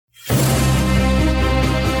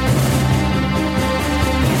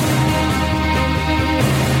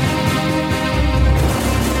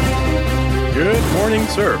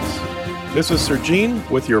serves. This is Sir Gene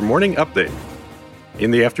with your morning update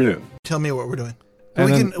in the afternoon. Tell me what we're doing.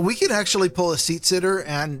 And We can actually pull a seat sitter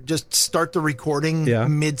and just start the recording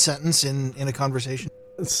mid-sentence in a conversation.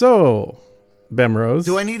 So, Bemrose.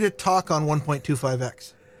 Do I need to talk on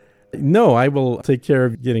 1.25x? No, I will take care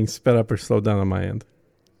of getting sped up or slowed down on my end.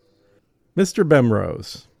 Mr.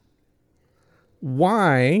 Bemrose,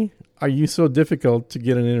 why are you so difficult to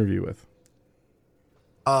get an interview with?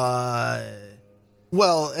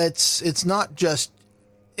 Well, it's not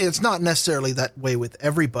necessarily that way with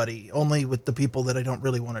everybody, only with the people that I don't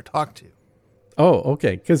really want to talk to. Oh,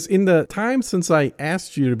 okay. Because in the time since I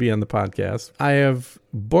asked you to be on the podcast, I have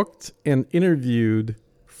booked and interviewed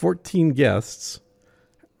 14 guests.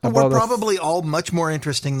 We're probably all much more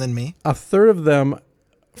interesting than me. A third of them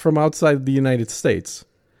from outside the United States,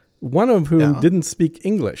 one of whom didn't speak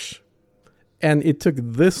English. And it took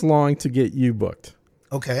this long to get you booked.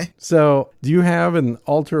 Okay. So do you have an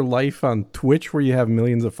alter life on Twitch where you have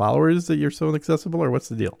millions of followers that you're so inaccessible, or what's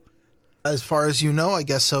the deal? As far as you know, I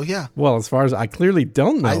guess so, yeah. Well, as far as I clearly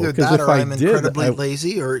don't know. Either that or I'm incredibly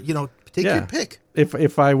lazy or, take your pick.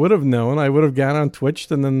 If I would have known, I would have gone on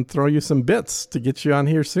Twitch and then throw you some bits to get you on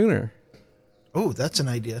here sooner. Oh, that's an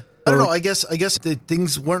idea. I don't know. I guess the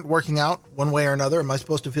things weren't working out one way or another. Am I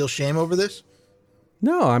supposed to feel shame over this?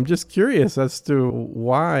 No, I'm just curious as to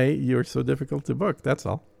why you're so difficult to book. That's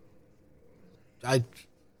all. I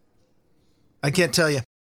can't tell you.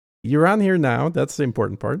 You're on here now. That's the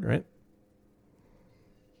important part, right?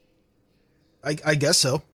 I guess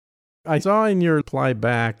so. I saw in your reply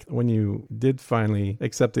back when you did finally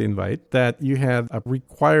accept the invite that you had a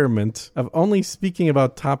requirement of only speaking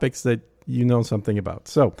about topics that you know something about.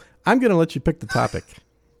 So I'm going to let you pick the topic.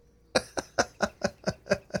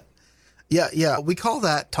 Yeah. We call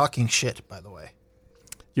that talking shit, by the way.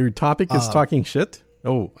 Your topic is talking shit?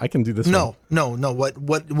 Oh, I can do this. No.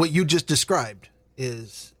 What you just described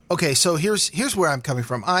is okay. So here's where I'm coming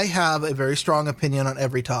from. I have a very strong opinion on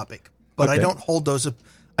every topic, but okay.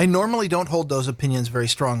 I normally don't hold those opinions very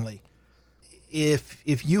strongly. If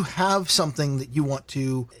you have something that you want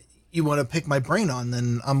to pick my brain on,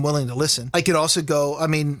 then I'm willing to listen. I could also go. I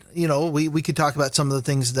mean, we could talk about some of the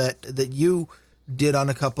things that you did on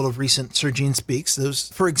a couple of recent Sir Gene Speaks. Those,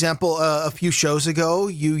 for example, a few shows ago,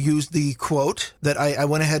 you used the quote that I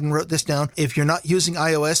went ahead and wrote this down. If you're not using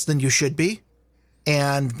iOS, then you should be.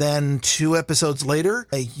 And then 2 episodes later,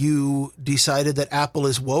 you decided that Apple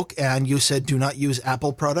is woke and you said, do not use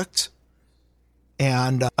Apple products.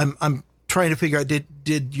 And I'm trying to figure out,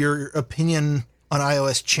 did your opinion on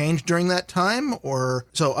iOS change during that time? Or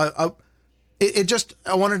so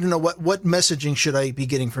I wanted to know what messaging should I be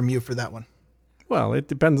getting from you for that one? Well, it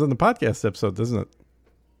depends on the podcast episode, doesn't it?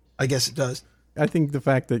 I guess it does. I think the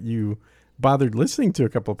fact that you bothered listening to a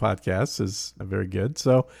couple of podcasts is very good.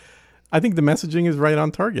 So I think the messaging is right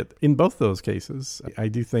on target in both those cases. I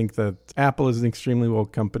do think that Apple is an extremely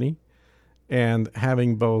woke company, and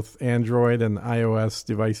having both Android and iOS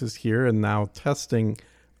devices here and now testing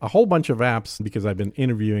a whole bunch of apps, because I've been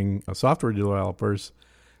interviewing software developers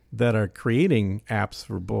that are creating apps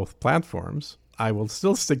for both platforms, I will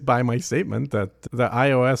still stick by my statement that the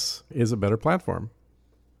iOS is a better platform.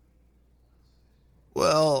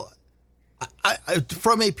 Well, I,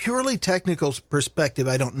 from a purely technical perspective,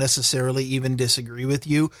 I don't necessarily even disagree with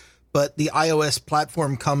you, but the iOS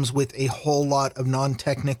platform comes with a whole lot of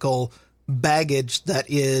non-technical baggage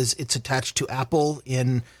it's attached to Apple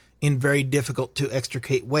in very difficult to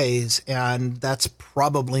extricate ways, and that's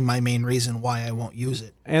probably my main reason why I won't use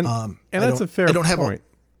it. And that's a fair point.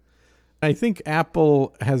 I think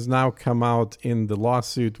Apple has now come out in the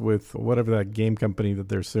lawsuit with whatever that game company that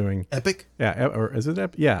they're suing. Epic? Yeah, or is it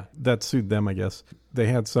Epic? Yeah, that sued them, I guess. They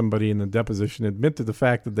had somebody in the deposition admit to the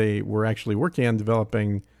fact that they were actually working on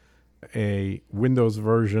developing a Windows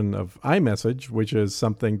version of iMessage, which is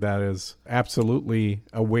something that is absolutely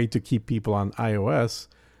a way to keep people on iOS.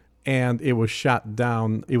 And it was shot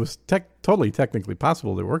down. It was totally technically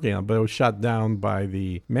possible they're working on, but it was shot down by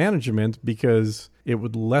the management because it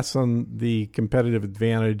would lessen the competitive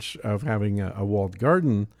advantage of having a walled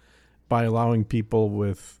garden by allowing people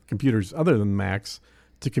with computers other than Macs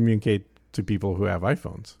to communicate to people who have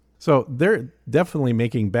iPhones. So they're definitely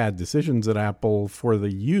making bad decisions at Apple for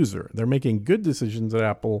the user. They're making good decisions at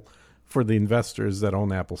Apple for the investors that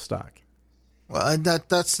own Apple stock. Well,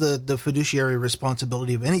 that's the fiduciary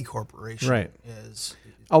responsibility of any corporation. Right.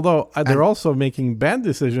 Although they're also making bad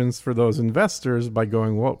decisions for those investors by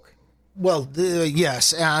going woke. Well,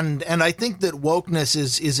 yes, and I think that wokeness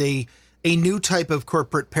is a new type of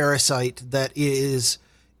corporate parasite that is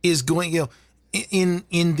going, in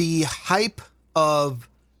the hype of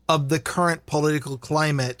of the current political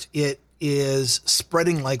climate, it is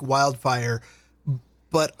spreading like wildfire.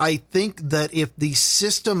 But I think that if the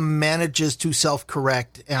system manages to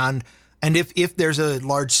self-correct, and if there's a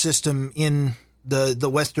large system in the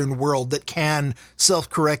Western world that can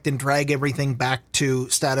self-correct and drag everything back to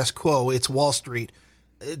status quo, it's Wall Street.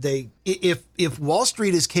 If Wall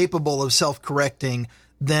Street is capable of self-correcting,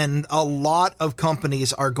 then a lot of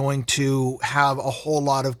companies are going to have a whole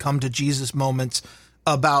lot of come to Jesus moments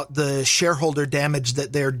about the shareholder damage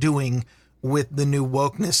that they're doing with the new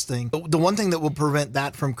wokeness thing. The one thing that will prevent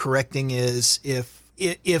that from correcting is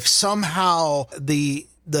if somehow the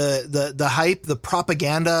hype, the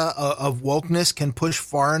propaganda of wokeness can push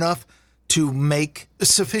far enough to make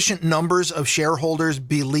sufficient numbers of shareholders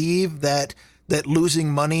believe that losing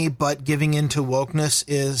money but giving into wokeness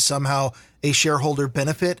is somehow a shareholder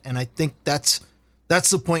benefit. And I think that's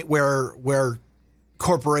the point where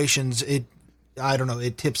corporations, it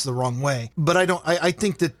tips the wrong way. But I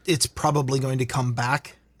think that it's probably going to come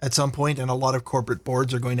back at some point, and a lot of corporate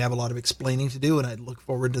boards are going to have a lot of explaining to do, and I look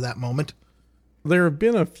forward to that moment. There have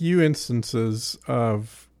been a few instances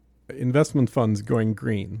of investment funds going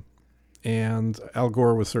green, and Al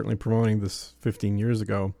Gore was certainly promoting this 15 years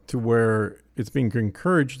ago, to where it's being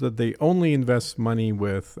encouraged that they only invest money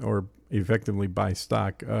with, or effectively buy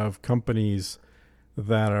stock of, companies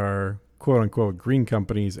that are quote-unquote green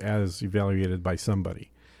companies as evaluated by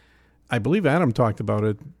somebody. I believe Adam talked about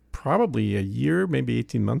it probably a year, maybe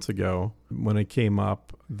 18 months ago, when it came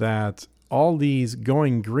up that all these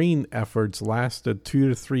going green efforts lasted 2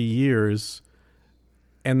 to 3 years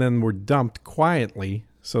and then were dumped quietly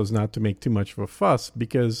so as not to make too much of a fuss,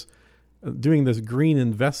 because doing this green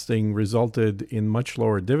investing resulted in much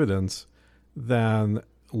lower dividends than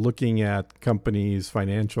looking at companies'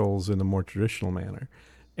 financials in a more traditional manner.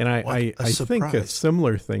 And I think a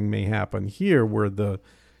similar thing may happen here, where the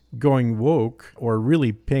going woke, or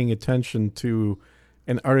really paying attention to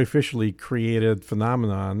an artificially created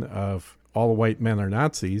phenomenon of all white men are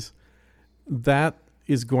Nazis, that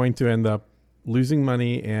is going to end up losing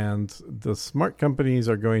money, and the smart companies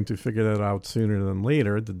are going to figure that out sooner than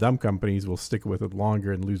later. The dumb companies will stick with it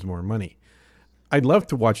longer and lose more money. I'd love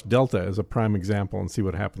to watch Delta as a prime example and see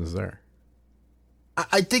what happens there.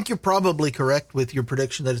 I think you're probably correct with your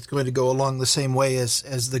prediction that it's going to go along the same way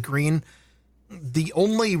as the green. The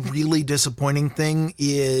only really disappointing thing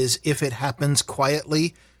is if it happens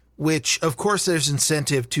quietly, which of course there's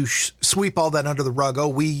incentive to sweep all that under the rug. Oh,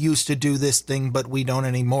 we used to do this thing, but we don't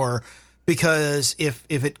anymore. Because if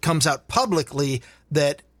it comes out publicly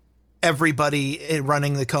that everybody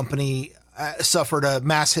running the company suffered a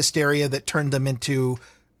mass hysteria that turned them into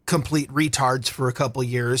complete retards for a couple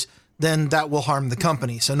years, then that will harm the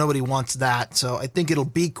company. So nobody wants that. So I think it'll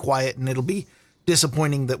be quiet, and it'll be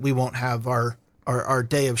disappointing that we won't have our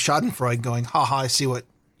day of Schadenfreude going, haha, I see what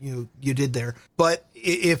you did there. But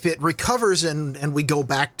if it recovers and we go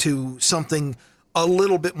back to something a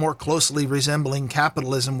little bit more closely resembling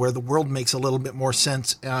capitalism, where the world makes a little bit more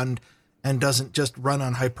sense and doesn't just run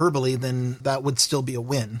on hyperbole, then that would still be a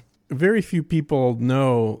win. Very few people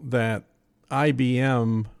know that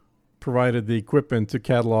IBM provided the equipment to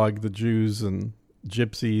catalog the Jews and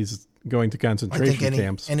gypsies going to concentration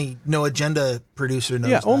camps. Any No Agenda producer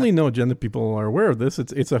knows that. Only No Agenda people are aware of this.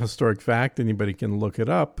 It's a historic fact. Anybody can look it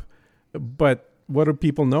up. But what do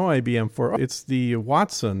people know IBM for? It's the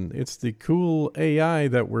Watson. It's the cool AI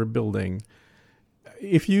that we're building.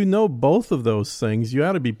 If you know both of those things, you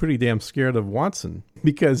ought to be pretty damn scared of Watson,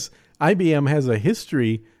 because IBM has a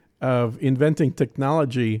history of inventing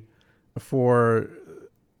technology for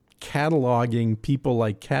cataloging people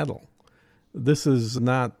like cattle. This is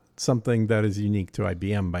not something that is unique to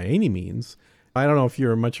IBM by any means. I don't know if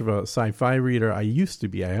you're much of a sci-fi reader. I used to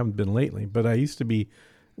be. I haven't been lately, but I used to be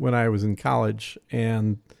when I was in college.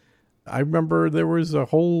 And I remember there was a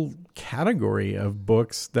whole category of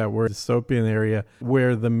books that were dystopian area,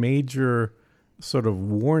 where the major sort of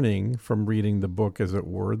warning from reading the book, as it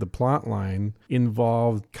were, the plot line,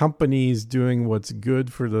 involved companies doing what's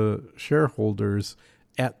good for the shareholders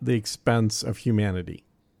at the expense of humanity.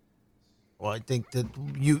 Well, I think that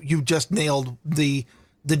you just nailed the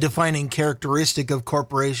defining characteristic of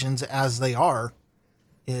corporations as they are,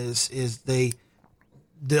 is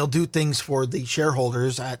they'll do things for the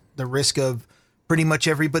shareholders at the risk of pretty much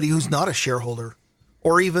everybody who's not a shareholder,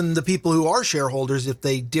 or even the people who are shareholders if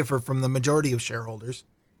they differ from the majority of shareholders.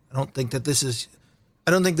 I don't think this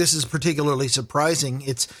is particularly surprising.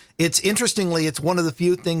 It's interestingly, it's one of the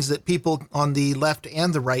few things that people on the left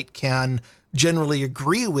and the right can generally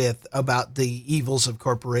agree with about the evils of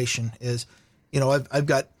corporation is, I've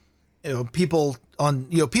got people on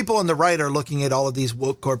the right are looking at all of these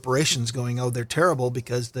woke corporations going, oh, they're terrible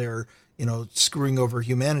because they're, screwing over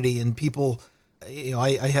humanity. And people,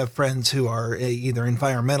 I have friends who are either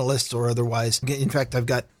environmentalists or otherwise. In fact, I've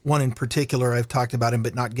got one in particular. I've talked about him,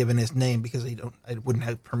 but not given his name because I wouldn't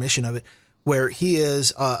have permission of it, where he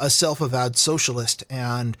is a self-avowed socialist.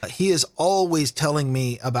 And he is always telling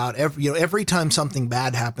me about every time something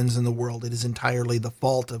bad happens in the world, it is entirely the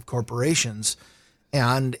fault of corporations.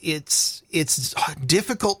 And it's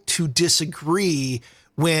difficult to disagree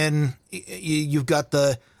when you've got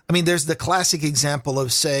there's the classic example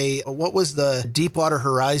of, say, what was the Deepwater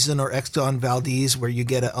Horizon or Exxon Valdez, where you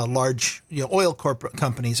get a large, oil corporate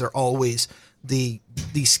companies are always the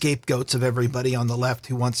scapegoats of everybody on the left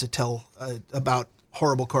who wants to tell about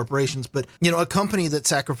horrible corporations. But, a company that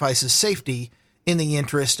sacrifices safety in the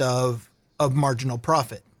interest of marginal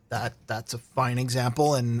profit. That's a fine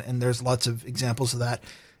example, and there's lots of examples of that.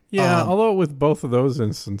 Yeah, although with both of those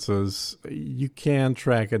instances, you can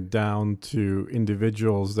track it down to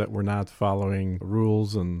individuals that were not following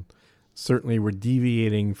rules and certainly were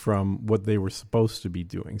deviating from what they were supposed to be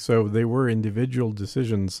doing. So they were individual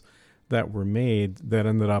decisions that were made that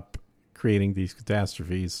ended up creating these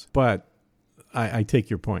catastrophes. But I take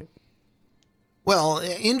your point. Well,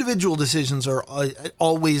 individual decisions are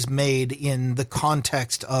always made in the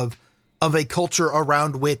context of a culture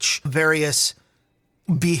around which various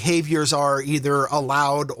behaviors are either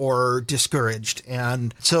allowed or discouraged.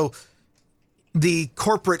 And so the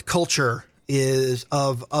corporate culture is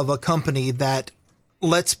of a company that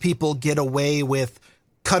lets people get away with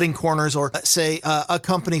cutting corners, or say a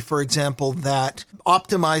company, for example, that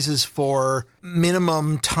optimizes for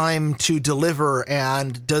minimum time to deliver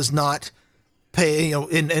and does not pay,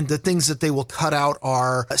 and the things that they will cut out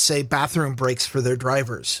are, say, bathroom breaks for their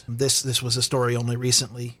drivers. This was a story only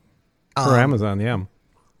recently. For Amazon, yeah.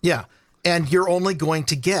 Yeah. And you're only going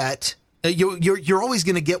to get, you're always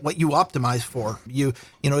going to get what you optimize for.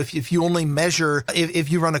 If you only measure,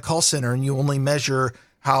 if you run a call center and you only measure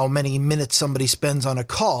how many minutes somebody spends on a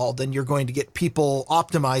call, then you're going to get people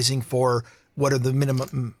optimizing for what are the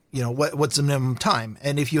minimum, what's the minimum time.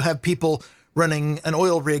 And if you have people running an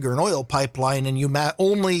oil rig or an oil pipeline and you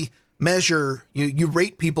only measure, you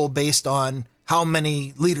rate people based on how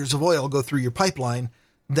many liters of oil go through your pipeline,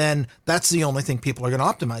 then that's the only thing people are going to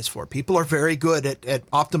optimize for. People are very good at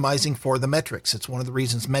optimizing for the metrics. It's one of the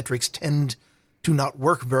reasons metrics tend to not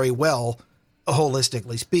work very well,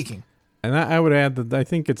 holistically speaking. And I would add that I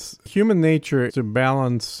think it's human nature to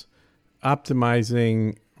balance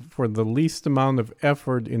optimizing for the least amount of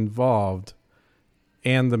effort involved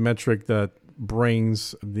and the metric that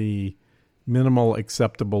brings the minimal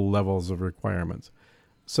acceptable levels of requirements.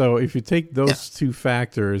 So if you take those two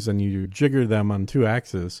factors and you jigger them on two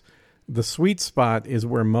axes, the sweet spot is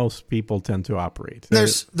where most people tend to operate.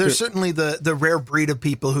 There's certainly the rare breed of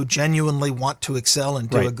people who genuinely want to excel and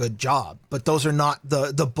do a good job, but those are not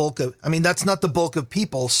the bulk of, that's not the bulk of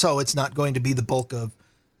people, so it's not going to be the bulk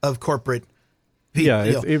of corporate people.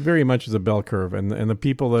 Yeah, it very much is a bell curve, and the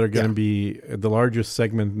people that are going to be the largest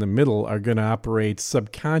segment in the middle are going to operate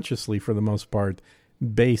subconsciously for the most part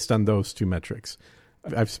based on those two metrics.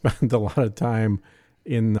 I've spent a lot of time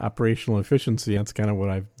in operational efficiency. That's kind of what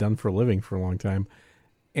I've done for a living for a long time.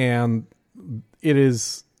 And it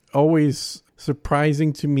is always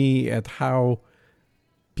surprising to me at how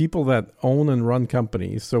people that own and run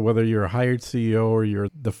companies, so whether you're a hired CEO or you're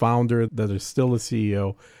the founder that is still the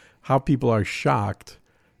CEO, how people are shocked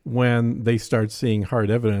when they start seeing hard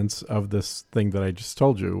evidence of this thing that I just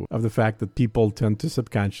told you, of the fact that people tend to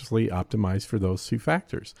subconsciously optimize for those two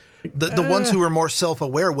factors. The ones who are more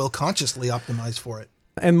self-aware will consciously optimize for it.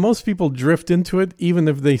 And most people drift into it, even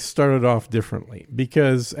if they started off differently,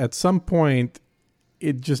 because at some point,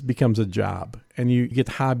 it just becomes a job. And you get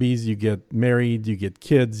hobbies, you get married, you get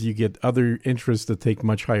kids, you get other interests that take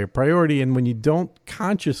much higher priority. And when you don't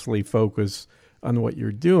consciously focus on what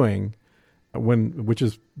you're doing, which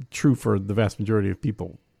is true for the vast majority of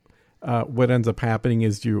people, what ends up happening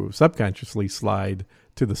is you subconsciously slide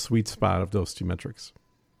to the sweet spot of those two metrics.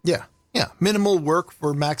 Yeah. Minimal work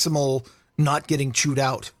for maximal not getting chewed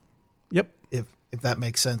out. Yep. If that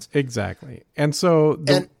makes sense. Exactly. And so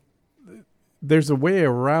there's a way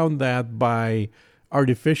around that by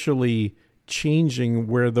artificially changing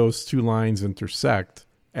where those two lines intersect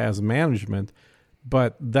as management.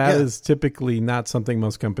 But that is typically not something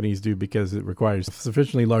most companies do because it requires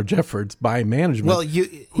sufficiently large efforts by management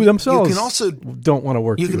who themselves don't want to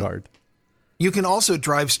work too hard. You can also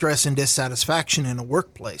drive stress and dissatisfaction in a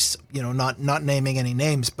workplace. Not naming any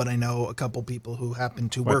names, but I know a couple people who happen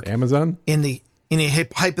to work Amazon? in the in a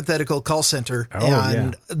hypothetical call center,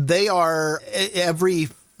 they are every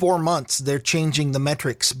 4 months they're changing the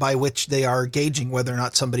metrics by which they are gauging whether or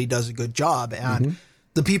not somebody does a good job. And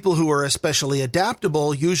the people who are especially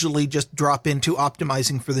adaptable usually just drop into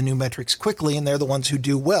optimizing for the new metrics quickly, and they're the ones who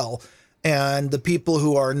do well. And the people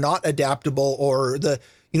who are not adaptable, or the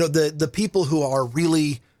people who are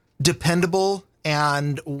really dependable,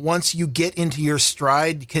 and once you get into your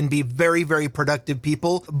stride can be very, very productive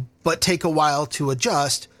people, but take a while to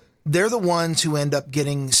adjust, they're the ones who end up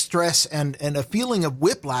getting stress and a feeling of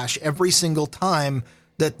whiplash every single time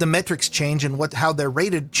that the metrics change and how they're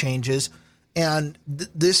rated changes. And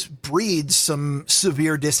this breeds some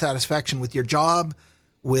severe dissatisfaction with your job,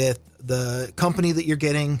 with the company that you're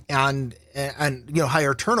getting, and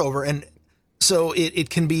higher turnover. And so it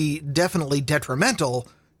can be definitely detrimental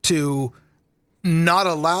to not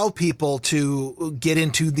allow people to get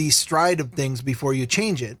into the stride of things before you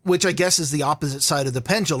change it, which I guess is the opposite side of the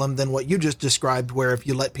pendulum than what you just described, where if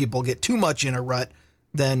you let people get too much in a rut,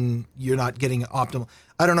 then you're not getting optimal.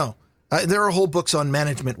 I don't know. There are whole books on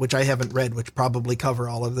management, which I haven't read, which probably cover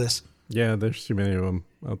all of this. Yeah, there's too many of them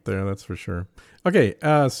out there, that's for sure. Okay,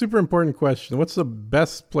 super important question. What's the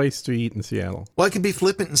best place to eat in Seattle? Well, I could be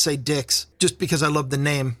flippant and say Dick's, just because I love the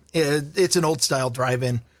name. It's an old-style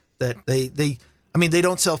drive-in that they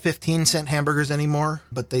don't sell 15-cent hamburgers anymore,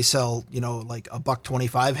 but they sell, like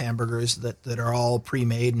 $1.25 hamburgers that are all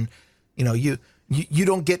pre-made. And, you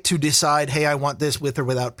don't get to decide, hey, I want this with or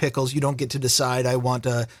without pickles. You don't get to decide I want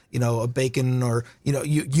a bacon, or,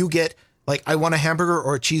 you get, like, I want a hamburger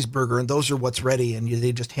or a cheeseburger, and those are what's ready, and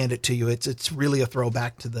they just hand it to you. It's really a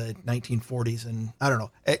throwback to the 1940s, and I don't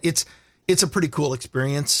know. It's a pretty cool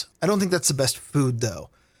experience. I don't think that's the best food, though.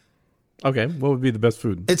 Okay, what would be the best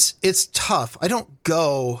food? It's tough. I don't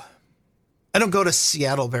go to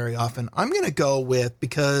Seattle very often. I'm going to go with,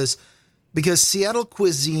 because Seattle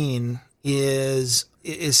cuisine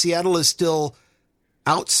Seattle is still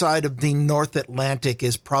outside of the North Atlantic,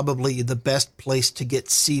 is probably the best place to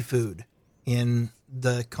get seafood in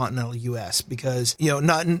the continental U.S. because,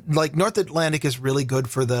 not like North Atlantic is really good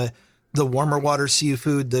for the warmer water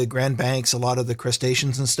seafood, the Grand Banks, a lot of the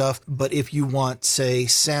crustaceans and stuff. But if you want, say,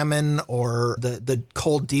 salmon or the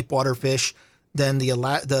cold deep water fish, then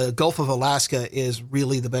the Gulf of Alaska is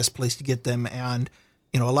really the best place to get them. And,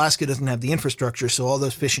 Alaska doesn't have the infrastructure, so all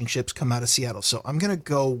those fishing ships come out of Seattle. So I'm going to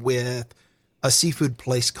go with a seafood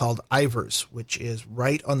place called Ivers, which is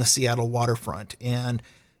right on the Seattle waterfront. And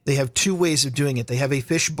they have two ways of doing it. They have a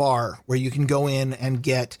fish bar where you can go in and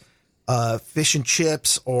get fish and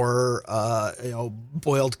chips, or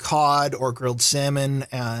boiled cod or grilled salmon,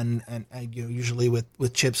 and usually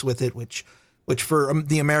with chips with it, which for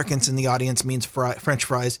the Americans in the audience means French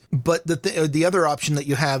fries. But the other option that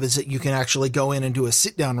you have is that you can actually go in and do a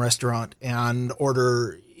sit down restaurant and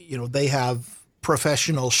order. They have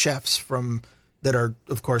professional chefs that are,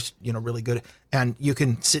 of course, really good, and you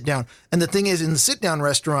can sit down. And the thing is, in the sit down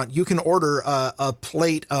restaurant, you can order a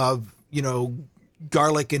plate of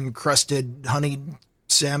garlic encrusted honeyed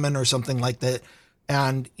salmon or something like that,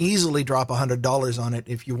 and easily drop $100 on it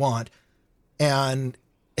if you want. And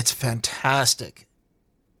it's fantastic.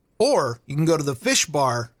 Or you can go to the fish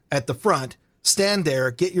bar at the front, stand there,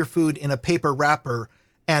 get your food in a paper wrapper,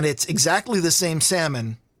 and it's exactly the same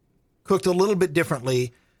salmon, cooked a little bit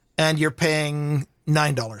differently, and you're paying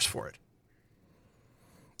 $9 for it.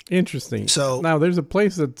 Interesting. So now there's a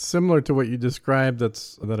place that's similar to what you described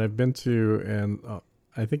that I've been to, and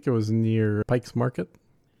I think it was near Pike's Market.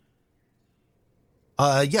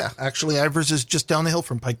 Yeah, actually, Ivers is just down the hill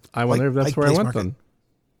from Pike. I wonder if that's Pike where I went Market. then.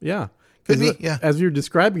 Yeah, could be. Yeah, as you're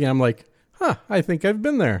describing it, I'm like, I think I've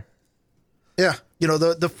been there. Yeah,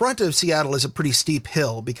 the front of Seattle is a pretty steep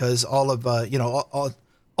hill because all of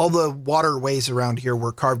all the waterways around here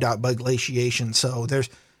were carved out by glaciation. So there's,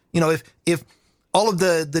 if all of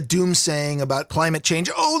the doomsaying about climate change,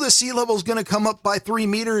 the sea level's going to come up by 3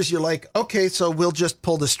 meters, you're like, okay, so we'll just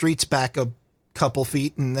pull the streets back a couple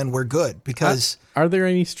feet and then we're good. Because are there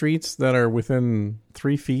any streets that are within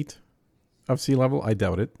 3 feet of sea level? I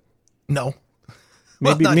doubt it. No.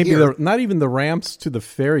 Maybe here. not even the ramps to the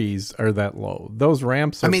ferries are that low. Those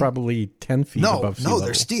ramps are probably 10 feet above sea level. No,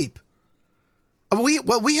 they're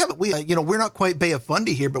we're not quite Bay of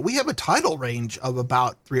Fundy here, but we have a tidal range of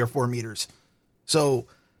about 3 or 4 meters. So,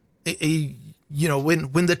 when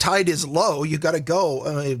the tide is low, you got to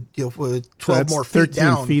go 12 more feet 13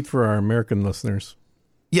 down. 13 feet for our American listeners.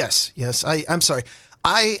 Yes. I'm sorry.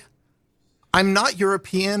 I'm not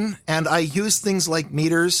European, and I use things like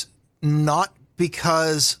meters not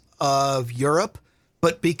because of Europe,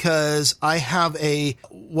 but because I have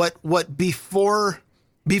what before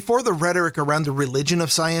before the rhetoric around the religion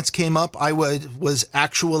of science came up, I was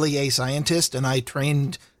actually a scientist, and I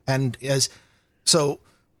trained so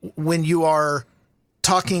when you are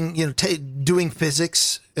talking, doing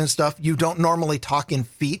physics and stuff, you don't normally talk in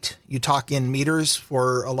feet. You talk in meters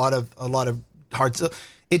for a lot of hard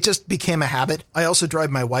stuff. It just became a habit. I also drive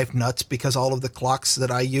my wife nuts because all of the clocks that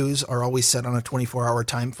I use are always set on a 24-hour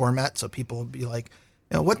time format. So people will be like,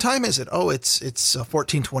 what time is it? Oh, it's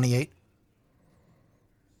 14:28.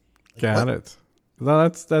 Got it. Well,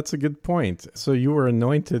 that's a good point. So you were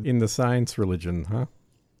anointed in the science religion, huh?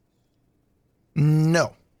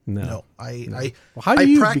 No. Well, I how do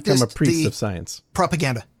you become a priest of science?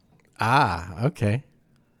 Propaganda. Ah, okay.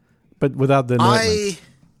 But without the anointment.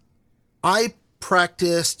 I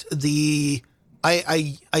practiced I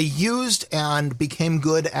used and became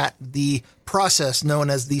good at the process known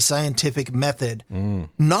as the scientific method,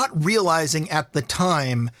 not realizing at the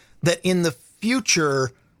time that in the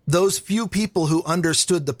future, those few people who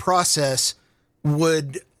understood the process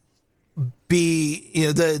would be,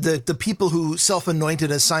 the people who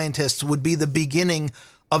self-anointed as scientists would be the beginning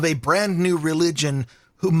of a brand new religion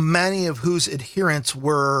many of whose adherents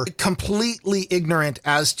were completely ignorant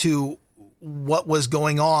as to what was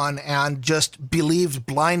going on and just believed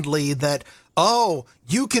blindly that, oh,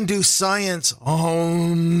 you can do science.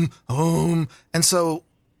 And so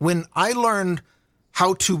when I learned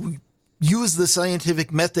how to use the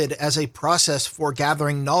scientific method as a process for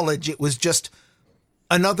gathering knowledge, it was just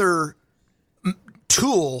another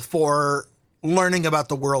tool for learning about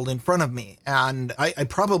the world in front of me. And I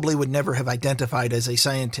probably would never have identified as a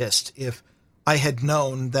scientist if I had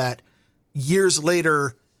known that years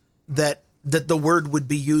later that the word would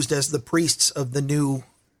be used as the priests of the new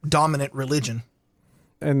dominant religion.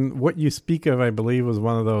 And what you speak of, I believe, was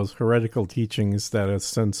one of those heretical teachings that has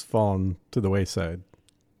since fallen to the wayside.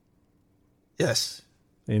 Yes.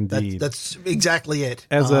 Indeed. That's exactly it.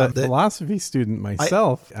 As a philosophy student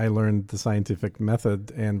myself, I learned the scientific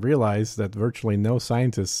method and realized that virtually no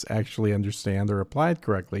scientists actually understand or apply it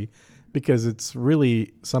correctly because it's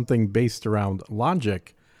really something based around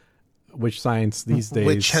logic, which science these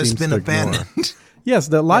days has been abandoned. Yes,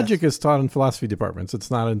 the logic is taught in philosophy departments.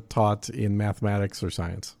 It's not taught in mathematics or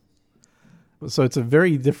science. So it's a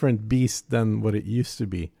very different beast than what it used to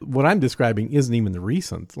be. What I'm describing isn't even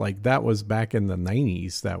recent. Like that was back in the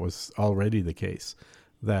 90s. That was already the case.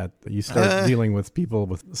 That you start dealing with people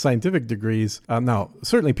with scientific degrees. Now,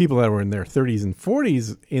 certainly people that were in their 30s and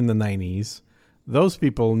 40s in the 90s, those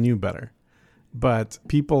people knew better. But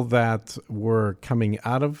people that were coming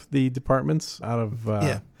out of the departments,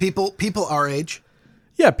 people our age.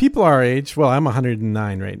 Yeah, people our age. Well, I'm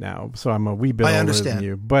 109 right now, so I'm a wee bit older than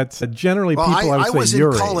you. But generally, people I would say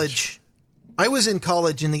your age. I was in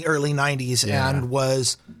college in the early 90s and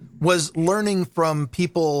was learning from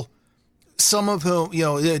people, some of whom,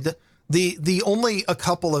 the only a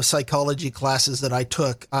couple of psychology classes that I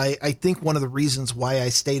took. I think one of the reasons why I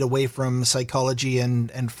stayed away from psychology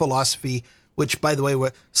and philosophy, which, by the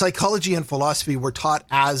way, psychology and philosophy were taught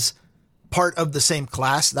as part of the same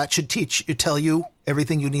class. That should tell you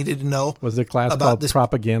everything you needed to know. Was the class called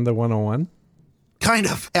Propaganda 101? Kind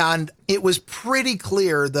of. And it was pretty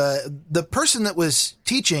clear the person that was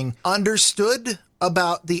teaching understood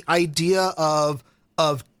about the idea of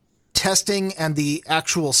testing and the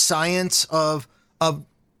actual science of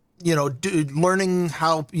learning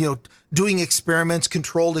how, doing experiments,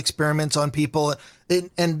 controlled experiments on people.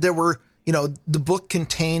 And there were, the book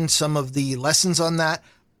contained some of the lessons on that,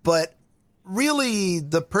 but really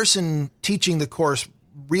the person teaching the course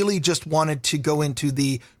really just wanted to go into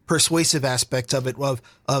the persuasive aspects of it, of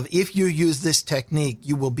if you use this technique,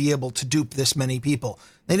 you will be able to dupe this many people.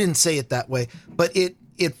 They didn't say it that way, but it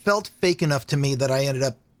felt fake enough to me that I ended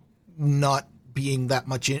up not being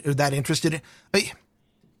that interested in.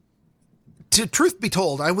 To truth be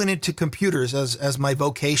told, I went into computers as my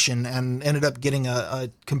vocation and ended up getting a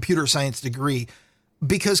computer science degree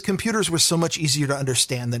because computers were so much easier to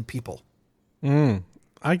understand than people.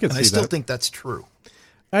 I could see that. I still think that's true.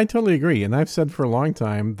 I totally agree. And I've said for a long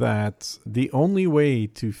time that the only way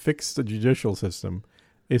to fix the judicial system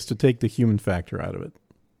is to take the human factor out of it.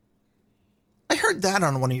 I heard that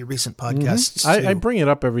on one of your recent podcasts. I bring it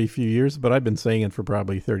up every few years, but I've been saying it for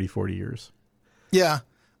probably 30, 40 years. Yeah.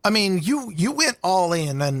 I mean, you went all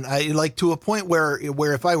in, and I like to a point where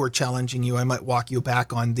if I were challenging you, I might walk you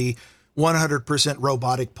back on the 100%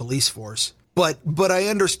 robotic police force. But I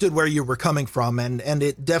understood where you were coming from, and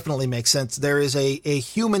it definitely makes sense. There is a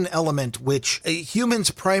human element, which a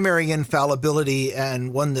human's primary infallibility,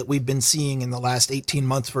 and one that we've been seeing in the last 18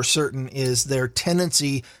 months for certain, is their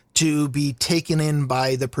tendency to be taken in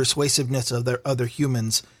by the persuasiveness of their other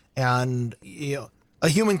humans. And a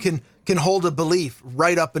human can hold a belief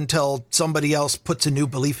right up until somebody else puts a new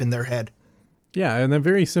belief in their head. Yeah, and a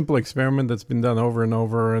very simple experiment that's been done over and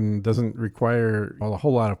over and doesn't require a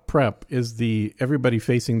whole lot of prep is the everybody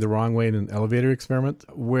facing the wrong way in an elevator experiment,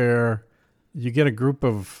 where you get a group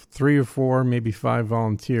of 3 or 4, maybe 5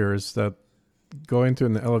 volunteers that go into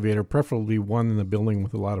an elevator, preferably one in a building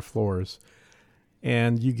with a lot of floors,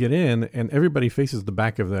 and you get in and everybody faces the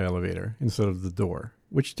back of the elevator instead of the door,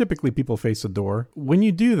 which typically people face the door. When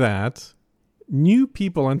you do that, new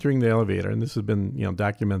people entering the elevator, and this has been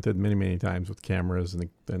documented many, many times with cameras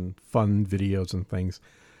and fun videos and things,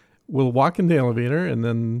 will walk in the elevator and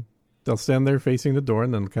then they'll stand there facing the door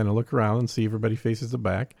and then kind of look around and see everybody faces the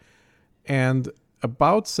back. And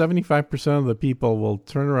about 75% of the people will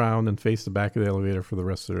turn around and face the back of the elevator for the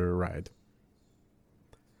rest of their ride.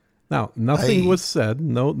 Now, nothing was said,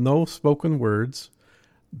 no spoken words.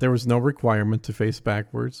 There was no requirement to face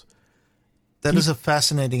backwards. That is a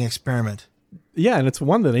fascinating experiment. Yeah, and it's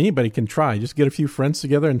one that anybody can try. Just get a few friends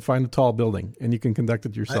together and find a tall building, and you can conduct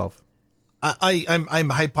it yourself. I'm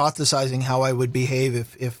hypothesizing how I would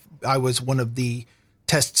behave if I was one of the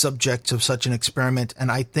test subjects of such an experiment,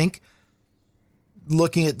 and I think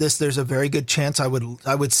looking at this, there's a very good chance I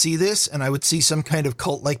would see this, and I would see some kind of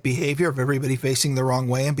cult-like behavior of everybody facing the wrong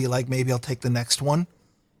way and be like, maybe I'll take the next one.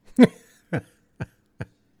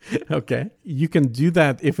 Okay. You can do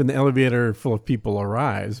that if an elevator full of people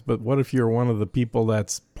arrives, but what if you're one of the people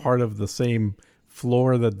that's part of the same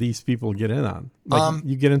floor that these people get in on? Like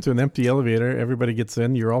you get into an empty elevator, everybody gets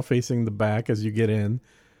in, you're all facing the back as you get in.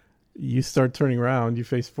 You start turning around, you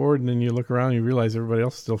face forward, and then you look around and you realize everybody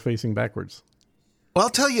else is still facing backwards. Well, I'll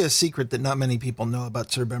tell you a secret that not many people know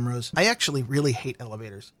about Sir Bemrose. I actually really hate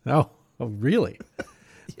elevators. Oh really?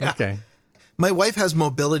 Yeah. Okay. My wife has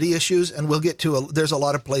mobility issues, and we'll get to there's a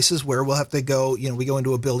lot of places where we'll have to go, we go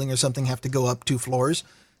into a building or something, have to go up 2 floors,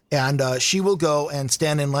 and she will go and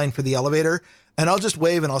stand in line for the elevator, and I'll just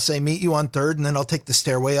wave and I'll say, meet you on 3rd, and then I'll take the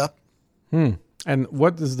stairway up. And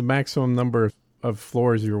what is the maximum number of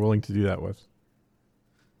floors you're willing to do that with?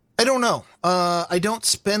 I don't know. I don't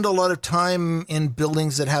spend a lot of time in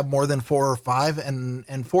buildings that have more than 4 or 5,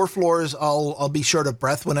 and 4 floors, I'll be short of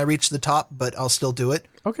breath when I reach the top, but I'll still do it.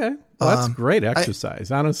 Okay. Well, that's great exercise.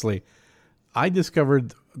 Honestly, I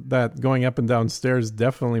discovered that going up and down stairs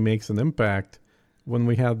definitely makes an impact when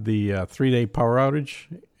we had the 3-day power outage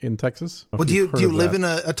in Texas. Well, do you live in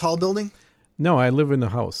a tall building? No, I live in a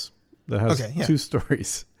house that has 2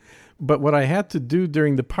 stories. But what I had to do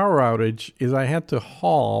during the power outage is I had to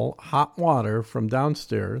haul hot water from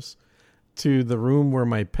downstairs to the room where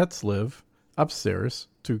my pets live upstairs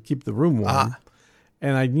to keep the room warm.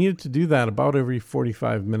 And I needed to do that about every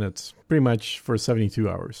 45 minutes, pretty much for 72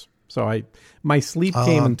 hours. So my sleep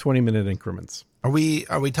came in 20-minute increments. Are we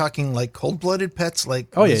talking like cold-blooded pets,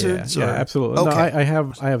 like lizards? Yeah, absolutely. Okay.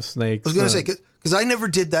 No, I have snakes. I was going to say, because I never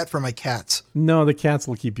did that for my cats. No, the cats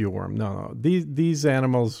will keep you warm. No. These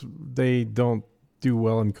animals, they don't do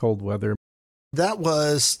well in cold weather. That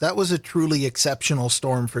was a truly exceptional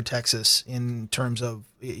storm for Texas in terms of,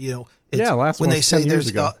 last when one they say 10 years there's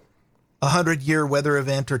ago. a 100-year weather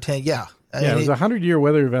event or 10, it was a 100-year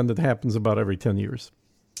weather event that happens about every 10 years.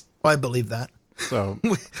 I believe that. So,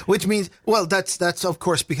 which means, well, that's of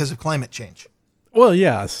course because of climate change. Well,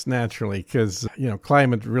 yes, naturally, because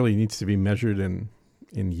climate really needs to be measured in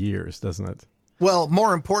years, doesn't it? Well,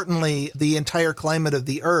 more importantly, the entire climate of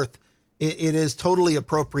the Earth, it is totally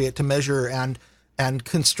appropriate to measure and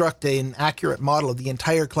construct an accurate model of the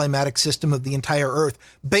entire climatic system of the entire Earth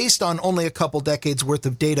based on only a couple decades worth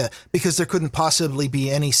of data, because there couldn't possibly be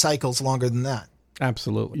any cycles longer than that.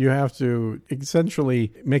 Absolutely. You have to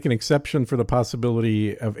essentially make an exception for the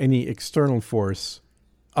possibility of any external force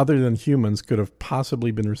other than humans could have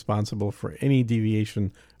possibly been responsible for any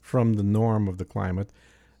deviation from the norm of the climate.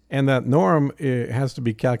 And that norm has to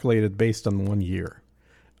be calculated based on 1 year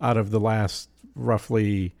out of the last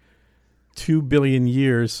roughly 2 billion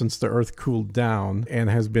years since the Earth cooled down and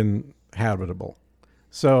has been habitable.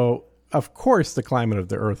 So, of course, the climate of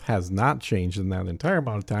the Earth has not changed in that entire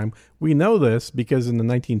amount of time. We know this because in the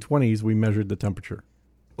 1920s, we measured the temperature.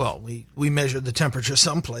 Well, we measured the temperature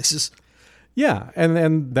some places. Yeah,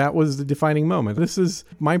 and that was the defining moment. This is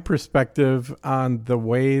my perspective on the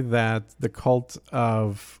way that the cult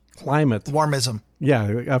of climate... Warmism. Yeah,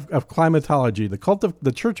 of climatology,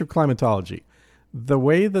 the Church of Climatology. The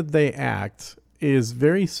way that they act is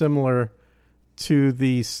very similar to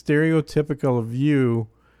the stereotypical view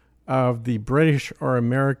of the British or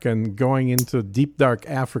American going into deep, dark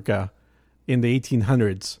Africa in the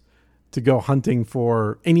 1800s to go hunting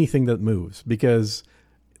for anything that moves, because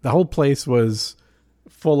the whole place was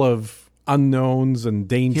full of unknowns and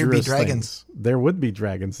dangerous dragons. things. There would be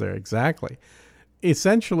dragons there, exactly.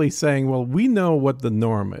 Essentially saying, well, we know what the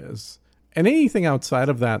norm is. And anything outside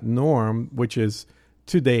of that norm, which is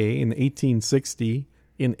today in 1860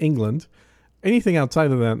 in England, anything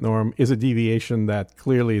outside of that norm is a deviation that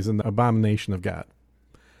clearly is an abomination of God,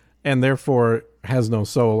 and therefore has no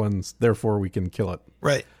soul, and therefore we can kill it.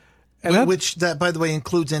 Right. And Which, by the way,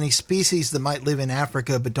 includes any species that might live in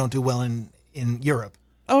Africa but don't do well in Europe.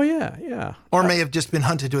 Oh, yeah, yeah. Or may have just been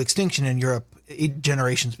hunted to extinction in Europe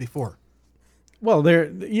generations before. Well,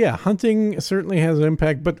 hunting certainly has an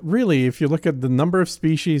impact, but really, if you look at the number of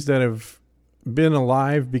species that have been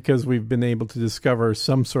alive because we've been able to discover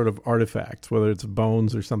some sort of artifact, whether it's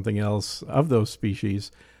bones or something else of those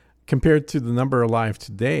species, compared to the number alive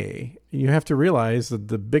today, you have to realize that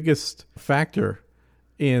the biggest factor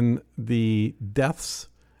in the deaths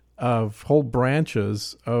of whole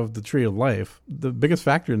branches of the tree of life, the biggest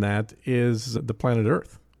factor in that is the planet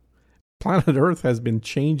Earth. Planet Earth has been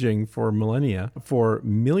changing for millennia, for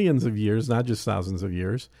millions of years, not just thousands of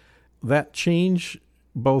years. That change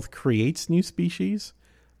both creates new species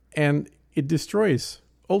and it destroys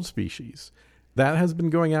old species. That has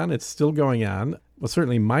been going on. It's still going on. Well,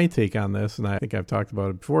 certainly my take on this, and I think I've talked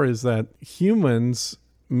about it before, is that humans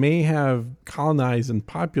may have colonized and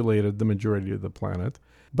populated the majority of the planet,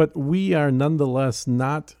 but we are nonetheless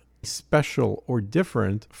not special or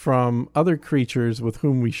different from other creatures with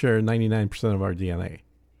whom we share 99% of our DNA.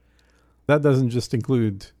 That doesn't just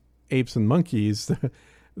include apes and monkeys.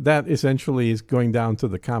 That essentially is going down to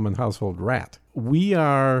the common household rat. We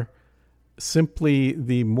are simply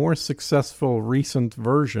the more successful recent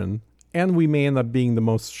version, and we may end up being the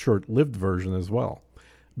most short-lived version as well.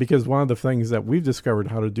 Because one of the things that we've discovered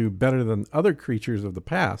how to do better than other creatures of the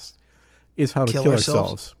past is how to kill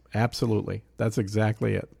ourselves. Absolutely. That's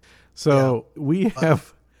exactly it. So we've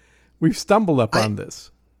stumbled upon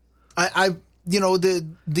this.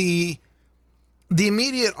 The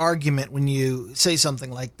immediate argument when you say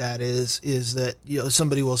something like that is that,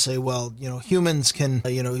 somebody will say, well, humans can,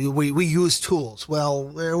 we use tools. Well,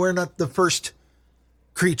 we're not the first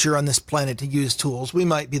creature on this planet to use tools. We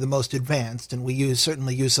might be the most advanced, and we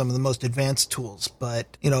certainly use some of the most advanced tools,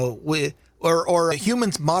 but or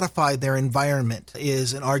humans modify their environment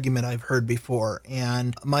is an argument I've heard before.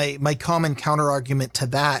 And my common counter argument to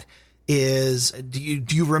that is, do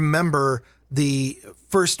you remember the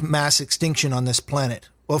first mass extinction on this planet?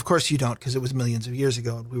 Well, of course you don't, because it was millions of years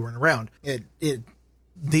ago and we weren't around. It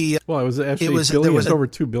was over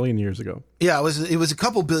 2 billion years ago. Yeah, it was a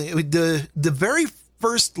couple billion. The very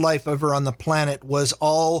first life ever on the planet was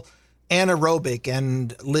all anaerobic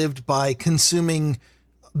and lived by consuming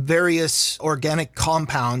various organic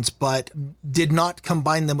compounds, but did not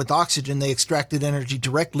combine them with oxygen. They extracted energy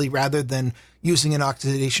directly rather than using an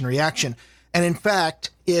oxidation reaction. And in fact,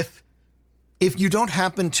 if you don't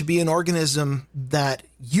happen to be an organism that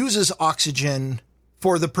uses oxygen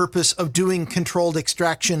for the purpose of doing controlled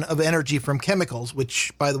extraction of energy from chemicals,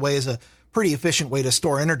 which, by the way, is a pretty efficient way to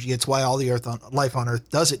store energy. It's why all the life on Earth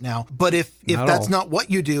does it now. But if that's not what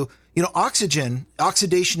you do,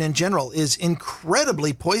 oxidation in general is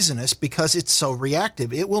incredibly poisonous because it's so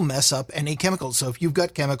reactive. It will mess up any chemicals. So if you've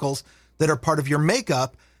got chemicals that are part of your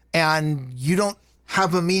makeup and you don't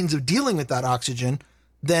have a means of dealing with that oxygen,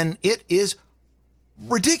 then it is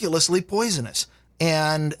ridiculously poisonous.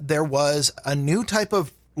 And there was a new type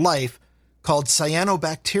of life called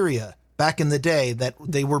cyanobacteria back in the day that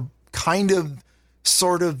they were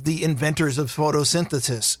sort of the inventors of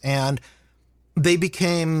photosynthesis. And they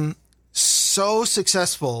became so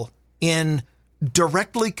successful in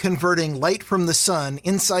directly converting light from the sun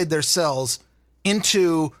inside their cells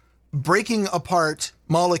into breaking apart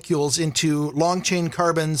molecules into long chain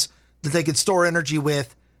carbons that they could store energy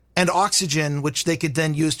with, and oxygen, which they could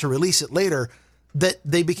then use to release it later, that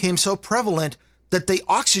they became so prevalent that they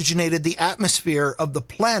oxygenated the atmosphere of the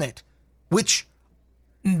planet, which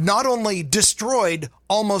not only destroyed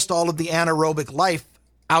almost all of the anaerobic life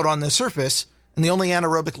out on the surface, and the only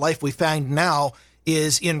anaerobic life we find now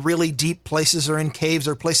is in really deep places or in caves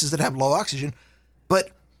or places that have low oxygen.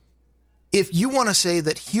 But if you want to say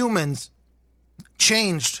that humans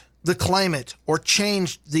changed the climate or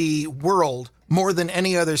changed the world more than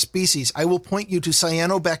any other species, I will point you to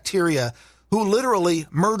cyanobacteria, who literally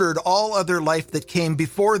murdered all other life that came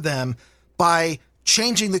before them by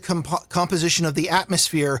changing the composition of the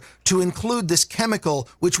atmosphere to include this chemical,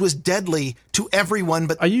 which was deadly to everyone.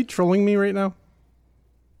 But are you trolling me right now?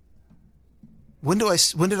 When did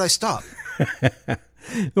I stop?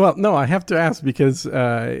 Well, no, I have to ask because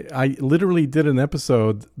I literally did an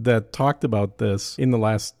episode that talked about this in the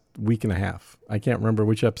last week and a half. I can't remember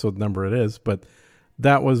which episode number it is, but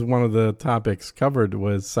that was one of the topics covered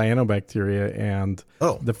was cyanobacteria and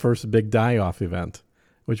the first big die-off event,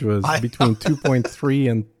 which was between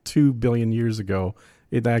 2.3 and 2 billion years ago.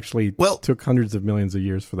 It actually took hundreds of millions of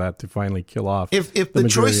years for that to finally kill off. If the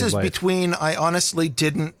choice is between I honestly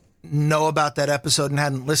didn't know about that episode and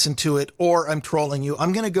hadn't listened to it, or I'm trolling you,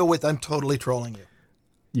 I'm going to go with I'm totally trolling you.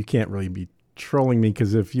 You can't really be trolling me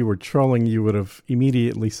because if you were trolling, you would have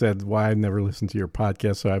immediately said, "Why I never listened to your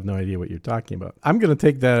podcast, so I have no idea what you're talking about." I'm going to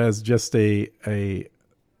take that as just a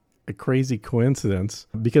crazy coincidence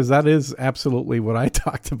because that is absolutely what I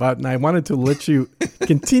talked about, and I wanted to let you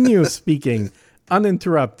continue speaking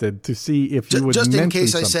uninterrupted to see if you would just mention in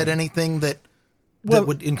case something. I said anything that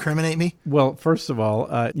would incriminate me. Well, first of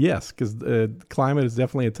all, yes, because climate is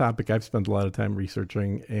definitely a topic I've spent a lot of time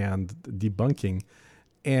researching and debunking.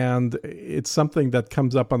 And it's something that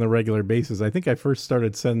comes up on a regular basis. I think I first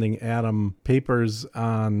started sending Adam papers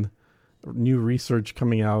on new research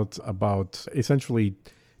coming out about essentially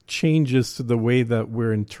changes to the way that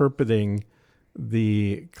we're interpreting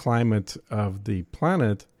the climate of the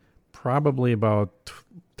planet probably about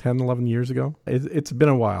 10, 11 years ago. It's been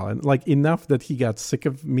a while, and like enough that he got sick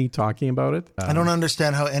of me talking about it. I don't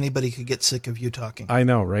understand how anybody could get sick of you talking. I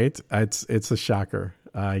know, right? It's a shocker.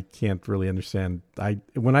 I can't really understand.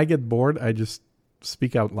 When I get bored, I just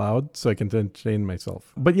speak out loud so I can entertain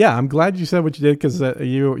myself. But yeah, I'm glad you said what you did because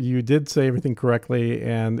you did say everything correctly,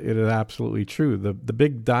 and it is absolutely true. The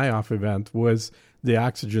big die-off event was the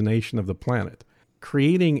oxygenation of the planet.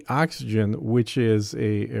 Creating oxygen, which is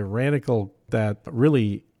a radical that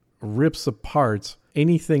really rips apart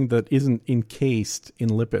anything that isn't encased in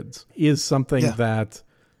lipids, is something that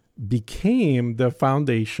became the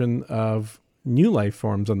foundation of new life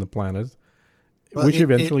forms on the planet, which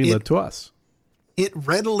eventually led to us. It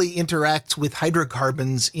readily interacts with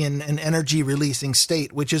hydrocarbons in an energy-releasing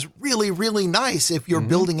state, which is really, really nice if you're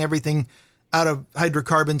building everything out of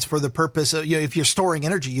hydrocarbons for the purpose of, if you're storing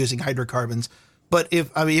energy using hydrocarbons. But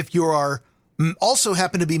if you are also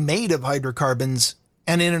happen to be made of hydrocarbons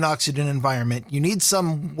and in an oxygen environment, you need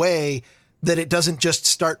some way that it doesn't just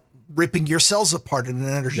start ripping your cells apart in an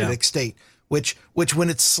energetic state, which when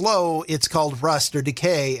it's slow, it's called rust or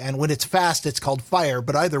decay. And when it's fast, it's called fire.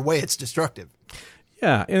 But either way, it's destructive.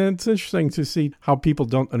 Yeah, and it's interesting to see how people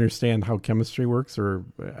don't understand how chemistry works or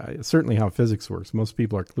certainly how physics works. Most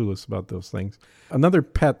people are clueless about those things. Another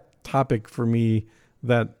pet topic for me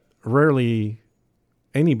that rarely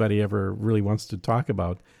anybody ever really wants to talk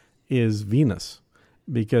about is Venus,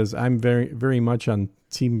 because I'm very, very much on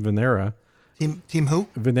Team Venera. Team who?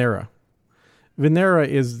 Venera. Venera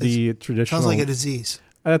is the traditional... Sounds like a disease.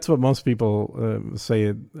 That's what most people say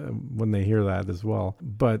when they hear that as well.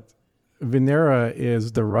 But Venera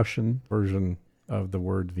is the Russian version of the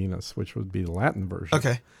word Venus, which would be the Latin version.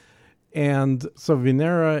 Okay. And so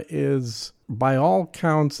Venera is, by all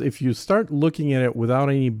counts, if you start looking at it without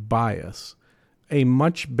any bias, a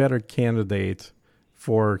much better candidate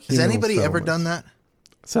for human Has anybody settlements. ever done that?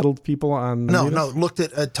 Settled people on No, Venus? no, looked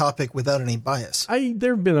at a topic without any bias.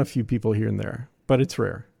 There have been a few people here and there, but it's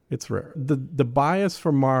rare. It's rare. The bias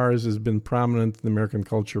for Mars has been prominent in American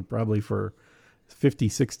culture probably for 50,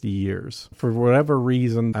 60 years. For whatever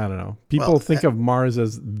reason, I don't know. People think of Mars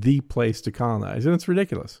as the place to colonize, and it's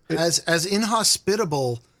ridiculous. As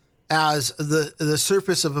inhospitable as the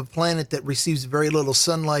surface of a planet that receives very little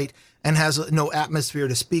sunlight and has no atmosphere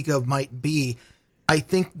to speak of might be, I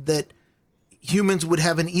think that humans would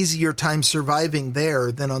have an easier time surviving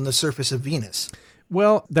there than on the surface of Venus.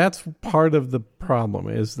 Well, that's part of the problem,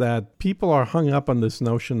 is that people are hung up on this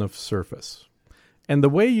notion of surface. And the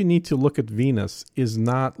way you need to look at Venus is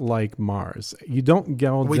not like Mars. You don't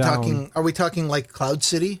go down... Are we talking like Cloud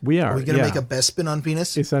City? We are, Are we going to make a Bespin on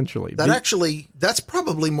Venus? Essentially. That's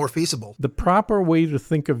probably more feasible. The proper way to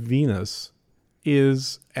think of Venus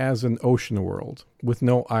is as an ocean world with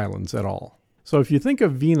no islands at all. So if you think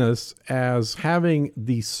of Venus as having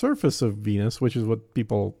the surface of Venus, which is what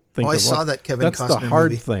people think of. I saw that Kevin Costner That's the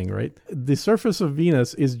hard movie. thing, right? The surface of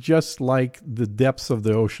Venus is just like the depths of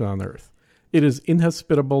the ocean on Earth. It is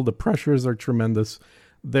inhospitable. The pressures are tremendous.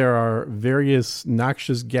 There are various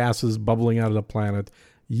noxious gases bubbling out of the planet.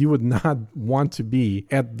 You would not want to be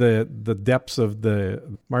at the depths of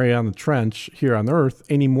the Mariana Trench here on Earth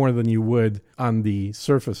any more than you would on the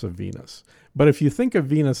surface of Venus. But if you think of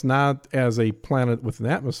Venus not as a planet with an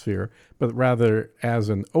atmosphere, but rather as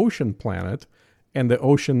an ocean planet, and the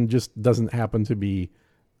ocean just doesn't happen to be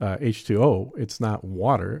H2O, it's not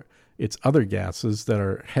water, it's other gases that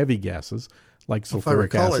are heavy gases, like If I sulfuric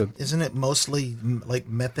recall acid. isn't it mostly like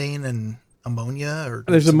methane and ammonia? Or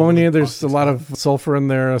There's some ammonia, really there's a toxic lot stuff? of sulfur in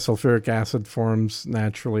there. Sulfuric acid forms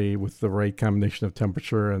naturally with the right combination of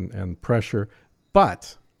temperature and pressure.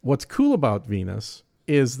 But what's cool about Venus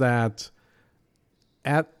is that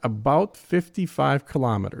at about 55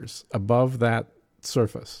 kilometers above that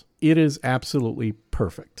surface, it is absolutely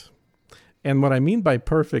perfect. And what I mean by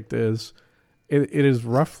perfect is it is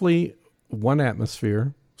roughly 1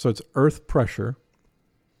 atmosphere, so it's Earth pressure,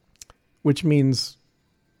 which means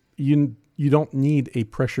you don't need a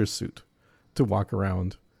pressure suit to walk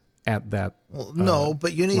around at that. Well, no,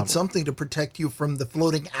 but you need level. something to protect you from the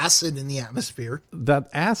floating acid in the atmosphere. That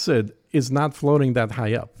acid is not floating that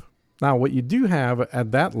high up. Now, what you do have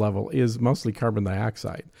at that level is mostly carbon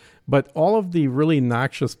dioxide, but all of the really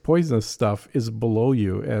noxious, poisonous stuff is below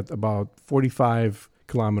you at about 45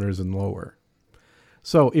 kilometers and lower.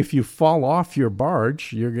 So if you fall off your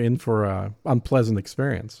barge, you're in for an unpleasant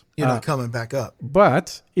experience. You're not coming back up.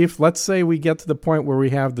 But if, let's say, we get to the point where we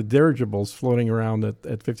have the dirigibles floating around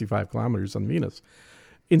at 55 kilometers on Venus,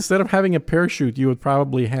 instead of having a parachute, you would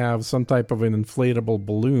probably have some type of an inflatable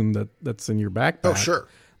balloon that's in your backpack. Oh, sure.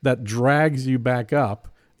 That drags you back up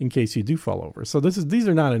in case you do fall over. So these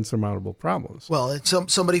are not insurmountable problems. Well, it's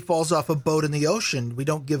somebody falls off a boat in the ocean. We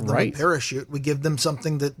don't give them Right. a parachute. We give them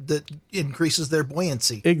something that increases their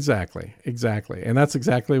buoyancy. Exactly. And that's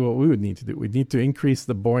exactly what we would need to do. We need to increase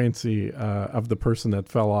the buoyancy of the person that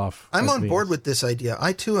fell off. I'm at on Venus. board with this idea.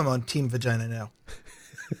 I, too, am on Team Vagina now.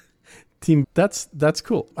 Team, that's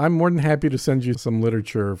cool. I'm more than happy to send you some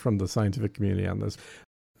literature from the scientific community on this.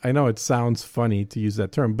 I know it sounds funny to use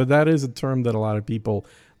that term, but that is a term that a lot of people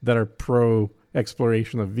that are pro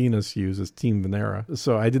exploration of Venus use as Team Venera.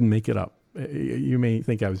 So I didn't make it up. You may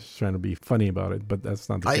think I was trying to be funny about it, but that's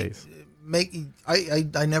not the case.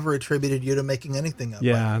 I never attributed you to making anything up.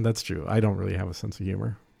 Yeah, that's true. I don't really have a sense of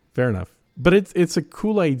humor. Fair enough. But it's a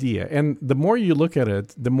cool idea. And the more you look at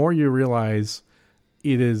it, the more you realize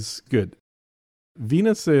it is good.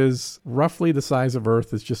 Venus is roughly the size of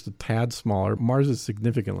Earth. It's just a tad smaller. Mars is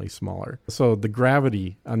significantly smaller. So the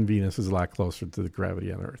gravity on Venus is a lot closer to the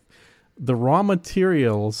gravity on Earth. The raw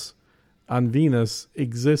materials on Venus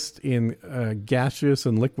exist in gaseous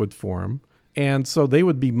and liquid form. And so they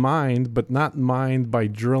would be mined, but not mined by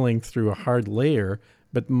drilling through a hard layer,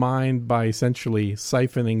 but mined by essentially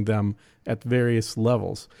siphoning them at various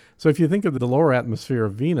levels. So if you think of the lower atmosphere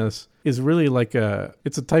of Venus is really like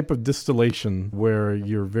it's a type of distillation where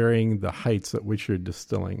you're varying the heights at which you're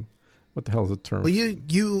distilling. What the hell is the term? Well,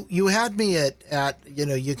 you had me at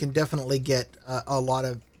you can definitely get a lot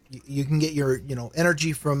of, you can get your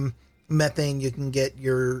energy from methane. You can get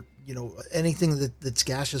your anything that's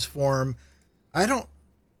gaseous form. I don't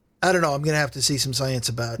know. I'm gonna have to see some science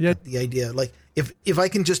about the idea. Like if I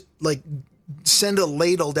can just like send a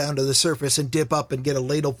ladle down to the surface and dip up and get a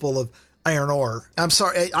ladle full of iron ore. I'm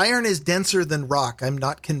sorry, iron is denser than rock. I'm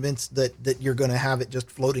not convinced that you're going to have it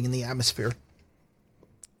just floating in the atmosphere.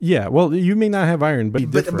 Yeah, well, you may not have iron, but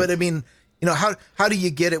I mean, how do you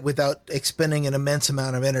get it without expending an immense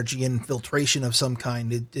amount of energy and filtration of some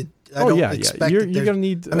kind? I don't expect You're going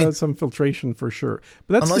to need some filtration for sure.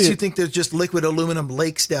 But that's unless you think there's just liquid aluminum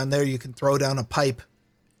lakes down there, you can throw down a pipe.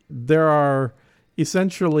 There are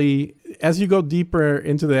essentially, as you go deeper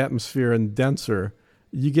into the atmosphere and denser,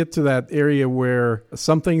 you get to that area where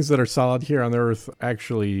some things that are solid here on Earth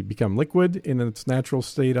actually become liquid in its natural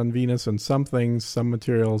state on Venus, and some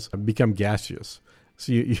materials become gaseous.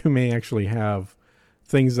 So you may actually have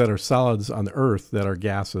things that are solids on Earth that are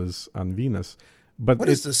gases on Venus. But what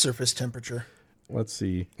is the surface temperature? Let's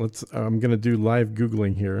see. I'm going to do live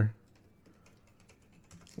Googling here.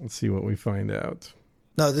 Let's see what we find out.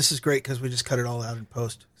 No, this is great because we just cut it all out in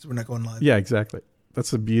post because we're not going live. Yeah, exactly.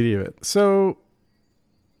 That's the beauty of it. So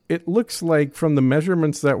it looks like from the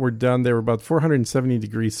measurements that were done, they were about 470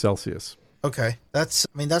 degrees Celsius. Okay. That's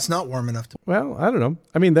not warm enough to... Well, I don't know.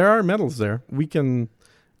 I mean, there are metals there. We can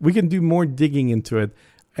do more digging into it.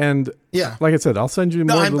 And yeah, like I said, I'll send you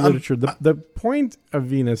more of the literature. The point of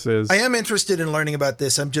Venus is... I am interested in learning about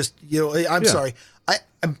this. I'm just, I'm sorry.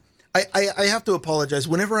 I have to apologize.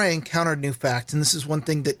 Whenever I encounter new facts, and this is one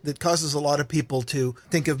thing that causes a lot of people to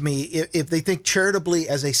think of me, if they think charitably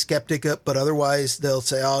as a skeptic, but otherwise they'll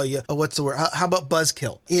say, what's the word? How about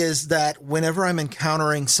buzzkill? Is that whenever I'm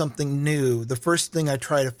encountering something new, the first thing I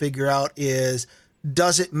try to figure out is,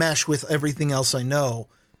 does it mesh with everything else I know?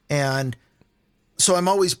 And so I'm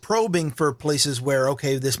always probing for places where,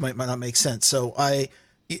 okay, this might not make sense. So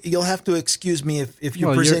you'll have to excuse me if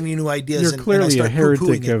you're presenting new ideas. You're clearly and I start a heretic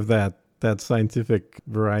poo-pooing of that that scientific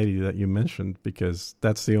variety that you mentioned, because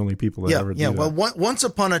that's the only people that ever do that. Well, once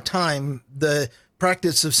upon a time, the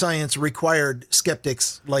practice of science required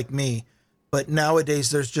skeptics like me, but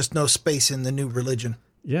nowadays there's just no space in the new religion.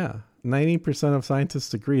 Yeah. 90% of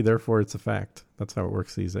scientists agree, therefore it's a fact. That's how it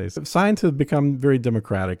works these days. Science has become very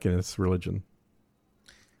democratic in its religion.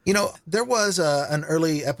 You know, there was an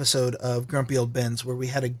early episode of Grumpy Old Bens where we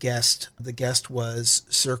had a guest. The guest was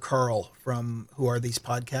Sir Carl from Who Are These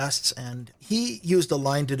Podcasts, and he used a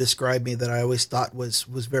line to describe me that I always thought was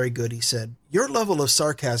very good. He said, "Your level of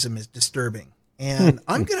sarcasm is disturbing." And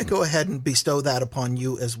I'm going to go ahead and bestow that upon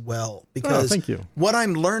you as well, because thank you. What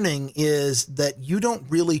I'm learning is that you don't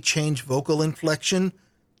really change vocal inflection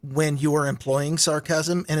when you are employing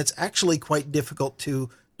sarcasm, and it's actually quite difficult to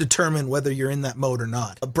determine whether you're in that mode or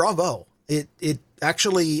not. Bravo. It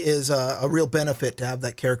actually is a real benefit to have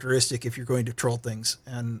that characteristic if you're going to troll things.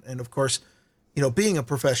 And of course, you know, being a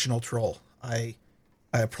professional troll, I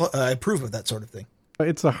approve of that sort of thing.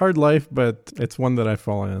 It's a hard life, but it's one that I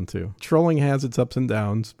fall into. Trolling has its ups and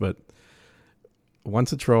downs, but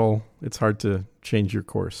once a troll, it's hard to change your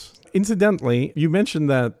course. Incidentally, you mentioned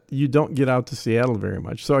that you don't get out to Seattle very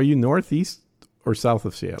much. So are you northeast or south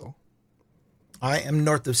of Seattle? I am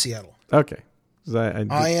north of Seattle. Okay.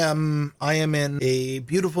 I am in a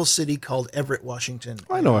beautiful city called Everett, Washington.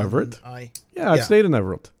 I know Everett. I've stayed in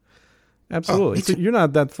Everett. Absolutely. Oh, so you're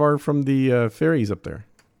not that far from the ferries up there.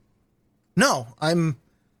 No, I'm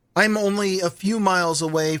only a few miles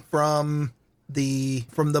away from the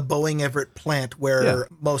Boeing Everett plant where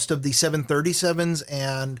most of the 737s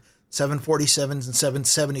and 747s and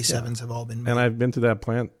 777s have all been made. And I've been to that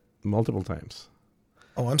plant multiple times.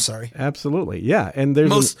 Oh, I'm sorry. Absolutely. Yeah. And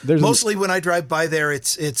there's mostly when I drive by there,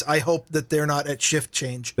 it's I hope that they're not at shift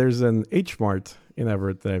change. There's an H Mart in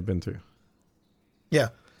Everett that I've been to. Yeah.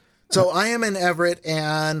 So I am in Everett,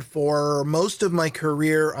 and for most of my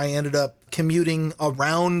career, I ended up commuting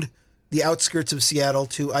around the outskirts of Seattle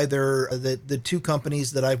to either the two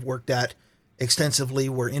companies that I've worked at extensively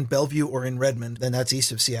were in Bellevue or in Redmond, and that's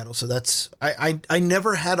east of Seattle. So that's I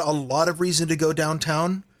never had a lot of reason to go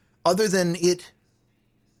downtown other than it.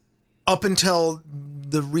 Up until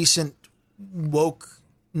the recent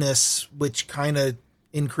wokeness, which kind of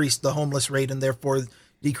increased the homeless rate and therefore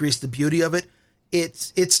decreased the beauty of it,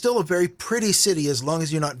 it's still a very pretty city as long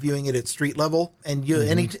as you're not viewing it at street level. And you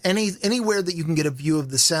anywhere that you can get a view of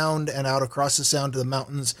the sound and out across the sound to the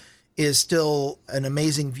mountains is still an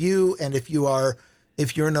amazing view. And if you're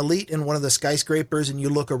an elite in one of the skyscrapers and you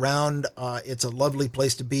look around, it's a lovely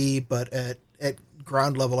place to be. But at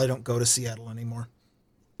ground level, I don't go to Seattle anymore.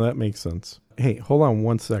 That makes sense. Hey, hold on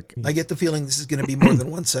 1 sec. I get the feeling this is going to be more than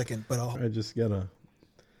 1 second, but I just got a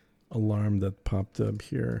alarm that popped up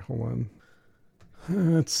here. Hold on.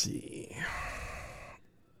 Let's see.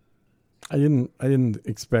 I didn't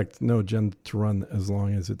expect No Agenda to run as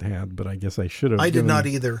long as it had, but I guess I should have. I did not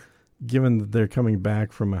either. Given that they're coming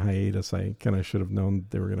back from a hiatus, I kind of should have known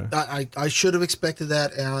they were going to. I should have expected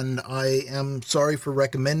that, and I am sorry for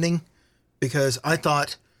recommending, because I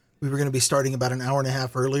thought we were going to be starting about an hour and a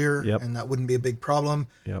half earlier, and that wouldn't be a big problem.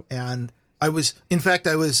 Yep. And I was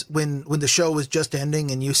when the show was just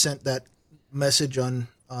ending and you sent that message on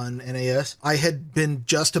NAS, I had been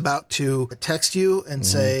just about to text you and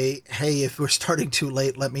say, hey, if we're starting too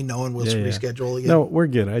late, let me know and we'll reschedule again. No, we're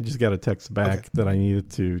good. I just got a text back that I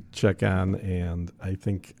needed to check on, and I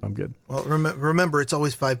think I'm good. Well, remember, it's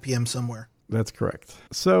always 5 p.m. somewhere. That's correct.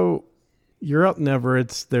 So you're out in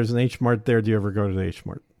Everett. There's an H Mart there. Do you ever go to the H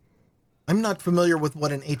Mart? I'm not familiar with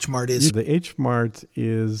what an H Mart is. The H Mart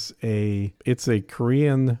is a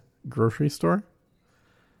Korean grocery store.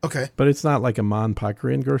 Okay. But it's not like a mom-and-pop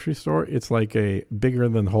Korean grocery store. It's like a bigger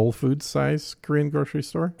than Whole Foods size Korean grocery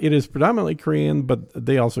store. It is predominantly Korean, but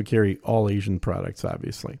they also carry all Asian products,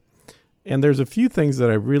 obviously. And there's a few things that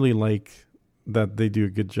I really like that they do a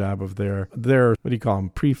good job of their what do you call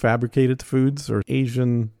them, prefabricated foods, or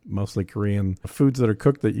Asian, mostly Korean foods that are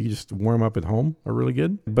cooked that you just warm up at home are really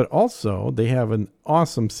good. But also they have an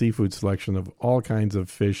awesome seafood selection of all kinds of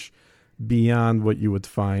fish beyond what you would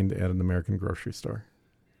find at an American grocery store.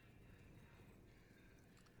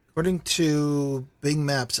 According to Bing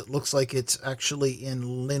Maps, it looks like it's actually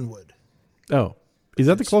in Linwood. Oh, is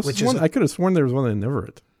that the closest one? I could have sworn there was one in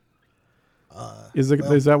Everett. Is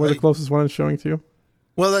that where the closest one is showing to you?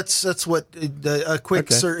 Well, that's what a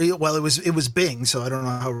quick search. Well, it was Bing, so I don't know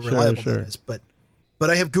how reliable that is. But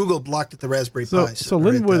I have Google blocked at the Raspberry Pi. So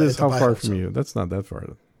Linwood is how far from you? That's not that far.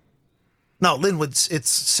 No, Linwood's it's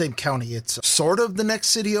same county. It's sort of the next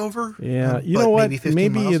city over. Yeah, you know what?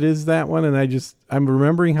 Maybe it is that one, and I'm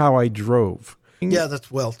remembering how I drove. Yeah,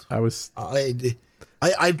 that's I was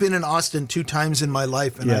I've been in Austin 2 times in my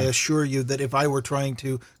life, and I assure you that if I were trying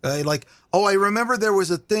to, I remember there was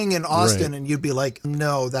a thing in Austin, and you'd be like,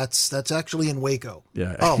 no, that's actually in Waco.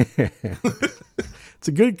 Yeah. Oh. It's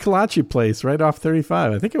a good kolache place right off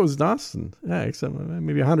 35. I think it was in Austin. Yeah, except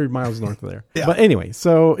maybe 100 miles north of there. Yeah. But anyway,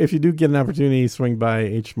 so if you do get an opportunity, swing by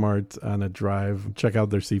H Mart on a drive, check out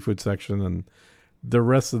their seafood section and the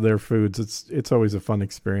rest of their foods. It's always a fun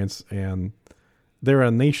experience, and they're a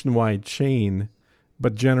nationwide chain,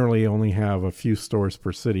 but generally only have a few stores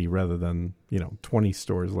per city rather than 20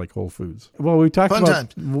 stores like Whole Foods. Well, we talked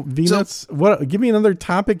about V-nuts. So, give me another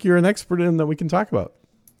topic you're an expert in that we can talk about.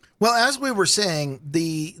 Well, as we were saying,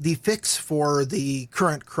 the fix for the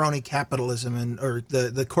current crony capitalism or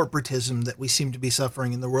the corporatism that we seem to be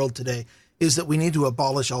suffering in the world today is that we need to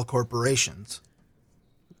abolish all corporations.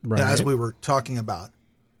 Right. As we were talking about.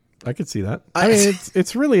 I could see that. I mean,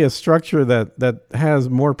 it's really a structure that has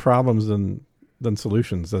more problems than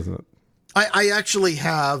solutions, doesn't it? I actually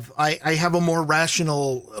have I have a more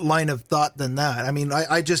rational line of thought than that. I mean,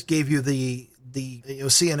 I just gave you the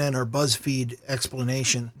CNN or BuzzFeed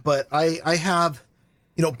explanation, but I have,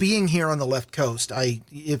 being here on the left coast,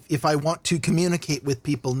 if I want to communicate with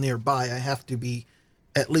people nearby, I have to be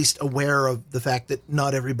at least aware of the fact that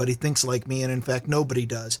not everybody thinks like me, and in fact, nobody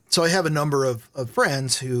does. So I have a number of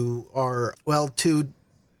friends who are, well, to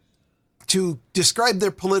describe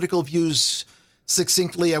their political views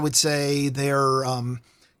succinctly, I would say they're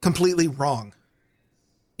completely wrong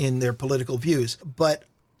in their political views. But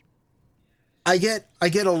I get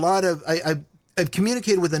a lot of I've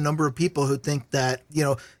communicated with a number of people who think that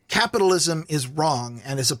capitalism is wrong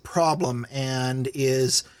and is a problem and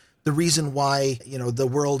is the reason why the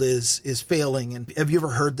world is failing. And have you ever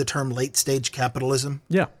heard the term late stage capitalism?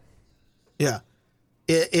 Yeah.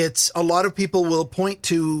 It's a lot of people will point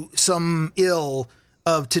to some ill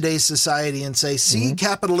of today's society and say, see,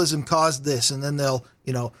 capitalism caused this, and then they'll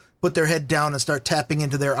put their head down and start tapping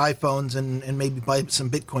into their iPhones and maybe buy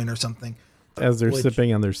some Bitcoin or something. As they're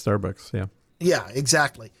sipping on their Starbucks, yeah. Yeah,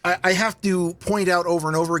 exactly. I have to point out over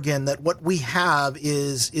and over again that what we have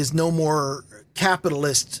is no more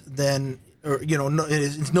capitalist than,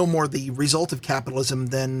 it's no more the result of capitalism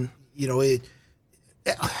than,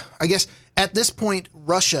 I guess at this point,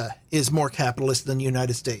 Russia is more capitalist than the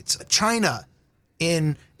United States. China,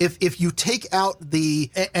 if you take out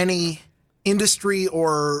any industry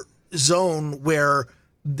or zone where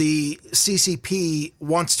the CCP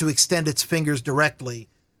wants to extend its fingers directly,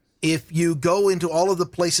 if you go into all of the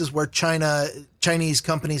places where Chinese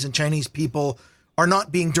companies and Chinese people are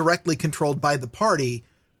not being directly controlled by the party,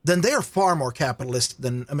 then they are far more capitalist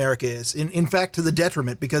than America is. In fact, to the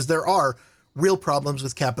detriment, because there are real problems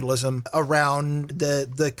with capitalism around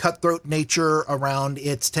the cutthroat nature, around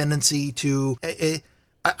its tendency to.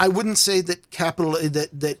 I wouldn't say that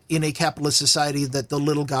that in a capitalist society that the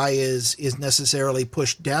little guy is necessarily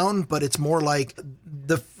pushed down, but it's more like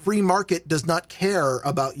the free market does not care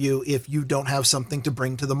about you if you don't have something to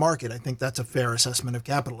bring to the market. I think that's a fair assessment of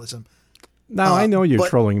capitalism. Now, I know you're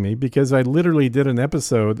trolling me because I literally did an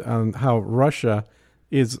episode on how Russia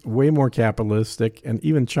is way more capitalistic, and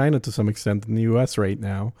even China to some extent, than the U.S. right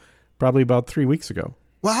now, probably about 3 weeks ago.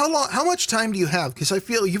 Well, how much time do you have? Because I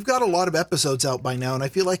feel you've got a lot of episodes out by now, and I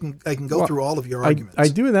feel like I can go through all of your arguments. I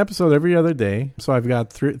do an episode every other day, so I've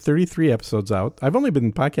got 33 episodes out. I've only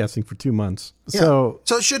been podcasting for 2 months. Yeah. So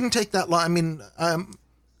it shouldn't take that long. I mean,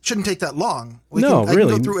 shouldn't take that long. Really. I can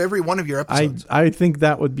go through every one of your episodes. I think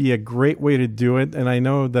that would be a great way to do it, and I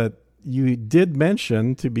know that you did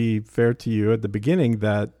mention, to be fair to you at the beginning,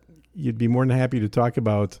 that you'd be more than happy to talk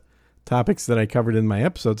about topics that I covered in my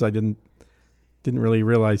episodes. I didn't really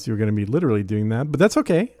realize you were going to be literally doing that, but that's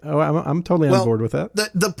okay. I'm totally on board with that.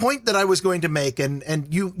 The point that I was going to make, and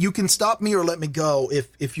you can stop me or let me go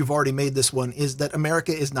if you've already made this one, is that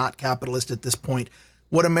America is not capitalist at this point.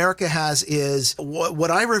 What America has is what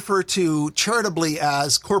I refer to charitably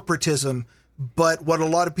as corporatism, but what a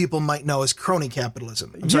lot of people might know as crony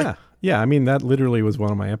capitalism. Yeah. I mean, that literally was one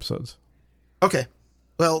of my episodes. Okay.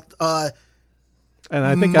 Well, and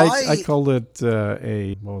I think I called it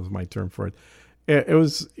what was my term for it? It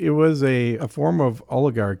was a form of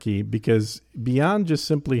oligarchy, because beyond just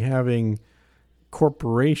simply having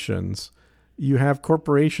corporations, you have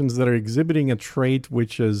corporations that are exhibiting a trait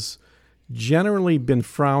which has generally been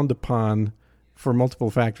frowned upon for multiple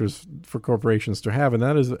factors for corporations to have, and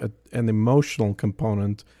that is an emotional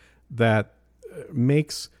component that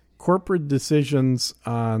makes corporate decisions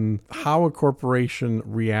on how a corporation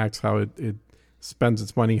reacts, how it spends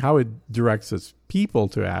its money, how it directs its people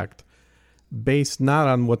to act, based not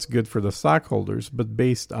on what's good for the stockholders, but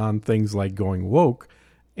based on things like going woke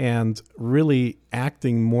and really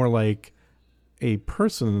acting more like a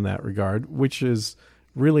person in that regard, which is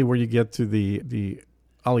really where you get to the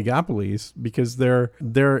oligopolies, because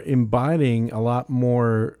they're embodying a lot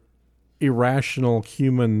more irrational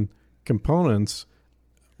human components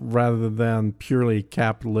rather than purely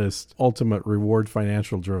capitalist, ultimate reward,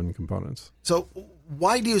 financial driven components. So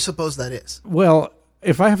why do you suppose that is? Well,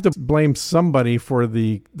 if I have to blame somebody for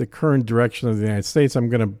the current direction of the United States, I'm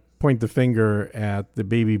going to point the finger at the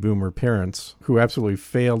baby boomer parents who absolutely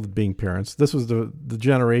failed at being parents. This was the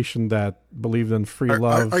generation that believed in free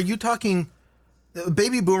love. Are you talking,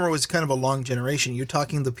 baby boomer was kind of a long generation. You're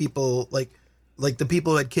talking the people like the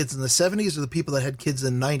people who had kids in the 70s or the people that had kids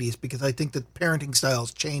in the 90s? Because I think that parenting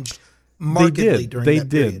styles changed markedly during that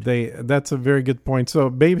period. That's a very good point.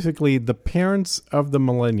 So basically, the parents of the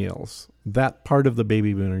millennials, that part of the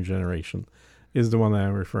baby boomer generation, is the one that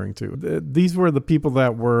I'm referring to. These were the people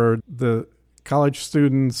that were the college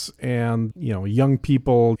students and young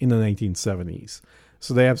people in the 1970s.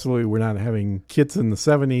 So they absolutely were not having kids in the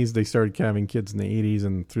 70s. They started having kids in the 80s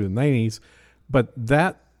and through the 90s. But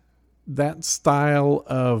that style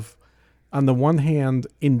of, on the one hand,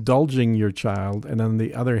 indulging your child, and on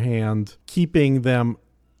the other hand, keeping them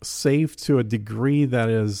safe to a degree that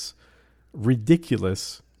is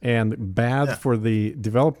ridiculous and bad for the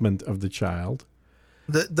development of the child.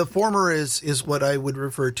 The former is what I would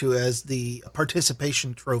refer to as the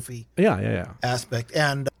participation trophy aspect.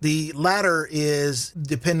 And the latter is,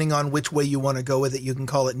 depending on which way you want to go with it, you can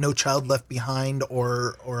call it no child left behind,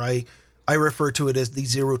 or I refer to it as the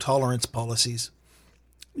zero tolerance policies.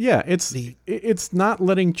 Yeah, it's not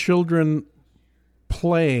letting children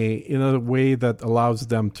play in a way that allows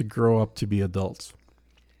them to grow up to be adults.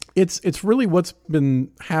 It's really what's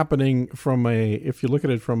been happening if you look at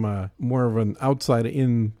it from a more of an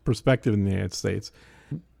outside-in perspective in the United States.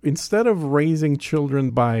 Instead of raising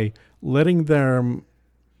children by letting them,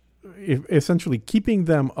 essentially keeping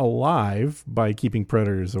them alive by keeping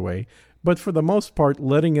predators away, but for the most part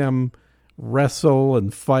letting them wrestle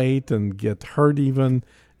and fight and get hurt even,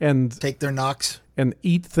 and take their knocks and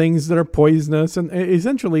eat things that are poisonous. And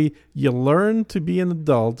essentially, you learn to be an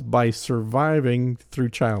adult by surviving through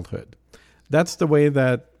childhood. That's the way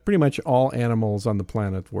that pretty much all animals on the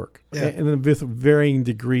planet work. Yeah. And with varying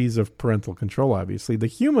degrees of parental control, obviously. The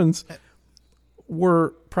humans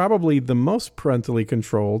were probably the most parentally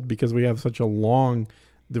controlled because we have such a long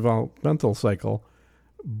developmental cycle.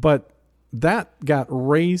 But that got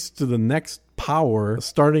raised to the next power,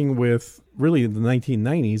 starting with really the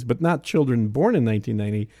 1990s, but not children born in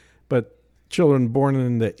 1990, but children born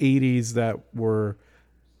in the 80s that were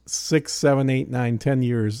 6, 7, 8, 9, 10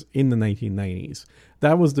 years in the 1990s.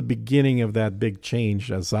 That was the beginning of that big change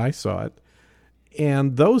as I saw it.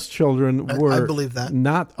 And those children were I believe that.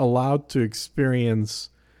 Not allowed to experience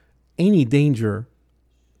any danger,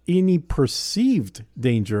 any perceived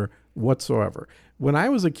danger whatsoever. When I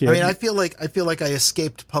was a kid, I feel like I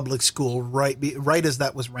escaped public school right as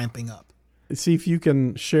that was ramping up. See if you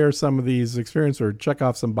can share some of these experiences or check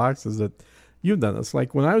off some boxes that you've done this.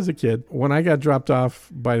 Like when I was a kid, when I got dropped off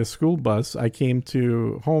by the school bus, I came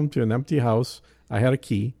home to an empty house. I had a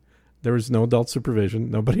key. There was no adult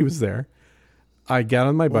supervision. Nobody was there. I got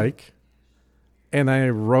on my bike and I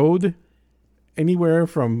rode anywhere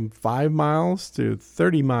from 5 miles to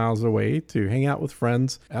 30 miles away to hang out with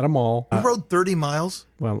friends at a mall. You rode 30 miles?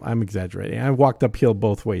 Well, I'm exaggerating. I walked uphill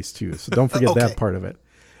both ways too, so don't forget Okay. that part of it.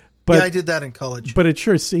 But, yeah, I did that in college. But it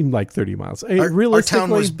sure seemed like 30 miles. Our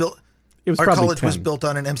town was built. It was our probably college 10. was built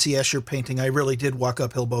on an M.C. Escher painting. I really did walk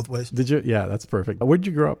uphill both ways. Did you? Yeah, that's perfect. Where'd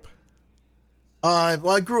you grow up? Well,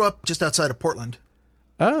 I grew up just outside of Portland.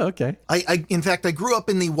 Oh, okay. In fact, I grew up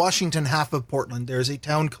in the Washington half of Portland. There's a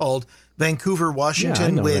town called Vancouver, Washington, I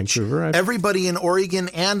know which Vancouver. everybody in Oregon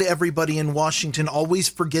and everybody in Washington always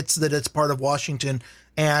forgets that it's part of Washington,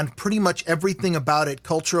 and pretty much everything about it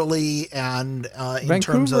culturally and in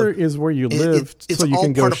terms of... Vancouver is where you lived, it's so you all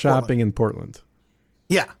can go part of shopping in Portland.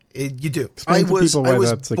 Yeah, you do. Explain to people why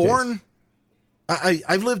that's the born... case.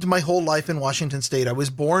 I've lived my whole life in Washington State. I was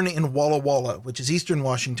born in Walla Walla, which is eastern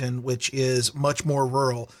Washington, which is much more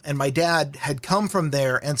rural. And my dad had come from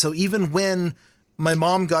there. And so even when my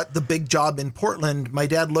mom got the big job in Portland, my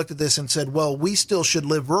dad looked at this and said, well, we still should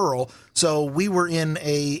live rural. So we were in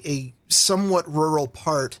a somewhat rural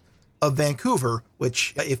part of Vancouver,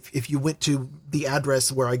 which if you went to the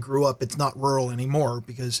address where I grew up, it's not rural anymore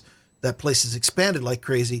because that place has expanded like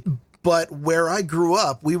crazy. But where I grew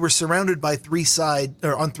up, we were surrounded by on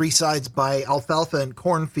three sides by alfalfa and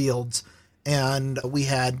cornfields. And we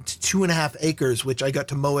had 2.5 acres, which I got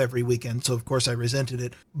to mow every weekend. So, of course, I resented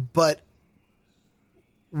it. But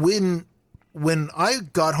when when I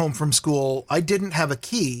got home from school, I didn't have a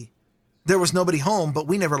key. There was nobody home, but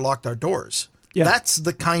we never locked our doors. Yeah. That's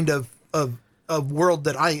the kind of world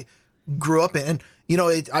that I grew up in. And, you know,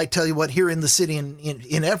 I tell you what, here in the city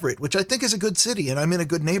in Everett, which I think is a good city, and I'm in a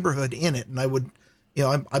good neighborhood in it, and I would, you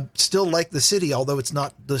know, I still like the city, although it's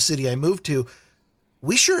not the city I moved to.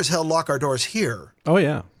 We sure as hell lock our doors here. Oh,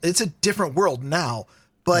 yeah. It's a different world now.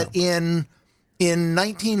 But in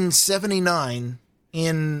 1979,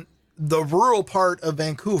 in the rural part of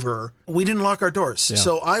Vancouver, we didn't lock our doors. Yeah.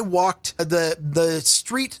 So I walked the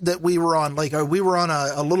street that we were on, like we were on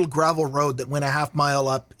a little gravel road that went a half mile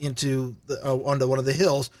up into onto one of the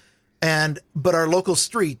hills. But our local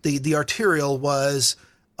street, the arterial, was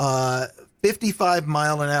 55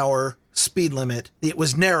 mile an hour speed limit. It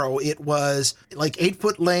was narrow. It was like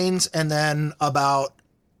 8-foot lanes, and then about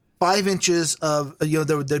 5 inches of,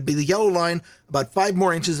 there'd be the yellow line, about 5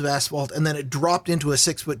 more inches of asphalt, and then it dropped into a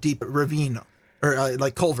 6-foot deep ravine or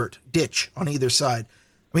like culvert ditch on either side.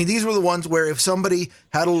 I mean, these were the ones where if somebody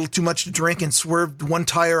had a little too much to drink and swerved one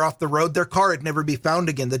tire off the road, their car would never be found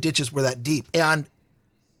again. The ditches were that deep. And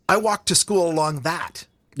I walked to school along that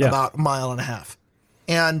about a mile and a half.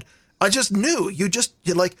 And I just knew you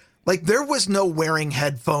there was no wearing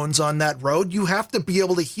headphones on that road. You have to be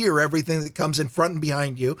able to hear everything that comes in front and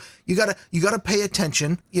behind you. You gotta pay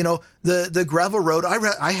attention. You know, the gravel road,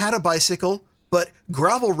 I had a bicycle, but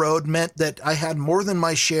gravel road meant that I had more than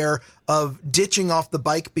my share of ditching off the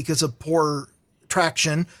bike because of poor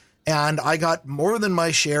traction. And I got more than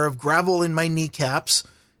my share of gravel in my kneecaps.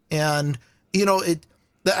 And, you know,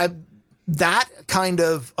 that kind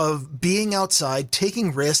of being outside,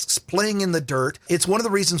 taking risks, playing in the dirt. It's one of the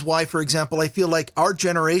reasons why, for example, I feel like our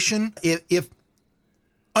generation, if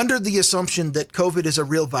under the assumption that COVID is a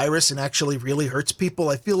real virus and actually really hurts people,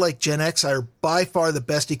 I feel like Gen X are by far the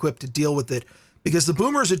best equipped to deal with it, because the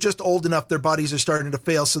boomers are just old enough, their bodies are starting to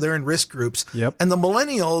fail, so they're in risk groups. Yep. And the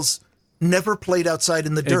millennials never played outside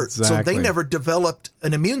in the dirt, Exactly. so they never developed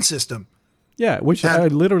an immune system. Yeah, which I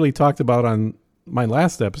literally talked about on my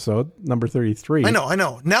last episode, number 33. I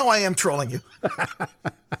know. Now I am trolling you.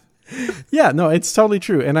 Yeah, no, it's totally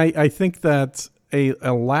true. And I think that a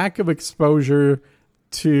lack of exposure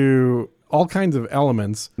to all kinds of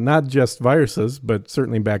elements, not just viruses, but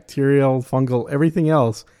certainly bacterial, fungal, everything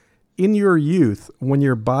else, in your youth, when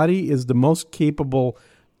your body is the most capable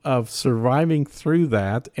of surviving through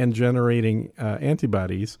that and generating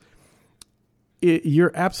antibodies,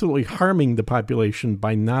 you're absolutely harming the population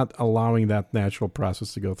by not allowing that natural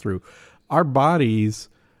process to go through. Our bodies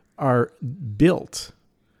are built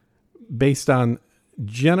based on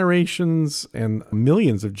generations and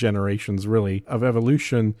millions of generations, really, of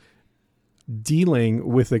evolution dealing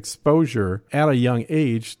with exposure at a young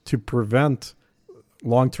age to prevent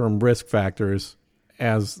long-term risk factors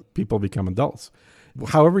as people become adults.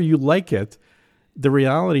 However you like it, the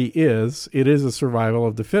reality is it is a survival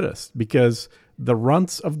of the fittest, because the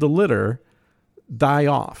runts of the litter die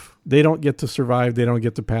off. They don't get to survive. They don't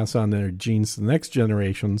get to pass on their genes to the next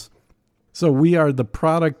generations. So we are the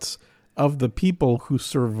products of the people who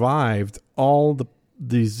survived all the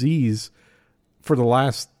disease for the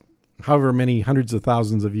last however many hundreds of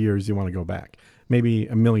thousands of years you want to go back. Maybe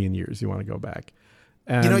a million years you want to go back.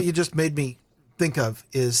 And, you know, you just made me think of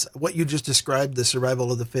is what you just described, the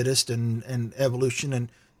survival of the fittest and evolution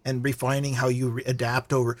and refining how you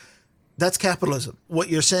adapt over. That's capitalism. What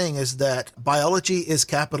you're saying is that biology is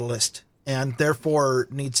capitalist and therefore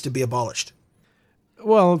needs to be abolished.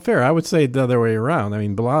 Well, fair. I would say the other way around. I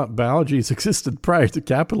mean, biology has existed prior to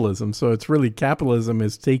capitalism. So it's really capitalism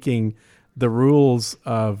is taking the rules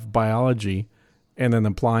of biology and then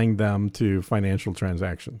applying them to financial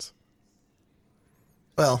transactions.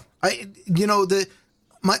 Well,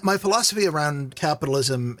 my philosophy around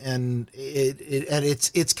capitalism and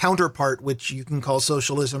its counterpart, which you can call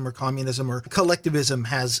socialism or communism or collectivism,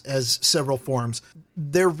 has several forms.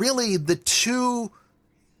 They're really the two,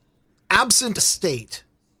 absent a state,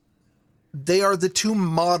 they are the two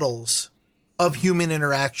models of human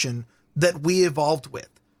interaction that we evolved with.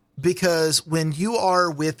 Because when you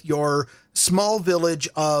are with your small village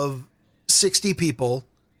of 60 people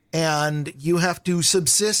and you have to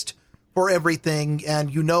subsist for everything,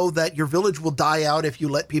 and you know that your village will die out if you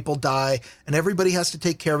let people die, and everybody has to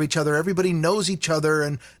take care of each other, everybody knows each other,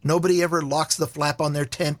 and nobody ever locks the flap on their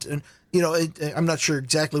tent, and I'm not sure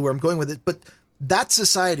exactly where I'm going with it, but that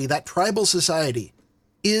society, that tribal society,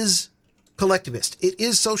 is collectivist. It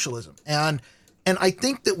is socialism. And I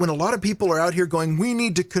think that when a lot of people are out here going, we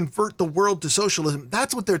need to convert the world to socialism,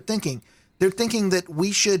 that's what they're thinking. They're thinking that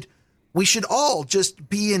we should we should all just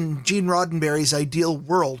be in Gene Roddenberry's ideal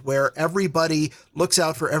world where everybody looks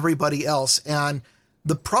out for everybody else. And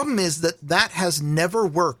the problem is that has never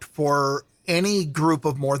worked for any group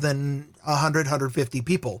of more than 100, 150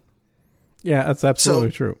 people. Yeah, that's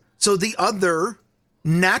absolutely true. So the other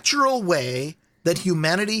natural way that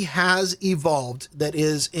humanity has evolved, that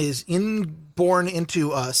is inborn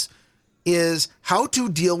into us, is how to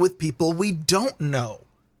deal with people we don't know.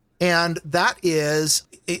 And that is,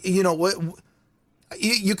 you know, what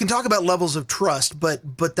you can talk about levels of trust, but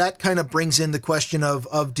that kind of brings in the question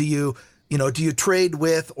of do you trade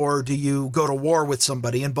with, or do you go to war with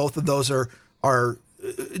somebody? And both of those are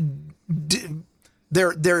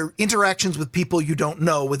they're interactions with people you don't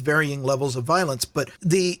know with varying levels of violence. But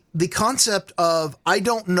the concept of I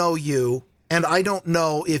don't know you, and I don't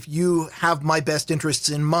know if you have my best interests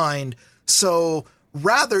in mind. So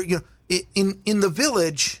rather, you know, in the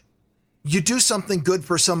village, you do something good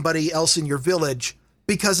for somebody else in your village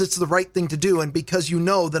because it's the right thing to do, and because you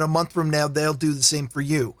know that a month from now they'll do the same for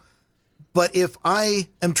you. But if I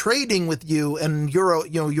am trading with you and you're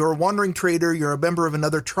a wandering trader, you're a member of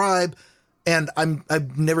another tribe, and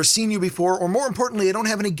I've never seen you before, or more importantly, I don't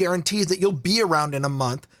have any guarantees that you'll be around in a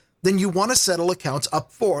month, then you want to settle accounts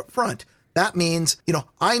up front. That means, you know,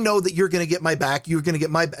 I know that you're going to get my back, you're going to get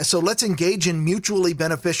my back. So let's engage in mutually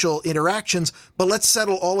beneficial interactions, but let's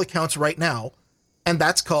settle all accounts right now. And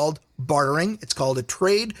that's called bartering. It's called a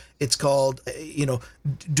trade. It's called,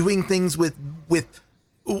 doing things with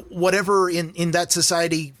whatever in that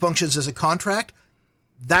society functions as a contract.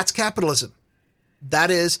 That's capitalism. That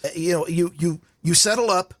is, you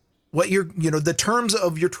settle up what the terms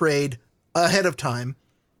of your trade ahead of time.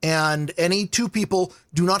 And any two people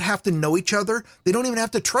do not have to know each other. They don't even have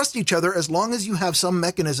to trust each other, as long as you have some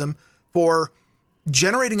mechanism for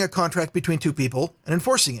generating a contract between two people and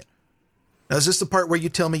enforcing it. Now, is this the part where you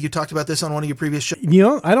tell me you talked about this on one of your previous shows? You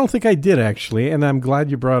know, I don't think I did, actually, and I'm glad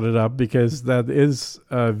you brought it up, because that is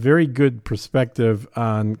a very good perspective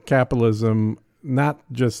on capitalism, not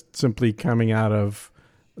just simply coming out of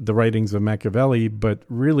the writings of Machiavelli, but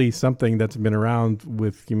really something that's been around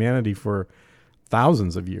with humanity for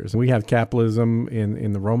thousands of years. We had capitalism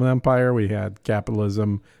in the Roman Empire. We had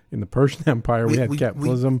capitalism in the Persian Empire. We had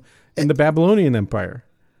capitalism in the Babylonian Empire.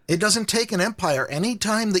 It doesn't take an empire. Any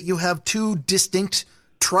time that you have two distinct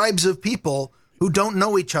tribes of people who don't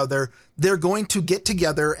know each other, they're going to get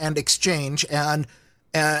together and exchange or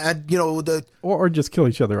just kill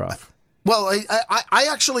each other off. Well, I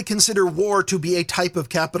actually consider war to be a type of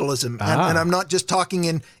capitalism, and I'm not just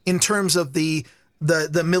talking in terms of the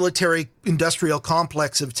military industrial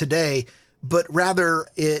complex of today, but rather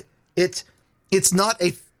it's not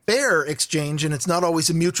a fair exchange, and it's not always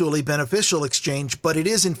a mutually beneficial exchange, but it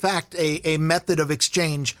is in fact a method of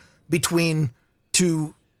exchange between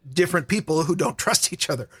two different people who don't trust each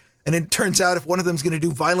other. And it turns out if one of them is going to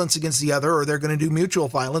do violence against the other, or they're going to do mutual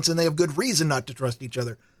violence, and they have good reason not to trust each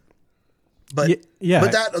other. But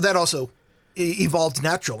that also evolved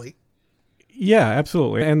naturally. Yeah,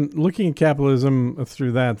 absolutely. And looking at capitalism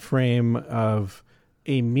through that frame of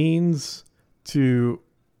a means to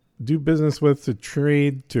do business with, to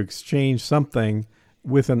trade, to exchange something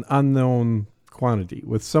with an unknown quantity,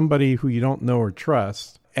 with somebody who you don't know or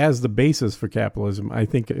trust, as the basis for capitalism, I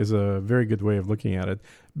think is a very good way of looking at it,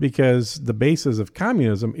 because the basis of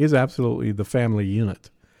communism is absolutely the family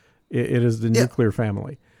unit. It is the nuclear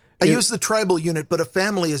family. I use the tribal unit, but a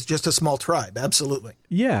family is just a small tribe. Absolutely.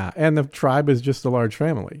 Yeah, and the tribe is just a large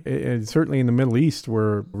family. And certainly in the Middle East,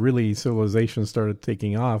 where really civilization started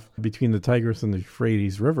taking off between the Tigris and the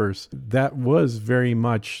Euphrates rivers, that was very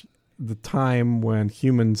much the time when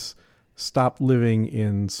humans stopped living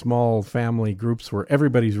in small family groups where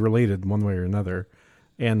everybody's related one way or another.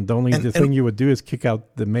 And the thing you would do is kick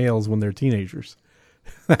out the males when they're teenagers.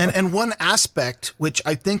 and one aspect, which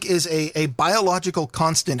I think is a biological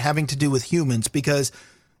constant having to do with humans, because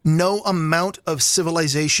no amount of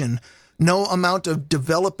civilization, no amount of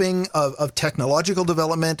developing, of technological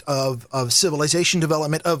development, of civilization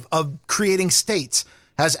development, of creating states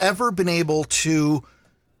has ever been able to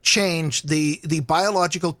change the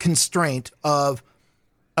biological constraint of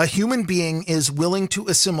a human being is willing to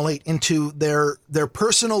assimilate into their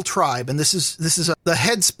personal tribe. And this is the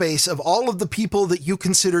headspace of all of the people that you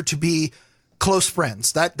consider to be close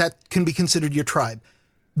friends. That can be considered your tribe.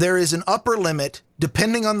 There is an upper limit,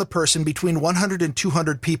 depending on the person, between 100 and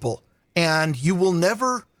 200 people. And you will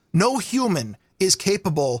no human is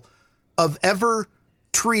capable of ever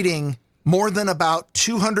treating more than about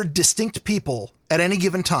 200 distinct people at any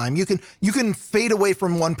given time. You can fade away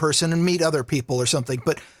from one person and meet other people or something,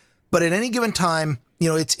 but at any given time,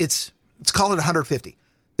 it's call it 150.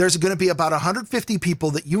 there's going to be about 150 people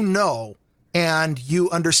that you know, and you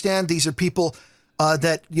understand these are people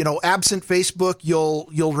that, absent Facebook,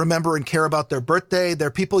 you'll remember and care about their birthday.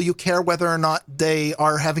 They're people you care whether or not they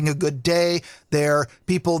are having a good day. They're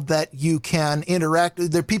people that you can interact.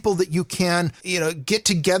 They're people that you can, get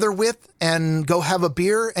together with and go have a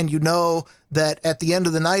beer. And that at the end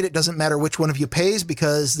of the night, it doesn't matter which one of you pays,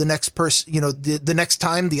 because the next person, the next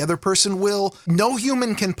time the other person will. No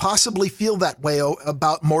human can possibly feel that way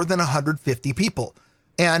about more than 150 people.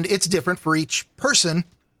 And it's different for each person.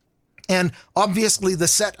 And obviously the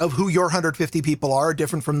set of who your 150 people are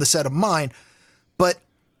different from the set of mine. But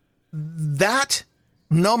that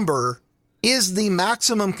number is the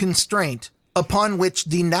maximum constraint upon which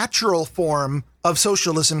the natural form of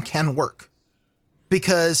socialism can work.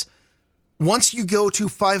 Because once you go to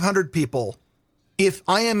 500 people, if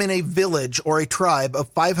I am in a village or a tribe of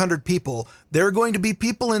 500 people, there are going to be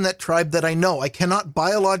people in that tribe that I know. I cannot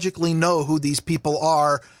biologically know who these people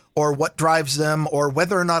are, or what drives them, or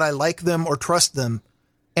whether or not I like them or trust them.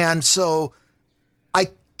 And so I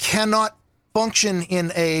cannot function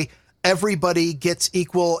in a everybody gets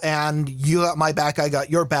equal and you got my back, I got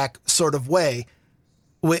your back sort of way,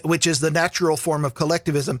 which is the natural form of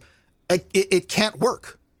collectivism. It can't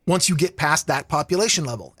work once you get past that population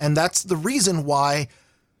level. And that's the reason why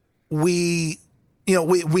we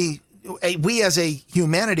as a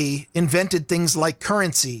humanity invented things like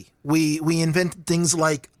currency. We invented things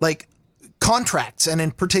like contracts, and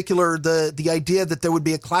in particular, the idea that there would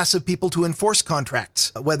be a class of people to enforce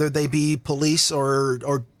contracts, whether they be police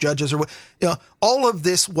or judges or all of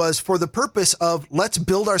this was for the purpose of let's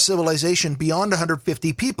build our civilization beyond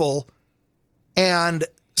 150 people and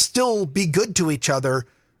still be good to each other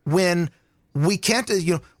when we can't,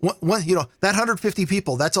 that 150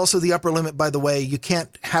 people, that's also the upper limit, by the way. You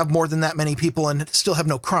can't have more than that many people and still have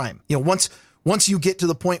no crime. Once you get to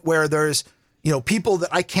the point where there's, people that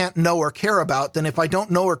I can't know or care about, then if I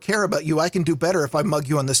don't know or care about you, I can do better if I mug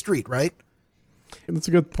you on the street, right? That's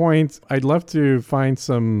a good point. I'd love to find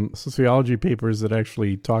some sociology papers that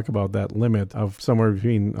actually talk about that limit of somewhere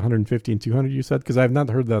between 150 and 200, you said, because I've not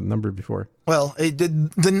heard that number before. Well,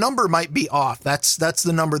 the number might be off. That's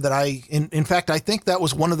the number that in fact, I think that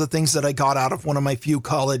was one of the things that I got out of one of my few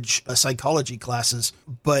college psychology classes.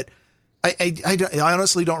 But I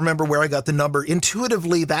honestly don't remember where I got the number.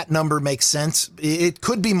 Intuitively, that number makes sense. It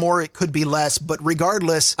could be more, it could be less, but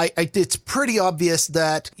regardless, it's pretty obvious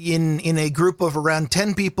that in a group of around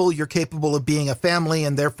 10 people, you're capable of being a family,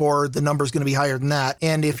 and therefore the number is going to be higher than that.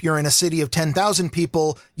 And if you're in a city of 10,000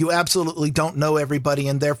 people, you absolutely don't know everybody,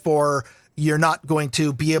 and therefore you're not going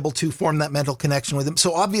to be able to form that mental connection with them.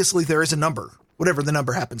 So obviously there is a number, whatever the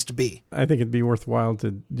number happens to be. I think it'd be worthwhile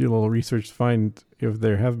to do a little research to find if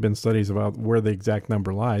there have been studies about where the exact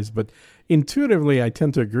number lies. But intuitively, I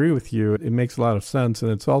tend to agree with you. It makes a lot of sense.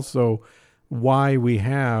 And it's also why we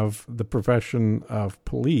have the profession of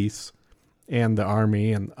police and the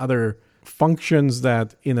army and other functions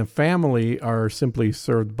that in a family are simply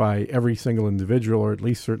served by every single individual, or at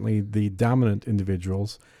least certainly the dominant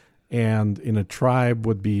individuals. And in a tribe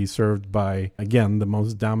would be served by, again, the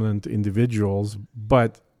most dominant individuals.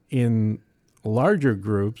 But in larger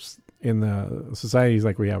groups, in the societies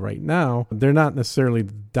like we have right now, they're not necessarily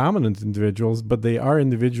dominant individuals, but they are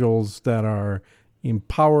individuals that are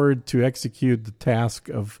empowered to execute the task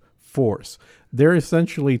of force. They're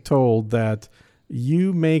essentially told that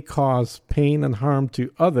you may cause pain and harm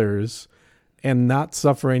to others and not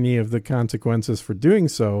suffer any of the consequences for doing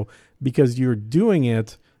so, because you're doing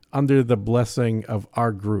it under the blessing of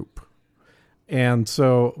our group. And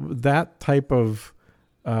so that type of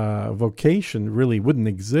vocation really wouldn't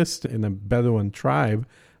exist in a Bedouin tribe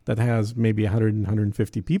that has maybe 100 and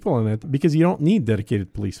 150 people in it, because you don't need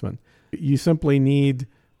dedicated policemen. You simply need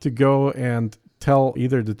to go and tell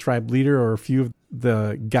either the tribe leader or a few of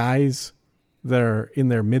the guys that are in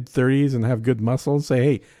their mid-30s and have good muscle and say,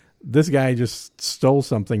 hey, this guy just stole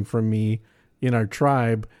something from me in our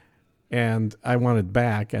tribe, and I want it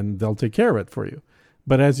back, and they'll take care of it for you.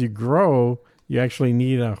 But as you grow, you actually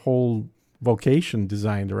need a whole vocation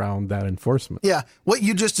designed around that enforcement. Yeah. What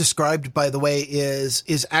you just described, by the way,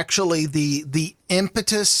 is actually the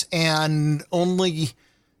impetus and only,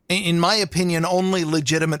 in my opinion, only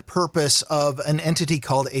legitimate purpose of an entity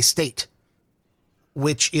called a state,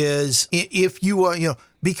 which is if you are,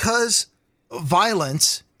 because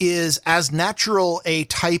violence is as natural a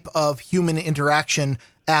type of human interaction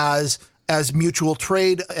as mutual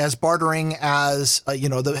trade, as bartering, as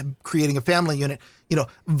the creating a family unit.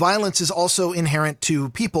 Violence is also inherent to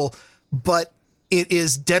people, but it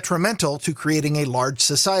is detrimental to creating a large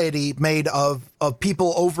society made of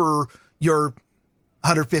people over your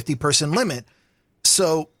 150 person limit.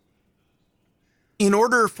 So in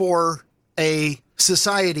order for a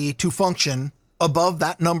society to function above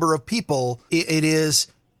that number of people, it is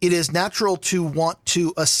natural to want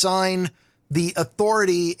to assign the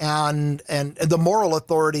authority and the moral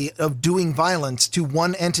authority of doing violence to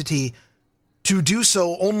one entity to do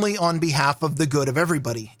so only on behalf of the good of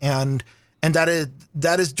everybody. And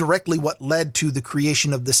that is directly what led to the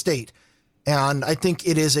creation of the state. And I think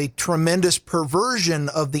it is a tremendous perversion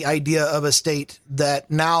of the idea of a state that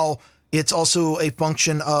now it's also a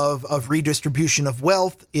function of redistribution of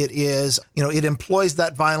wealth. It is, it employs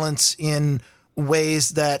that violence in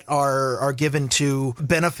ways that are given to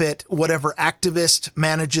benefit whatever activist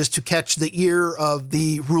manages to catch the ear of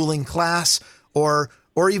the ruling class, or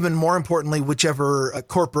even more importantly, whichever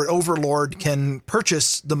corporate overlord can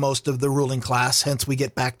purchase the most of the ruling class. Hence, we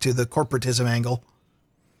get back to the corporatism angle.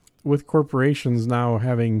 With corporations now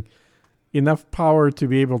having enough power to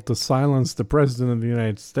be able to silence the president of the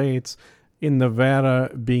United States, in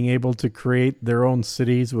Nevada being able to create their own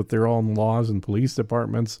cities with their own laws and police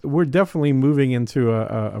departments, we're definitely moving into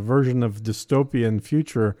a version of dystopian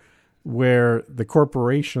future where the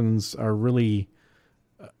corporations are really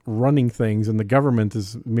running things and the government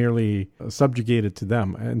is merely subjugated to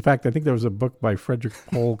them. In fact, I think there was a book by Frederick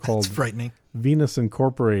Pohl called frightening. Venus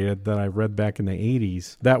Incorporated that I read back in the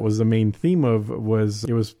 80s. That was the main theme it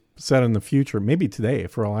was set in the future, maybe today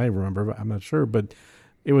for all I remember, but I'm not sure, but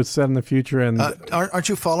it was set in the future. And aren't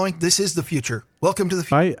you following? This is the future. Welcome to the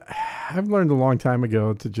future. I've learned a long time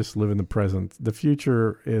ago to just live in the present. The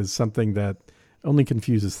future is something that only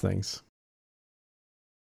confuses things.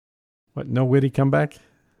 What, no witty comeback?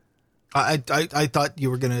 I thought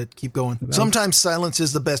you were going to keep going. Sometimes silence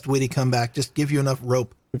is the best witty comeback. Just give you enough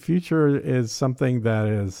rope. The future is something that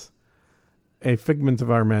is a figment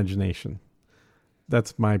of our imagination.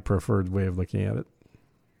 That's my preferred way of looking at it.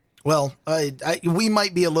 Well, we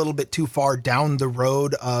might be a little bit too far down the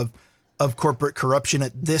road of corporate corruption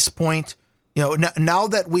at this point. Now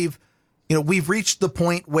that we've reached the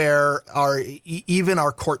point where even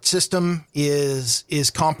our court system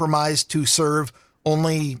is compromised to serve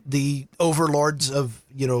only the overlords of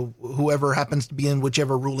whoever happens to be in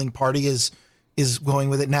whichever ruling party is going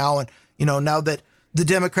with it now. And now that the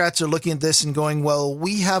Democrats are looking at this and going, well,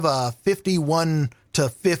 we have a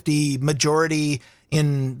 51-50 majority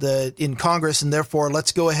in Congress, and therefore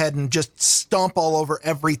let's go ahead and just stomp all over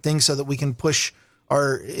everything so that we can push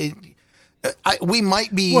we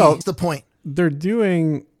might be the point. They're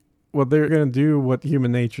going to do what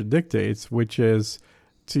human nature dictates, which is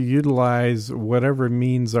to utilize whatever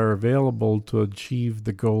means are available to achieve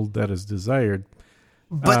the goal that is desired.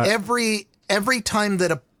 But every time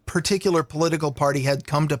that a particular political party had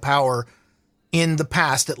come to power in the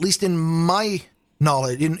past, at least in my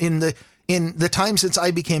knowledge, in the time since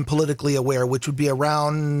I became politically aware, which would be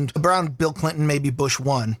around Bill Clinton, maybe Bush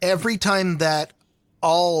 1, every time that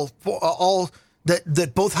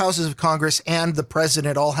that both houses of Congress and the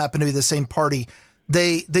president all happen to be the same party,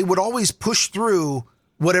 they would always push through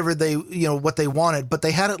whatever what they wanted, but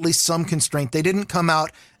they had at least some constraint. They didn't come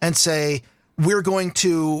out and say, we're going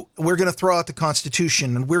to throw out the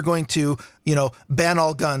Constitution, and we're going to, ban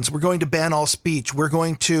all guns. We're going to ban all speech. We're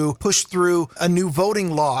going to push through a new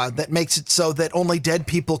voting law that makes it so that only dead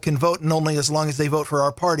people can vote, and only as long as they vote for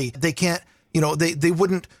our party. They can't, they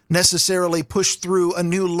wouldn't necessarily push through a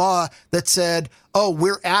new law that said, oh,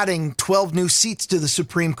 we're adding 12 new seats to the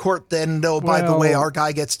Supreme Court. Then, by the way, our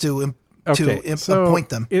guy gets to appoint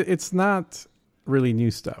them. It's not really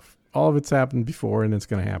new stuff. All of it's happened before, and it's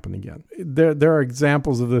going to happen again. There are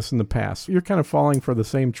examples of this in the past. You're kind of falling for the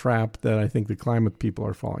same trap that I think the climate people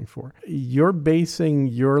are falling for. You're basing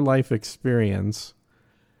your life experience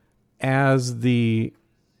as the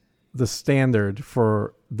standard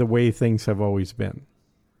for the way things have always been.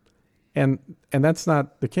 And that's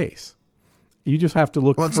not the case. You just have to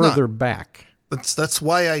look further back. That's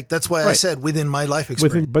why I said within my life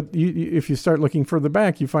experience. If you start looking further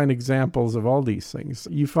back, you find examples of all these things.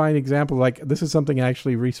 You find examples like, this is something I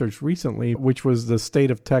actually researched recently, which was the state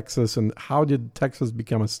of Texas and how did Texas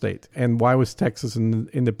become a state? And why was Texas an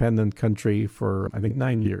independent country for, I think,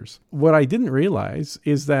 9 years? What I didn't realize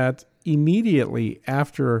is that immediately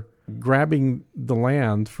after grabbing the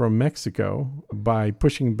land from Mexico by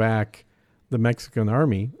pushing back the Mexican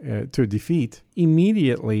army to defeat,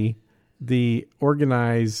 immediately the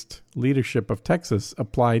organized leadership of Texas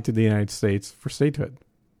applied to the United States for statehood.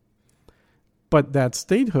 But that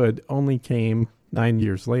statehood only came 9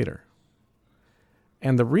 years later.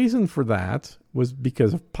 And the reason for that was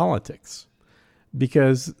because of politics.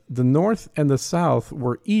 Because the North and the South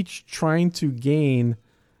were each trying to gain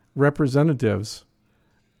representatives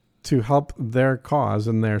to help their cause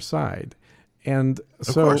and their side. And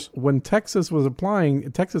so course. when Texas was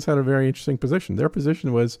applying, Texas had a very interesting position. Their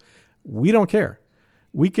position was, we don't care.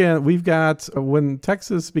 When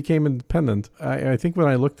Texas became independent, I think when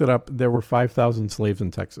I looked it up, there were 5,000 slaves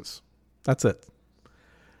in Texas. That's it.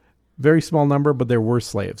 Very small number, but there were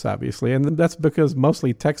slaves, obviously. And that's because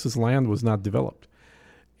mostly Texas land was not developed.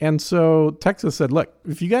 And so Texas said, look,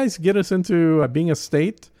 if you guys get us into being a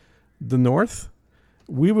state, the North,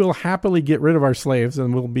 we will happily get rid of our slaves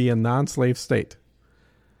and we'll be a non-slave state.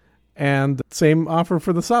 And same offer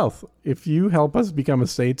for the South. If you help us become a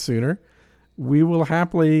state sooner, we will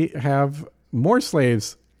happily have more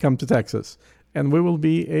slaves come to Texas, and we will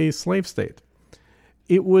be a slave state.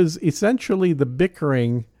 It was essentially the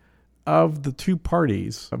bickering of the two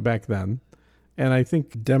parties back then, and I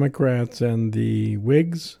think Democrats and the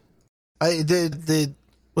Whigs. Wasn't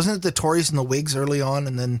it the Tories and the Whigs early on,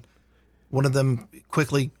 and then one of them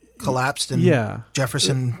quickly collapsed, and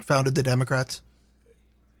Jefferson founded the Democrats?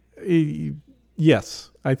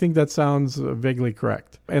 Yes, I think that sounds vaguely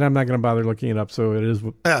correct. And I'm not going to bother looking it up, so it is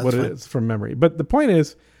what it is from memory. But the point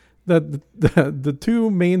is that the two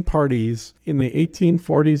main parties in the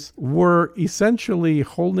 1840s were essentially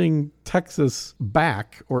holding Texas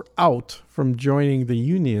back or out from joining the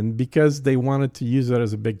Union because they wanted to use that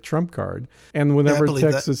as a big trump card. And whenever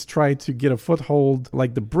Texas tried to get a foothold,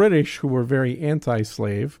 like the British, who were very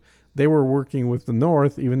anti-slave, they were working with the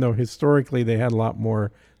North, even though historically they had a lot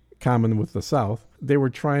more common with the South. They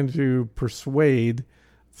were trying to persuade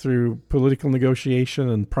through political negotiation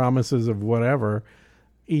and promises of whatever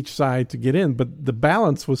each side to get in. But the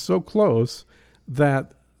balance was so close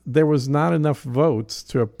that there was not enough votes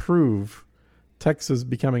to approve Texas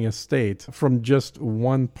becoming a state from just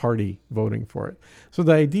one party voting for it. So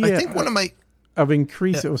the idea of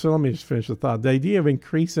increasing, so let me just finish the thought. The idea of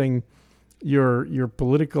increasing your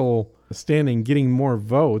political standing, getting more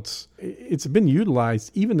votes, it's been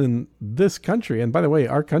utilized even in this country. And by the way,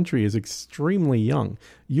 our country is extremely young.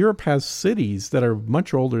 Europe has cities that are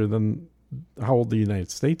much older than how old the United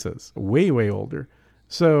States is, way, way older.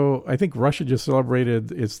 So I think Russia just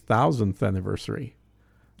celebrated its 1,000th anniversary.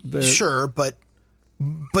 Sure, but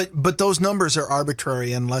those numbers are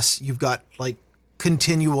arbitrary unless you've got like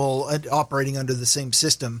continual operating under the same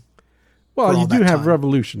system. Well, you do have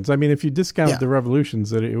revolutions. I mean, if you discount the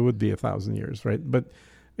revolutions, that it would be 1,000 years, right? But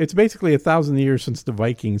it's basically 1,000 years since the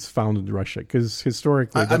Vikings founded Russia, because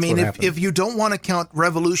historically, that's what happened. If you don't want to count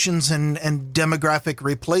revolutions and demographic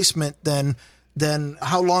replacement, then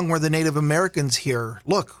how long were the Native Americans here?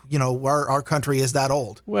 Look, our country is that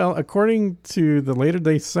old. Well, according to the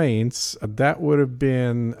Latter-day Saints, that would have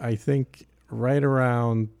been, I think, right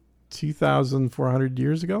around 2,400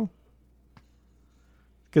 years ago.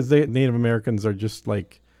 Because the Native Americans are just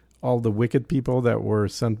like all the wicked people that were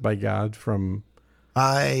sent by God from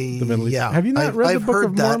the Middle East. Have you not read the Book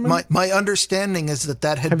of Mormon? That. My understanding is that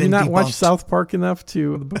had Have been you not debunked. watched South Park enough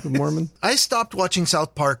to the Book of Mormon? I stopped watching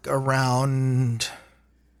South Park around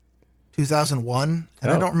 2001, and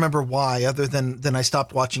I don't remember why, other than I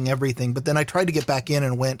stopped watching everything. But then I tried to get back in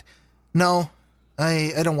and went, no,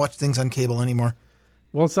 I don't watch things on cable anymore.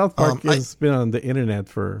 Well, South Park has been on the internet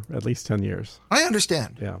for at least 10 years. I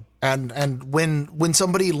understand. Yeah. And when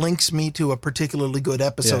somebody links me to a particularly good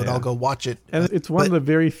episode, I'll go watch it. And it's one of the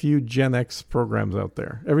very few Gen X programs out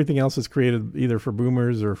there. Everything else is created either for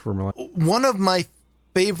boomers or for millennials. One of my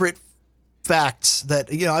favorite facts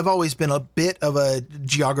that, I've always been a bit of a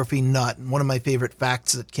geography nut. And one of my favorite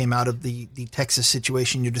facts that came out of the Texas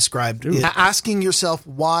situation you described is asking yourself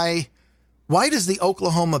why does the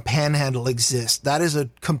Oklahoma Panhandle exist? That is a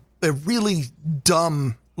really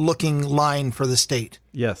dumb looking line for the state.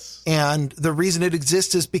 Yes. And the reason it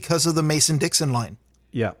exists is because of the Mason-Dixon line.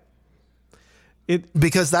 Yeah.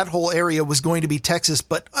 Because that whole area was going to be Texas,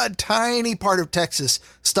 but a tiny part of Texas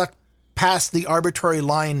stuck past the arbitrary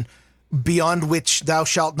line beyond which thou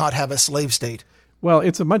shalt not have a slave state. Well,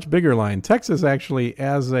 it's a much bigger line. Texas actually,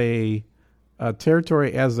 as a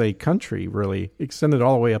territory, as a country, really extended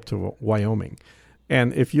all the way up to Wyoming.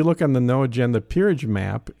 And if you look on the No Agenda Peerage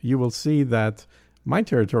map, you will see that my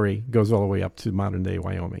territory goes all the way up to modern-day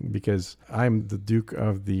Wyoming because I'm the Duke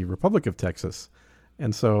of the Republic of Texas.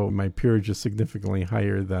 And so my peerage is significantly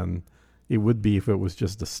higher than it would be if it was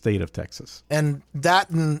just the state of Texas. And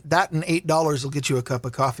that and $8 will get you a cup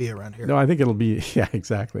of coffee around here. No, I think it'll be,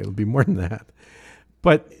 exactly. It'll be more than that.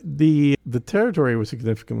 But the territory was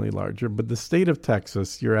significantly larger, but the state of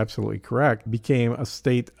Texas, you're absolutely correct, became a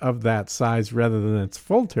state of that size rather than its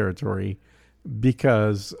full territory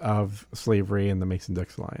because of slavery and the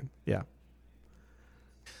Mason-Dixon line. Yeah.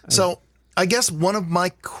 So I guess one of my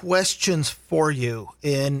questions for you,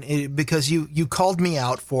 because you called me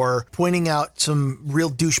out for pointing out some real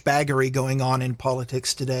douchebaggery going on in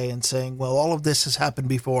politics today and saying, well, all of this has happened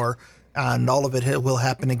before and all of it will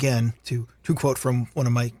happen again, to quote from one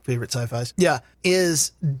of my favorite sci-fis. Yeah,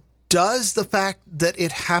 does the fact that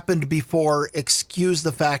it happened before excuse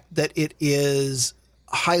the fact that it is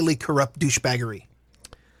highly corrupt douchebaggery?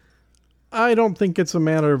 I don't think it's a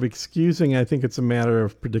matter of excusing. I think it's a matter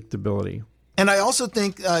of predictability. And I also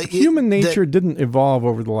think human nature didn't evolve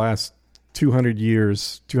over the last 200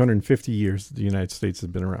 years, 250 years that the United States has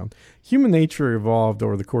been around. Human nature evolved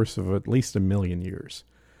over the course of at least 1 million years.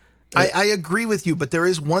 I agree with you, but there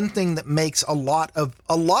is one thing that makes a lot of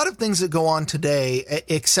things that go on today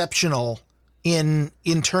exceptional in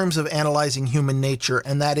terms of analyzing human nature,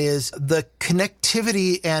 and that is the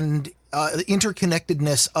connectivity and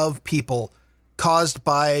interconnectedness of people caused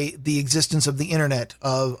by the existence of the internet,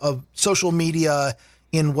 of social media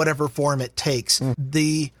in whatever form it takes.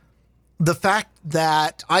 The fact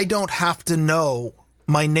that I don't have to know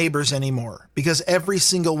my neighbors anymore because every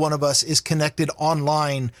single one of us is connected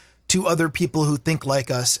online to other people who think like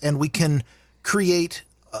us, and we can create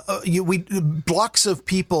blocks of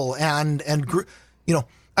people and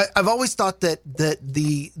I've always thought that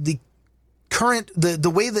the current the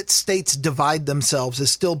way that states divide themselves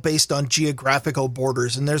is still based on geographical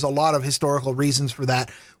borders, and there's a lot of historical reasons for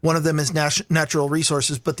that. One of them is natural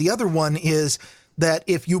resources, but the other one is that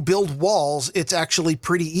if you build walls, it's actually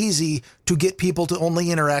pretty easy to get people to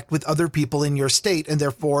only interact with other people in your state, and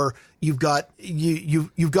therefore you've got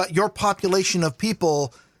your population of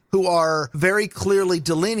people who are very clearly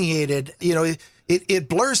delineated. It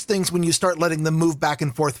blurs things when you start letting them move back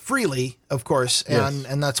and forth freely, of course,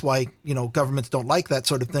 and that's why governments don't like that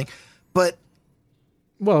sort of thing. But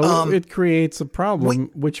it creates a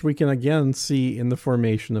problem, which we can again see in the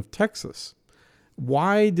formation of Texas.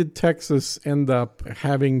 Why did Texas end up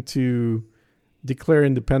having to declare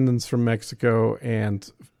independence from Mexico and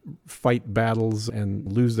fight battles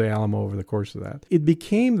and lose the Alamo over the course of that? It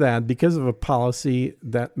became that because of a policy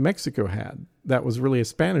that Mexico had that was really a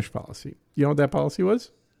Spanish policy. You know what that policy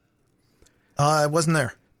was? I wasn't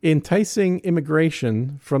there. Enticing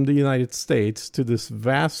immigration from the United States to this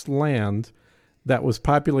vast land that was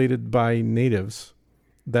populated by natives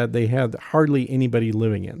that they had hardly anybody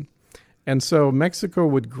living in. And so Mexico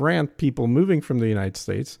would grant people moving from the United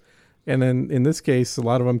States, and then in this case, a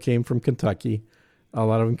lot of them came from Kentucky, a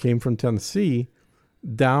lot of them came from Tennessee,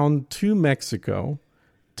 down to Mexico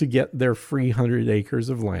to get their free 100 acres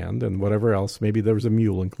of land and whatever else. Maybe there was a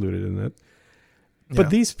mule included in it.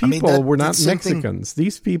 But these people were not Mexicans.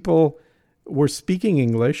 These people were speaking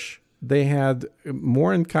English. They had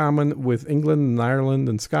more in common with England and Ireland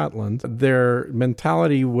and Scotland. Their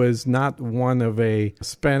mentality was not one of a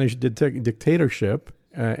Spanish dictatorship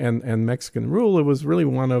and Mexican rule. It was really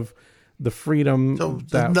one of the freedom. So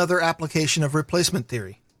another application of replacement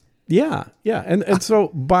theory. Yeah. And so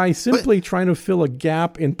by simply trying to fill a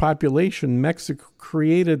gap in population, Mexico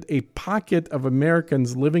created a pocket of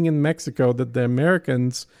Americans living in Mexico that the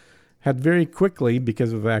Americans had very quickly,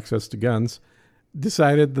 because of access to guns,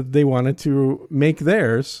 decided that they wanted to make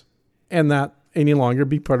theirs and not any longer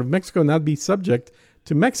be part of Mexico, not be subject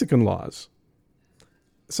to Mexican laws.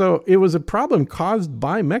 So it was a problem caused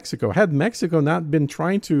by Mexico. Had Mexico not been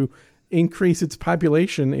trying to increase its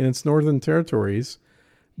population in its northern territories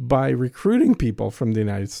by recruiting people from the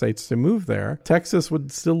United States to move there, Texas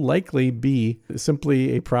would still likely be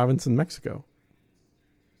simply a province in Mexico.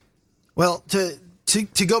 Well,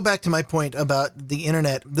 to go back to my point about the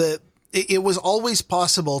internet, it was always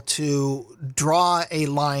possible to draw a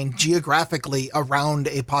line geographically around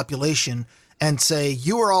a population and say,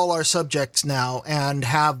 you are all our subjects now, and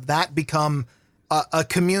have that become a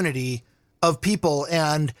community of people.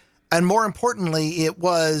 And more importantly, it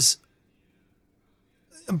was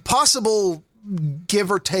possible, give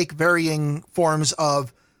or take varying forms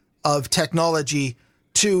of technology,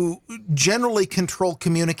 to generally control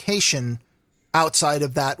communication outside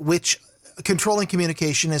of that, which controlling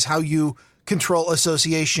communication is how you control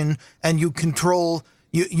association, and you can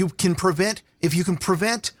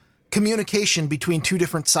prevent communication between two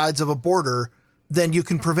different sides of a border, then you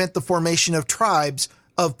can prevent the formation of tribes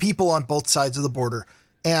of people on both sides of the border.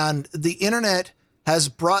 And the internet has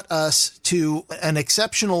brought us to an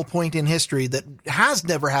exceptional point in history that has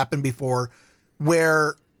never happened before,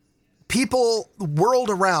 where people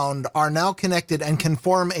world around are now connected and can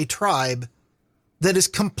form a tribe that is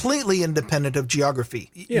completely independent of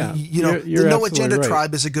geography. Yeah, the No Agenda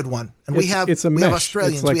tribe is a good one, and we have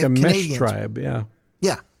Australians, it's like we have a Canadians. mesh tribe, yeah,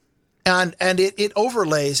 and it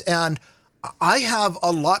overlays. And I have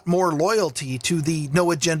a lot more loyalty to the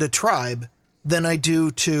No Agenda tribe than I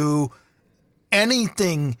do to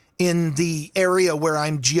anything in the area where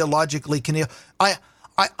I'm geologically I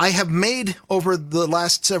have made over the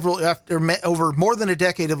last over more than a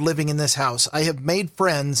decade of living in this house, I have made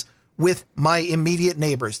friends with my immediate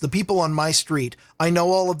neighbors, the people on my street. I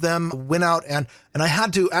know all of them, went out and I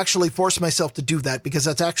had to actually force myself to do that because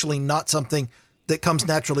that's actually not something that comes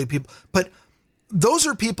naturally to people. But those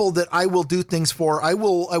are people that I will do things for. I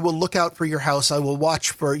will look out for your house. I will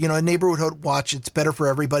watch for, a neighborhood watch. It's better for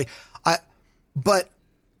everybody. But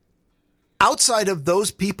outside of those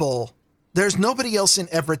people, there's nobody else in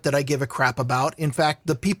Everett that I give a crap about. In fact,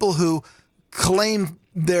 the people who claim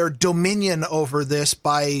their dominion over this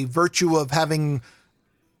by virtue of having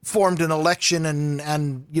formed an election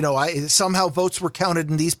and somehow votes were counted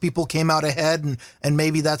and these people came out ahead and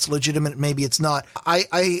maybe that's legitimate, maybe it's not.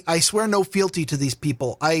 I swear no fealty to these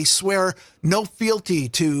people. I swear no fealty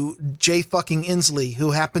to Jay fucking Inslee,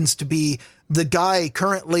 who happens to be the guy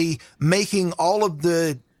currently making all of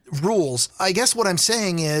the rules. I guess what I'm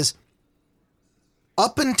saying is,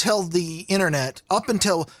 up until the internet,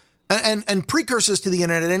 and precursors to the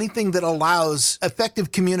internet, anything that allows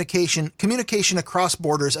effective communication across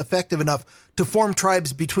borders effective enough to form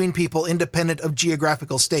tribes between people independent of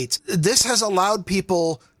geographical states. This has allowed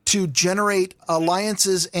people to generate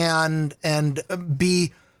alliances and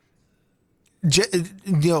be,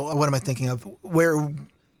 what am I thinking of?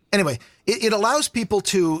 Anyway, it allows people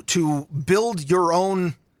to build your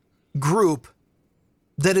own group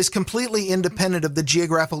that is completely independent of the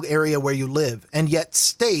geographical area where you live. And yet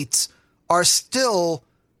states are still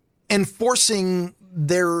enforcing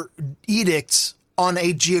their edicts on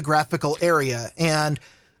a geographical area. And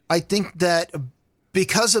I think that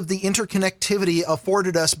because of the interconnectivity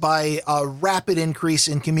afforded us by a rapid increase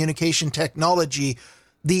in communication technology,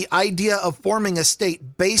 the idea of forming a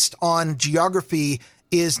state based on geography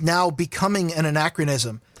is now becoming an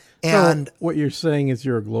anachronism. And so what you're saying is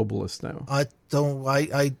you're a globalist now. I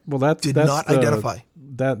did that's not identify.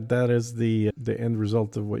 That is the end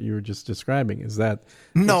result of what you were just describing. Is that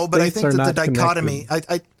no? But I think that the dichotomy.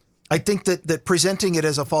 Connected. I think that presenting it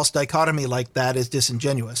as a false dichotomy like that is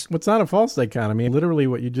disingenuous. Well, it's not a false dichotomy. Literally,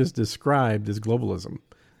 what you just described is globalism.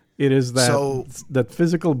 It is that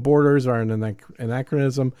physical borders are an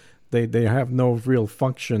anachronism. They have no real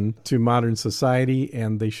function to modern society,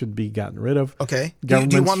 and they should be gotten rid of. Okay. Do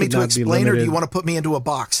you want me to explain, or do you want to put me into a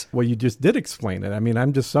box? Well, you just did explain it. I mean,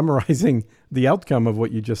 I'm just summarizing the outcome of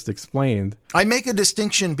what you just explained. I make a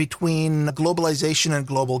distinction between globalization and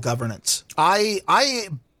global governance. How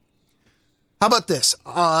about this?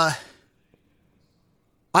 I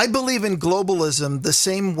believe in globalism the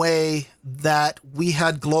same way that we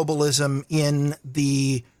had globalism in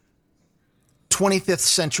the 25th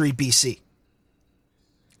century BC.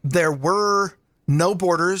 There were no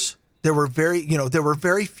borders. There were very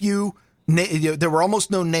few. There were almost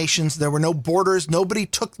no nations. There were no borders. Nobody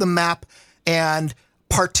took the map and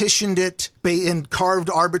partitioned it and carved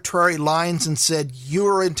arbitrary lines and said,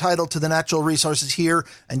 you're entitled to the natural resources here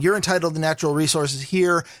and you're entitled to the natural resources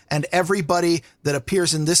here. And everybody that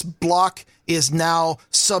appears in this block is now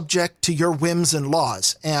subject to your whims and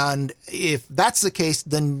laws. And if that's the case,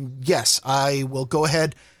 then yes, I will go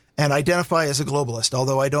ahead and identify as a globalist,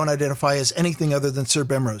 although I don't identify as anything other than Sir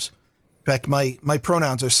Bemrose. In fact, my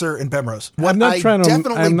pronouns are Sir and Bemrose. I'm not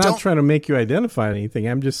trying to make you identify anything.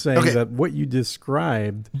 I'm just saying that what you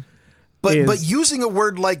described. But using a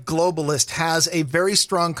word like globalist has a very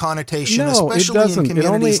strong connotation, no, especially it doesn't. in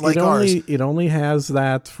communities ours. It only has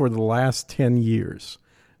that for the last 10 years.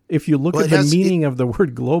 If you look at the meaning of the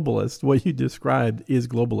word globalist, what you described is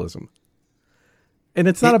globalism. And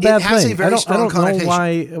it's not a bad thing. I don't know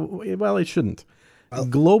why. Well, it shouldn't.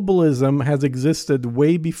 Globalism has existed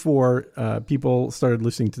way before people started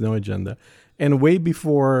listening to No Agenda, and way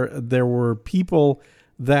before there were people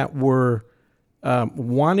that were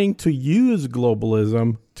wanting to use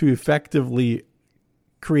globalism to effectively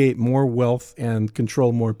create more wealth and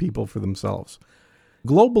control more people for themselves.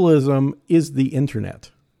 Globalism is the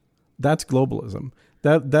internet. That's globalism.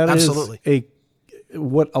 That Absolutely. is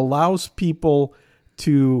what allows people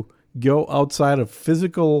to go outside of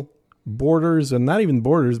physical borders, and not even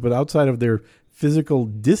borders, but outside of their physical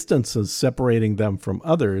distances separating them from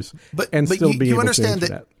others, and still be able to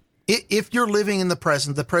internet. If you're living in the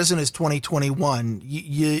present is 2021,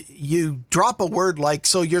 you drop a word like,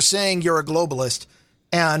 so you're saying you're a globalist,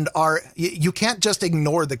 and you can't just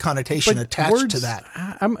ignore the connotation attached to that.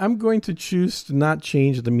 I'm going to choose to not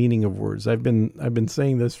change the meaning of words. I've been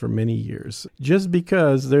saying this for many years. Just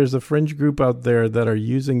because there's a fringe group out there that are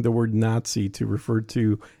using the word Nazi to refer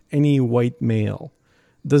to any white male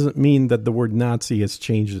doesn't mean that the word Nazi has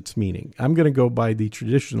changed its meaning. I'm going to go by the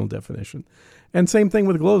traditional definition. And same thing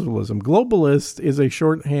with globalism. Globalist is a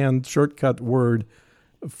shortcut word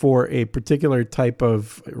for a particular type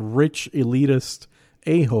of rich elitist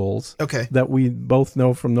a-holes that we both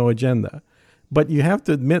know from No Agenda. But you have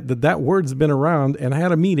to admit that that word's been around and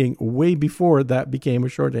had a meaning way before that became a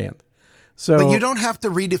shorthand. So, but you don't have to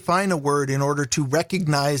redefine a word in order to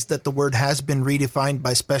recognize that the word has been redefined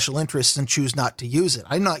by special interests and choose not to use it.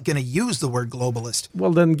 I'm not going to use the word globalist.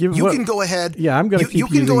 Well, then you can go ahead. Yeah, I'm going to keep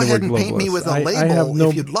using the word globalist. You can go ahead and paint me with a label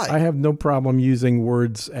if you'd like. I have no problem using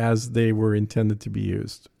words as they were intended to be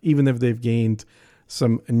used, even if they've gained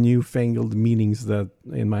some newfangled meanings that,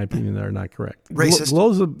 in my opinion, are not correct. Racist.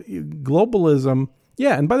 Globalism.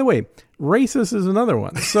 Yeah, and by the way, racist is another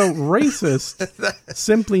one. So racist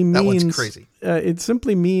simply means... That one's crazy. It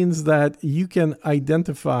simply means that you can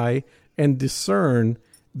identify and discern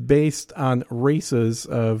based on races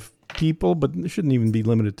of people, but it shouldn't even be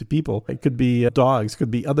limited to people. It could be dogs, could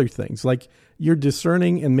be other things. Like you're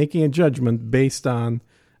discerning and making a judgment based on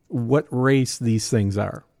what race these things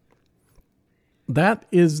are. That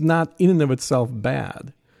is not in and of itself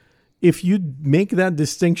bad. If you make that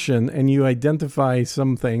distinction and you identify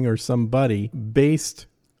something or somebody based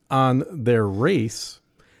on their race,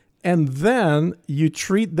 and then you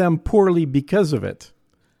treat them poorly because of it,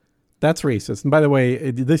 that's racist. And by the way,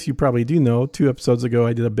 this you probably do know. 2 episodes ago,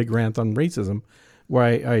 I did a big rant on racism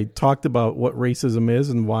where I talked about what racism is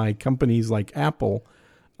and why companies like Apple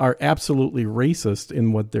are absolutely racist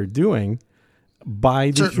in what they're doing by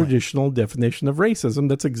the traditional definition of racism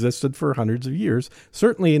that's existed for hundreds of years.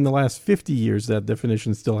 Certainly in the last 50 years, that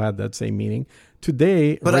definition still had that same meaning.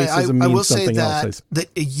 Today, but racism means something else. That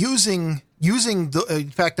using the, in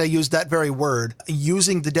fact, I used that very word,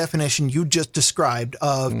 using the definition you just described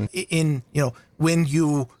of when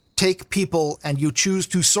you take people and you choose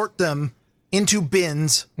to sort them into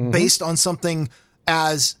bins based on something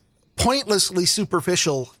as pointlessly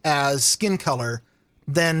superficial as skin color,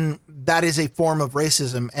 then that is a form of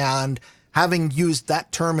racism. And having used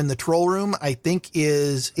that term in the troll room, I think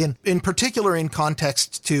is in particular in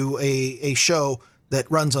context to a show that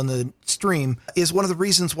runs on the stream, is one of the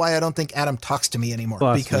reasons why I don't think Adam talks to me anymore.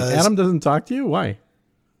 Because Adam doesn't talk to you? Why?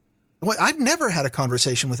 Well, I've never had a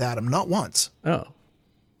conversation with Adam, not once. Oh.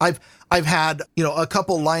 I've had, a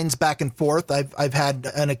couple lines back and forth. I've had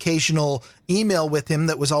an occasional email with him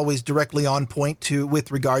that was always directly on point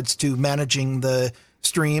with regards to managing the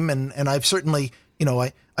stream, and I've certainly,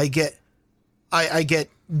 I get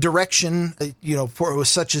direction, for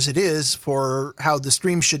such as it is for how the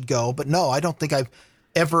stream should go. But no, I don't think I've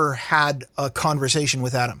ever had a conversation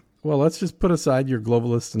with Adam. Well, let's just put aside your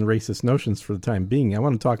globalist and racist notions for the time being. I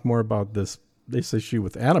want to talk more about this issue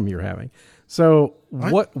with Adam you're having. So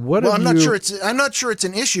what? Well, I'm not sure it's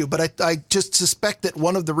an issue, but I just suspect that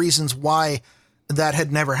one of the reasons why that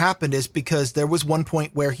had never happened is because there was one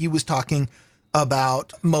point where he was talking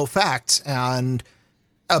about MoFacts and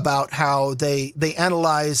about how they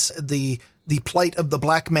analyze the plight of the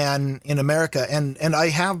black man in America. And I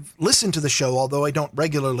have listened to the show, although I don't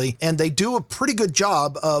regularly, and they do a pretty good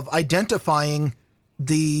job of identifying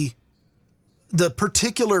the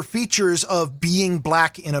particular features of being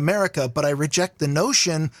black in America. But I reject the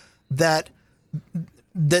notion that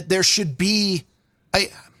there should be, how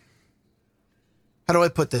do I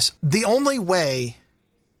put this? The only way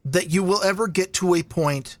that you will ever get to a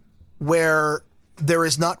point where there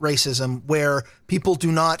is not racism, where people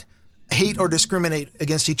do not hate or discriminate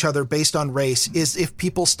against each other based on race, is if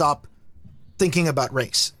people stop thinking about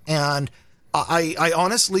race. And I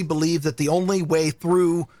honestly believe that the only way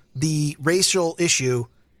through the racial issue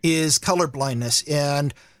is colorblindness.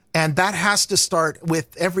 And that has to start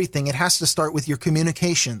with everything. It has to start with your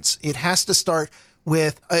communications. It has to start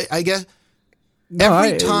with, I guess,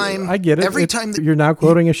 I get it. Every time you're now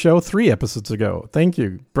quoting a show 3 episodes ago. Thank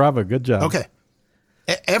you. Bravo. Good job. Okay.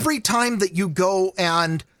 Every time that you go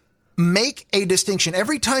and make a distinction,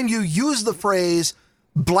 every time you use the phrase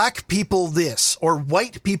black people this or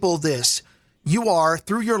white people this, you are,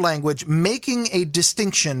 through your language, making a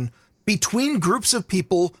distinction between groups of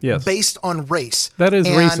people based on race. That is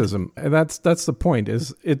racism. And that's the point.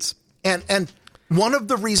 And one of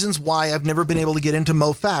the reasons why I've never been able to get into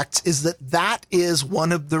MoFacts is that is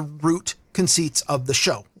one of the root conceits of the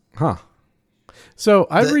show. Huh. So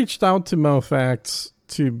I reached out to MoFacts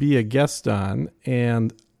to be a guest on,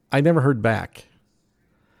 and I never heard back.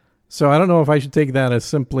 So I don't know if I should take that as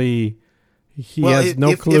simply he has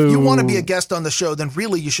no clue. If you want to be a guest on the show, then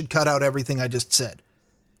really you should cut out everything I just said.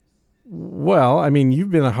 Well, I mean,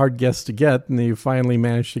 you've been a hard guest to get, and you finally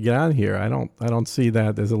managed to get on here. I don't see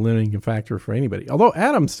that as a limiting factor for anybody. Although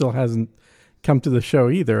Adam still hasn't come to the show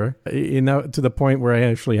either, to the point where I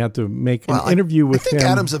actually had to make an interview with him. I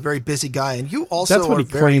think Adam's a very busy guy, and you also That's what he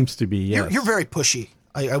claims to be, yes. You're very pushy,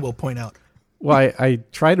 I will point out. Well, I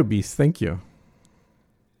try to be. Thank you.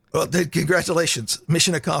 Well, congratulations.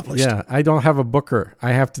 Mission accomplished. Yeah, I don't have a booker.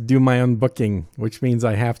 I have to do my own booking, which means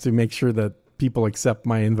I have to make sure that people accept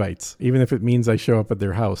my invites, even if it means I show up at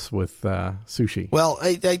their house with sushi. Well,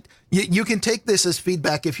 you can take this as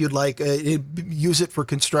feedback if you'd like. Use it for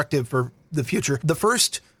constructive for the future. The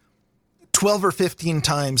first 12 or 15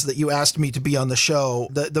 times that you asked me to be on the show,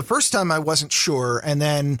 the first time I wasn't sure. And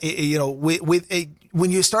then,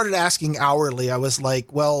 when you started asking hourly, I was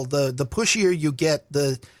like, well, the pushier you get,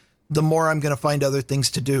 the more I'm going to find other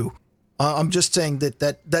things to do. I'm just saying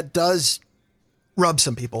that does rub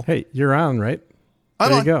some people. Hey, you're on, right?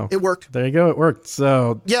 There you go. It worked. There you go. It worked.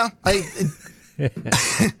 So yeah,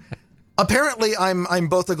 apparently I'm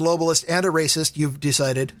both a globalist and a racist. You've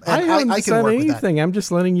decided. And I haven't can work anything. with that. I'm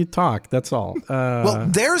just letting you talk. That's all. Well,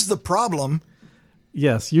 there's the problem.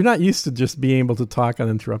 Yes, you're not used to just being able to talk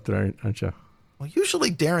uninterrupted, aren't you? Well,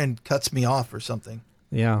 usually Darren cuts me off or something.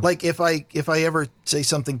 Yeah. Like if I ever say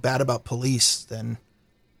something bad about police, then.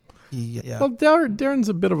 Yeah. Well, Darren's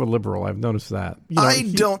a bit of a liberal. I've noticed that. I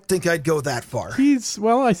don't think I'd go that far.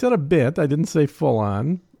 I said a bit. I didn't say full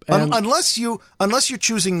on. Unless you're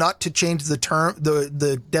choosing not to change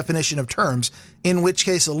the definition of terms, in which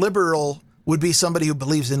case a liberal would be somebody who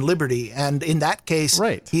believes in liberty, and in that case,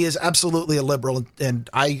 right. He is absolutely a liberal, and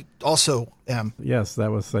I also am. Yes,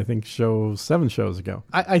 that was, I think, 7 shows ago.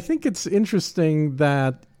 I think it's interesting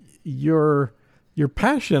that you're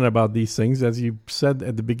passionate about these things, as you said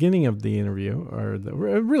at the beginning of the interview, or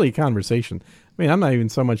really conversation. I mean, I'm not even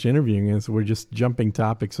so much interviewing as we're just jumping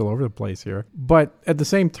topics all over the place here. But at the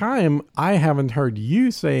same time, I haven't heard you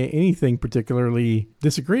say anything particularly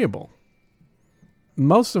disagreeable.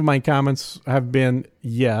 Most of my comments have been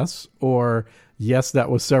yes, or yes, that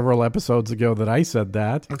was several episodes ago that I said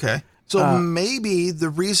that. Okay. So maybe the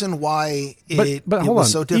reason why it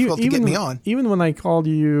was so difficult to get me on. Even when I called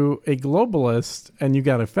you a globalist and you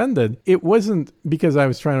got offended, it wasn't because I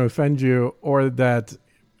was trying to offend you or that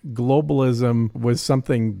globalism was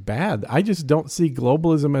something bad. I just don't see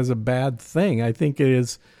globalism as a bad thing. I think it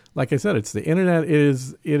is, like I said, it's the internet. It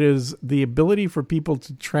is the ability for people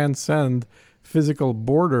to transcend physical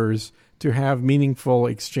borders to have meaningful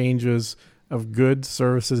exchanges of goods,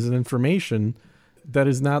 services, and information that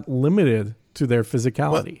is not limited to their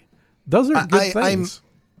physicality. Those are good things.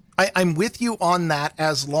 I'm with you on that,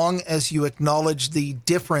 as long as you acknowledge the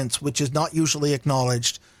difference, which is not usually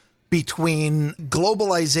acknowledged, between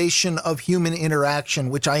globalization of human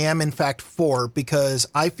interaction, which I am in fact for, because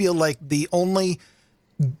I feel like the only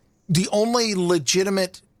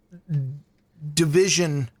legitimate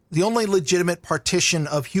division, the only legitimate partition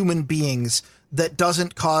of human beings that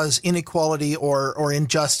doesn't cause inequality or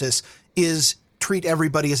injustice is treat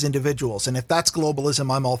everybody as individuals. And if that's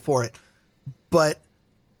globalism, I'm all for it. But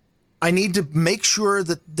I need to make sure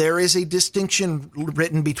that there is a distinction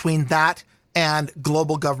written between that and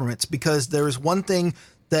global governments, because there is one thing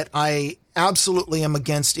that I absolutely am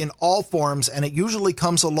against in all forms, and it usually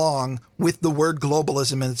comes along with the word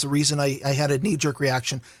globalism, and it's the reason I had a knee-jerk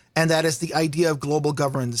reaction, and that is the idea of global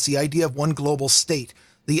governance, the idea of one global state,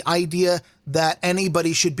 the idea that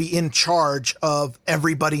anybody should be in charge of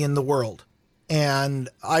everybody in the world. And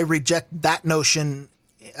I reject that notion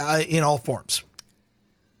in all forms.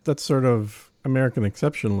 That's sort of American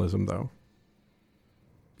exceptionalism, though.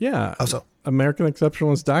 Yeah. How so? American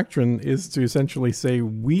exceptionalist doctrine is to essentially say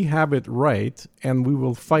we have it right, and we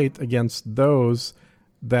will fight against those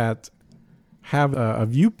that have a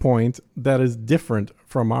viewpoint that is different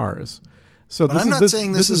from ours. So but I'm not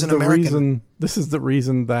saying this is an American. This is the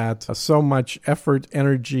reason that so much effort,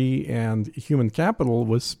 energy, and human capital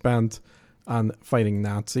was spent on fighting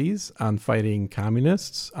Nazis, on fighting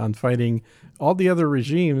communists, on fighting all the other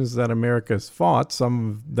regimes that America's fought. Some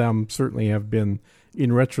of them certainly have been,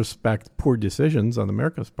 in retrospect, poor decisions on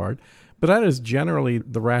America's part. But that is generally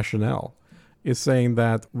the rationale, is saying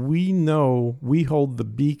that we know we hold the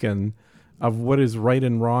beacon of what is right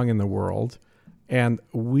and wrong in the world. And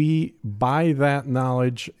we, by that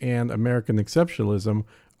knowledge and American exceptionalism,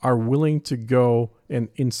 are willing to go and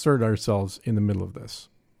insert ourselves in the middle of this.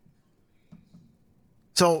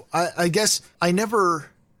 So I guess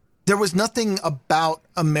there was nothing about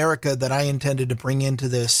America that I intended to bring into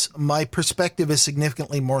this. My perspective is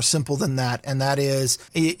significantly more simple than that. And that is,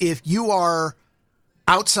 if you are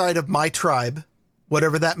outside of my tribe,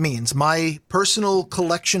 whatever that means, my personal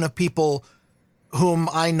collection of people whom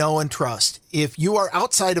I know and trust. If you are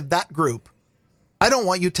outside of that group, I don't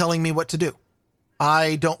want you telling me what to do.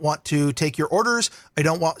 I don't want to take your orders. I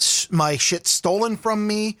don't want my shit stolen from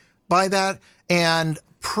me by that. And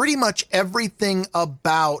pretty much everything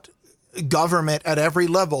about government at every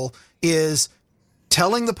level is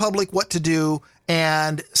telling the public what to do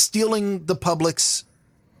and stealing the public's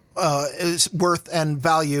worth and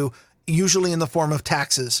value, usually in the form of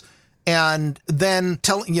taxes. And then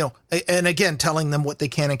telling them what they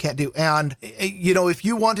can and can't do. And, if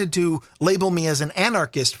you wanted to label me as an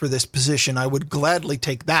anarchist for this position, I would gladly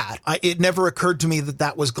take that. It never occurred to me that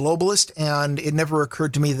that was globalist, and it never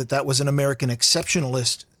occurred to me that that was an American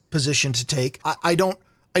exceptionalist position to take. I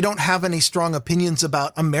don't have any strong opinions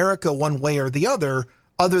about America one way or the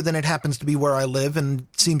other than it happens to be where I live and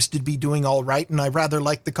seems to be doing all right. And I rather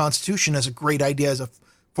like the Constitution as a great idea as a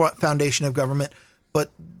foundation of government. But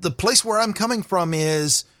the place where I'm coming from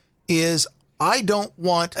is I don't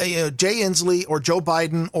want Jay Inslee or Joe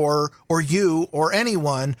Biden or you or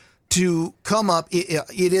anyone to come up.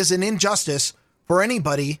 It is an injustice for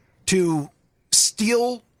anybody to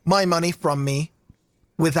steal my money from me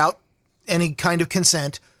without any kind of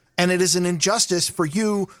consent. And it is an injustice for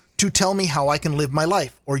you to tell me how I can live my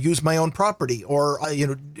life or use my own property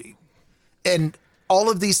and all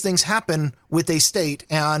of these things happen with a state,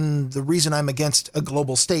 and the reason I'm against a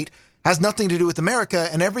global state has nothing to do with America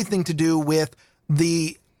and everything to do with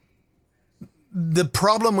the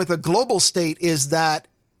problem with a global state is that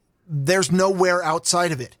there's nowhere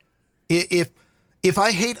outside of it. If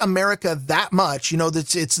I hate America that much,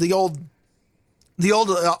 it's the old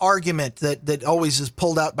argument that always is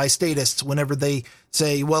pulled out by statists whenever they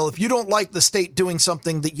say, well, if you don't like the state doing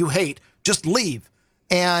something that you hate, just leave.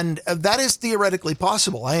 And that is theoretically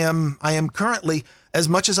possible. I am currently, as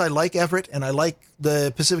much as I like Everett and I like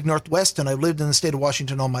the Pacific Northwest and I've lived in the state of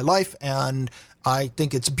Washington all my life and I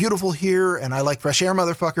think it's beautiful here and I like fresh air,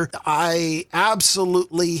 motherfucker. I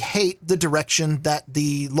absolutely hate the direction that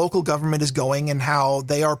the local government is going and how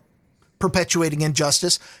they are perpetuating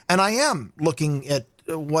injustice. And I am looking at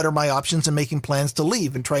what are my options and making plans to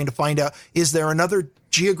leave and trying to find out, is there another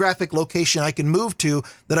geographic location I can move to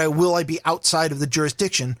that I be outside of the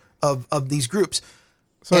jurisdiction of these groups.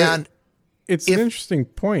 So and it's an interesting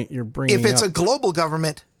point you're bringing up. If it's a global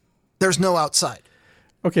government, there's no outside.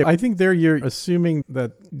 Okay, I think there you're assuming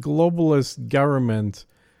that globalist government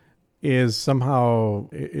is somehow,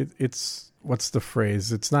 it's what's the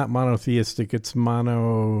phrase? It's not monotheistic, it's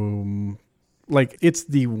it's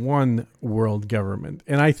the one world government.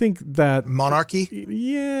 And I think that... Monarchy?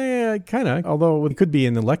 Yeah, kind of. Although it could be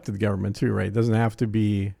an elected government too, right? It doesn't have to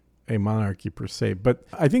be a monarchy per se. But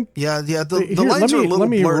I think... Yeah, the lines are a little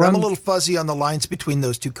blurred. I'm a little fuzzy on the lines between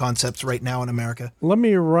those two concepts right now in America. Let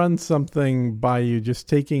me run something by you, just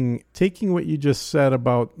taking what you just said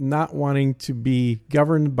about not wanting to be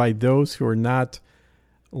governed by those who are not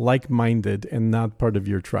like-minded and not part of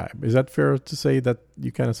your tribe. Is that fair to say that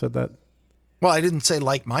you kind of said that? Well, I didn't say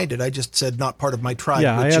like-minded. I just said not part of my tribe.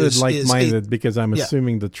 Yeah, I added like-minded because I'm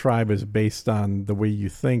assuming the tribe is based on the way you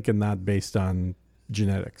think and not based on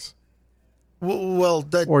genetics. Well,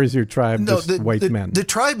 or is your tribe just white men? The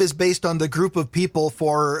tribe is based on the group of people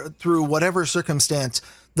through whatever circumstance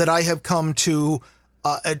that I have come to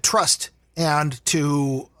trust and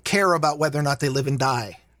to care about whether or not they live and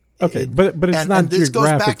die. Okay, but it's not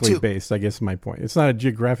geographically based, I guess my point. It's not a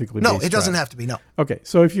geographically based No, it doesn't have to be, no. Okay,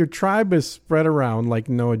 so if your tribe is spread around like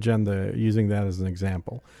No Agenda, using that as an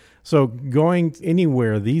example, so going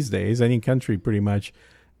anywhere these days, any country pretty much,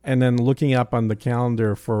 and then looking up on the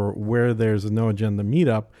calendar for where there's a No Agenda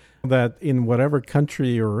meetup, that in whatever country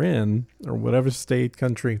you're in, or whatever state,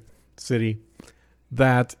 country, city,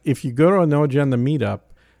 that if you go to a No Agenda meetup,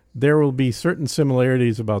 there will be certain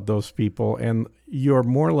similarities about those people, and you're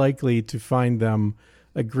more likely to find them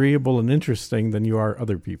agreeable and interesting than you are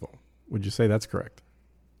other people. Would you say that's correct?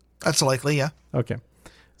 That's likely, yeah. Okay.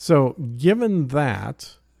 So given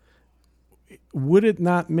that, would it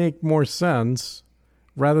not make more sense,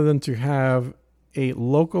 rather than to have a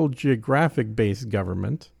local geographic-based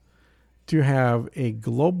government, to have a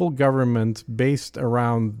global government based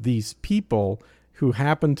around these people who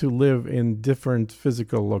happen to live in different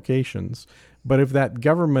physical locations? But if that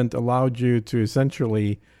government allowed you to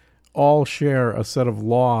essentially all share a set of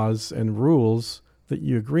laws and rules that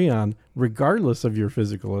you agree on, regardless of your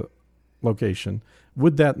physical location,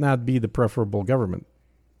 would that not be the preferable government?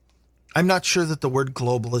 I'm not sure that the word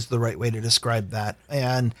global is the right way to describe that.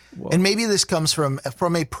 And maybe this comes from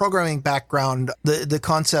a programming background. The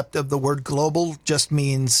concept of the word global just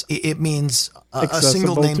means it means a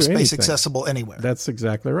single namespace accessible anywhere. That's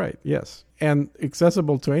exactly right. Yes. And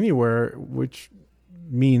accessible to anywhere, which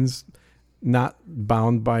means not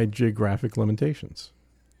bound by geographic limitations.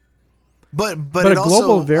 But a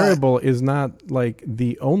global variable is not like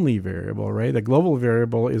the only variable, right? A global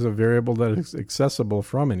variable is a variable that is accessible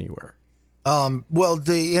from anywhere.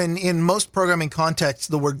 In most programming contexts,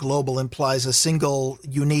 the word global implies a single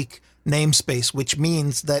unique namespace, which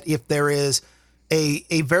means that if there is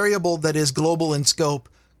a variable that is global in scope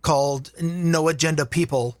called no agenda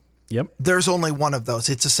people, there's only one of those.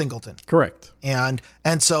 It's a singleton. Correct. And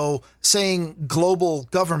so saying global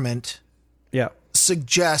government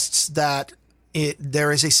suggests that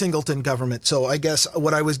there is a singleton government. So I guess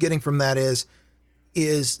what I was getting from that is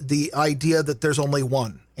the idea that there's only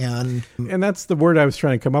one. And that's the word I was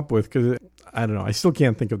trying to come up with, because I don't know, I still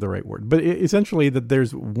can't think of the right word. But essentially that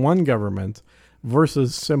there's one government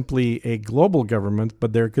versus simply a global government,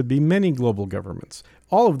 but there could be many global governments.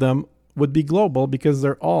 All of them would be global because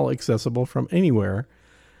they're all accessible from anywhere.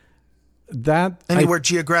 Anywhere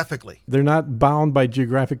geographically. They're not bound by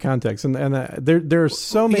geographic context. And there are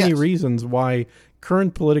so many reasons why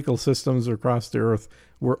current political systems across the earth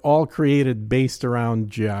were all created based around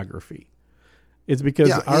geography. It's because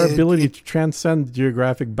our ability to transcend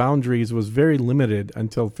geographic boundaries was very limited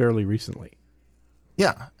until fairly recently.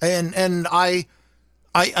 Yeah, and I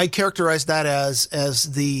characterize that as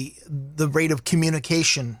the rate of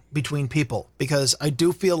communication between people, because I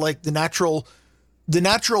do feel like the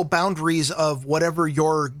natural boundaries of whatever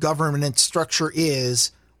your government structure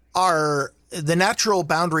is the natural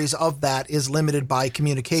boundaries of that is limited by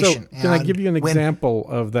communication. So can I give you an example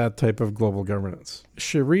of that type of global governance?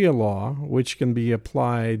 Sharia law, which can be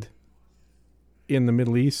applied in the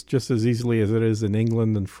Middle East just as easily as it is in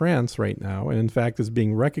England and France right now, and in fact is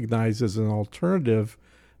being recognized as an alternative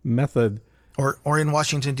method. Or in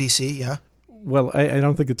Washington, D.C., yeah. Well, I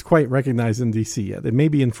don't think it's quite recognized in D.C. yet. It may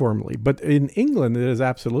be informally. But in England, it is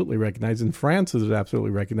absolutely recognized. In France, it is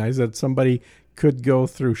absolutely recognized that somebody could go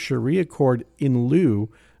through Sharia court in lieu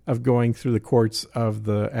of going through the courts of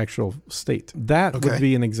the actual state. That would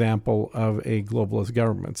be an example of a globalist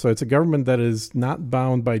government. So it's a government that is not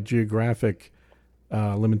bound by geographic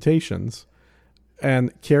limitations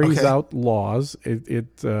and carries out laws.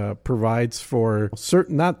 It provides for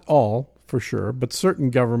certain, not all for sure, but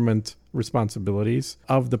certain government responsibilities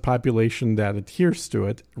of the population that adheres to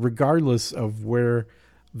it, regardless of where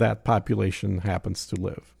that population happens to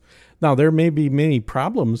live. Now, there may be many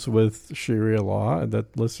problems with Sharia law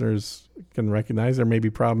that listeners can recognize. There may be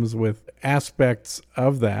problems with aspects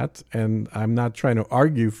of that, and I'm not trying to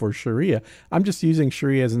argue for Sharia. I'm just using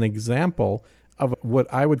Sharia as an example of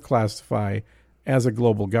what I would classify as a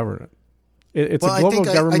global government. It's a global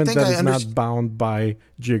government that is not bound by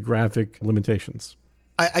geographic limitations.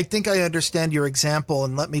 I think I understand your example,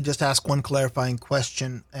 and let me just ask one clarifying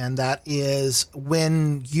question, and that is,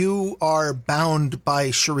 when you are bound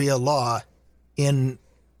by Sharia law in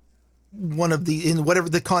whatever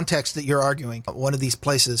the context that you're arguing, one of these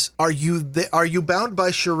places, are you bound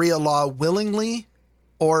by Sharia law willingly,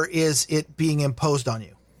 or is it being imposed on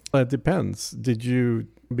you? It depends. Did you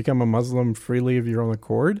become a Muslim freely of your own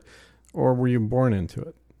accord, or were you born into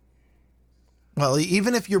it? Well,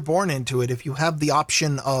 even if you're born into it, if you have the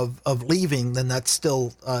option of leaving, then that's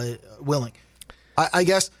still willing. I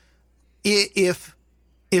guess if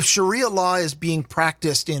Sharia law is being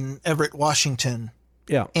practiced in Everett, Washington,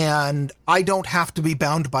 and I don't have to be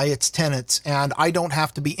bound by its tenets, and I don't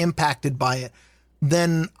have to be impacted by it,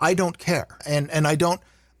 then I don't care. And I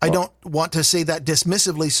don't want to say that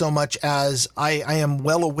dismissively so much as I am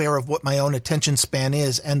well aware of what my own attention span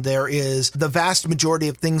is, and there is the vast majority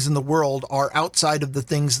of things in the world are outside of the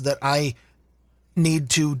things that I need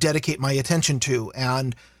to dedicate my attention to.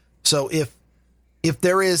 And so if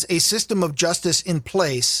there is a system of justice in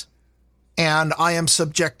place and I am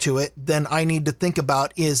subject to it, then I need to think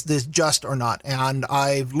about, is this just or not? And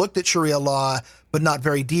I've looked at Sharia law, but not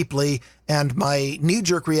very deeply, and my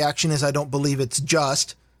knee-jerk reaction is I don't believe it's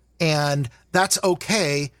just. And that's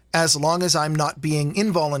okay as long as I'm not being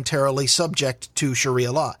involuntarily subject to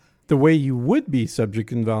Sharia law. The way you would be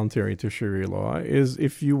subject involuntarily to Sharia law is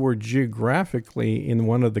if you were geographically in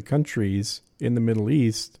one of the countries in the Middle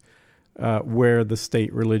East where the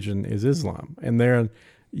state religion is Islam. And there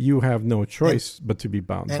you have no choice but to be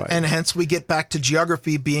bound by it. And hence we get back to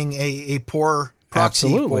geography being a poor proxy.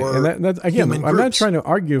 Absolutely. For and that again, I'm not trying to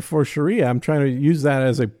argue for Sharia. I'm trying to use that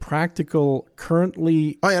as a practical,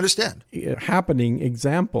 currently I understand happening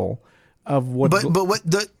example of what. But what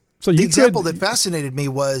the So the you example could- that fascinated me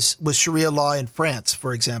was Sharia law in France,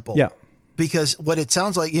 for example. Yeah. Because what it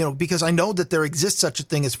sounds like, because I know that there exists such a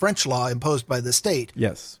thing as French law imposed by the state.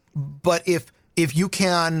 Yes. But if you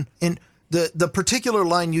can, in the particular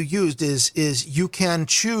line you used is you can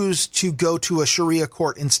choose to go to a Sharia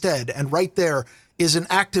court instead, and right there is an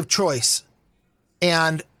active choice,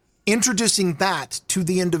 and introducing that to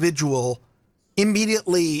the individual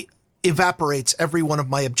immediately evaporates every one of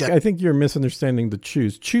my objectives. I think you're misunderstanding the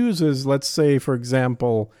choose. Choose is, let's say, for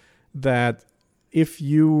example, that if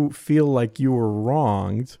you feel like you were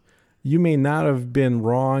wronged, you may not have been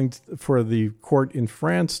wronged for the court in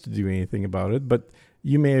France to do anything about it, but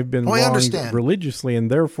you may have been I wronged understand. religiously, and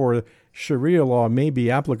therefore Sharia law may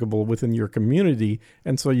be applicable within your community,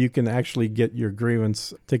 and so you can actually get your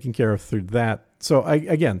grievance taken care of through that. So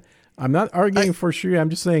again, I'm not arguing for Sharia. I'm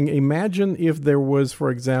just saying, imagine if there was, for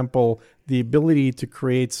example, the ability to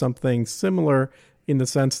create something similar in the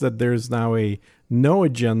sense that there's now a no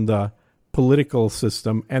agenda political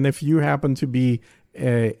system. And if you happen to be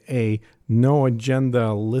a no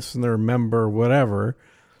agenda listener, member, whatever,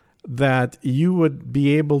 that you would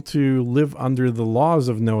be able to live under the laws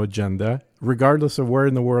of no agenda, regardless of where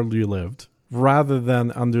in the world you lived, rather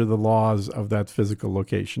than under the laws of that physical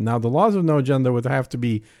location. Now, the laws of no agenda would have to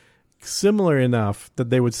be similar enough that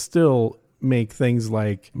they would still make things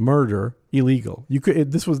like murder illegal.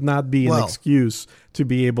 This would not be an excuse to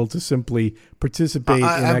be able to simply participate in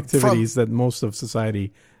activities that most of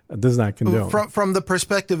society does not condone. From the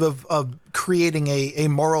perspective of creating a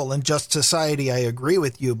moral and just society, I agree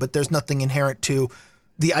with you, but there's nothing inherent to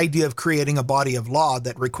the idea of creating a body of law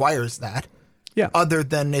that requires that. Yeah. Other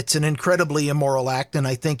than it's an incredibly immoral act. And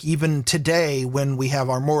I think even today, when we have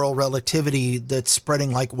our moral relativity that's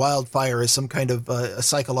spreading like wildfire as some kind of a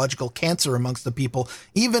psychological cancer amongst the people,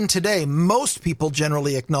 even today, most people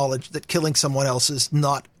generally acknowledge that killing someone else is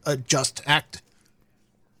not a just act.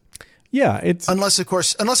 Yeah, it's unless of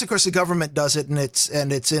course the government does it and it's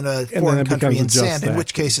in a and then foreign it country becomes a in just sand, in act.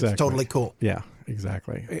 which case Exactly. it's totally cool. Yeah,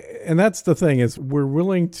 exactly. And that's the thing, is we're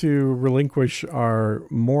willing to relinquish our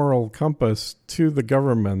moral compass to the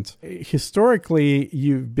government. Historically,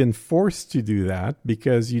 you've been forced to do that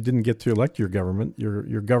because you didn't get to elect your government.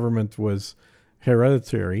 Your government was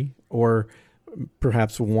hereditary, or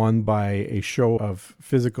perhaps won by a show of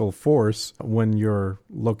physical force when your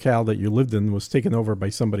locale that you lived in was taken over by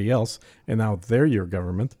somebody else, and now they're your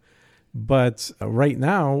government. But right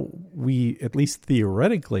now, we, at least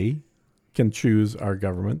theoretically, can choose our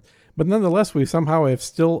government. But nonetheless, we somehow have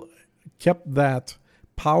still kept that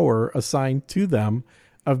power assigned to them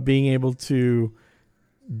of being able to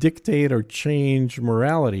dictate or change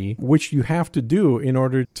morality, which you have to do in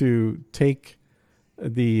order to take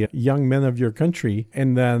the young men of your country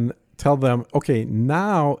and then tell them, okay,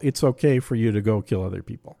 now it's okay for you to go kill other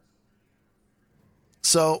people.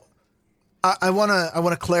 So I want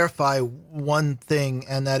to clarify one thing,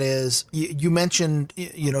 and that is you mentioned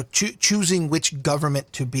choosing which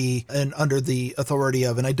government to be under the authority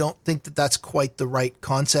of, and I don't think that that's quite the right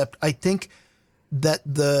concept. I think that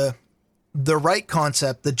the right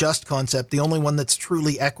concept, the just concept, the only one that's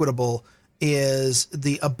truly equitable, is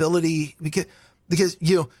the ability, because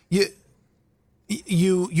you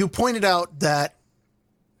pointed out that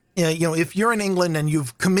if you're in England and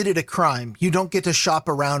you've committed a crime, you don't get to shop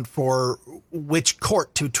around for which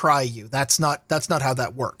court to try you. That's not how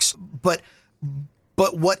that works. But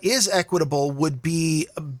what is equitable would be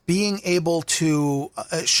being able to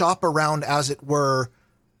shop around, as it were,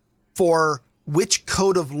 for which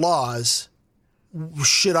code of laws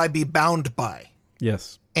should I be bound by.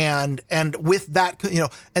 Yes. And with that,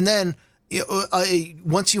 and then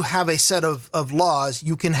once you have a set of laws,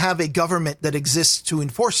 you can have a government that exists to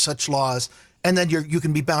enforce such laws, and then you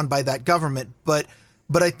can be bound by that government. But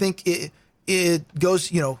I think it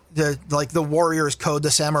goes, like the warrior's code,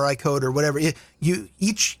 the samurai code, or whatever.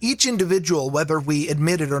 Each individual, whether we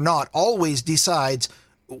admit it or not, always decides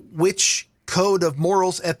which code of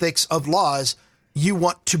morals, ethics, of laws you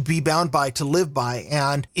want to be bound by, to live by.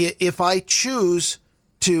 And if I choose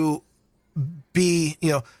to be,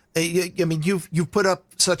 I mean, you've put up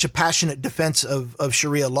such a passionate defense of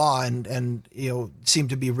Sharia law and seem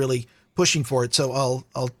to be really pushing for it. So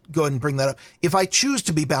I'll go ahead and bring that up. If I choose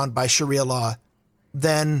to be bound by Sharia law,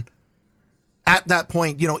 then at that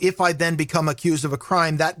point, if I then become accused of a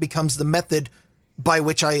crime, that becomes the method by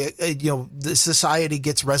which the society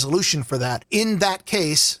gets resolution for that. In that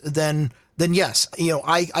case, then yes,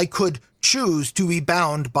 I could choose to be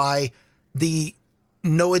bound by the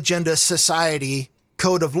no agenda society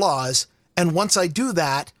code of laws. And once I do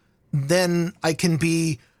that, then I can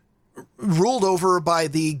be ruled over by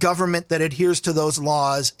the government that adheres to those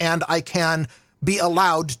laws, and I can be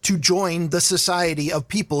allowed to join the society of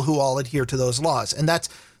people who all adhere to those laws. And that's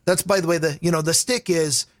by the way, the stick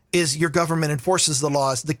is your government enforces the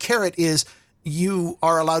laws. The carrot is you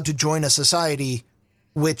are allowed to join a society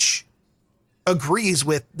which agrees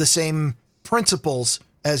with the same principles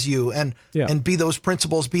as you, and be those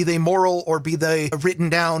principles, be they moral or be they written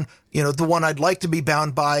down. The one I'd like to be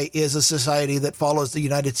bound by is a society that follows the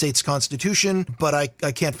United States Constitution, but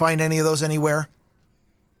I can't find any of those anywhere.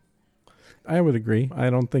 I would agree. I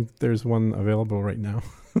don't think there's one available right now,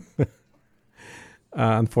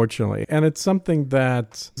 unfortunately. And it's something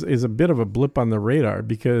that is a bit of a blip on the radar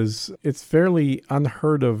because it's fairly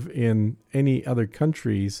unheard of in any other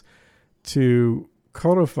countries to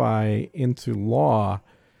codify into law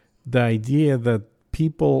the idea that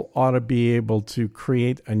people ought to be able to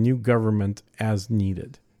create a new government as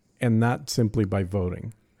needed and not simply by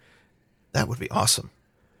voting. That would be awesome.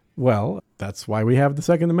 Well, that's why we have the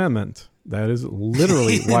Second Amendment. That is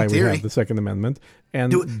literally why we have the Second Amendment.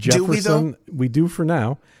 And Jefferson, we do for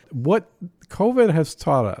now. What COVID has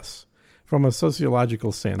taught us from a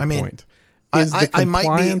sociological standpoint is the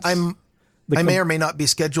compliance. I may or may not be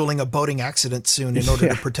scheduling a boating accident soon in order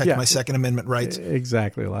to protect my Second Amendment rights.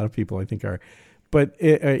 Exactly. A lot of people, I think, are. But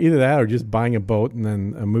either that or just buying a boat and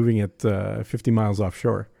then moving it 50 miles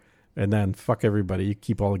offshore. And then fuck everybody. You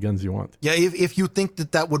keep all the guns you want. Yeah, if you think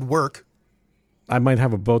that would work. I might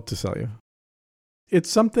have a boat to sell you. It's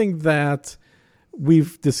something that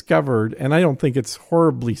we've discovered, and I don't think it's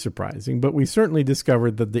horribly surprising, but we certainly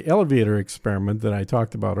discovered that the elevator experiment that I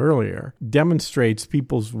talked about earlier demonstrates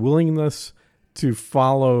people's willingness to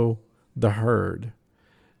follow the herd.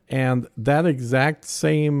 And that exact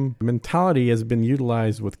same mentality has been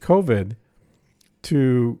utilized with COVID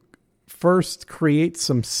to first create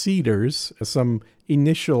some seeders, some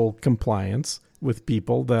initial compliance with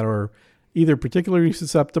people that are either particularly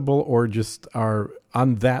susceptible or just are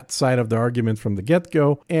on that side of the argument from the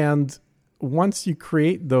get-go. And once you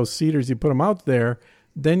create those seeders, you put them out there,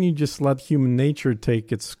 then you just let human nature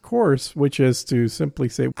take its course, which is to simply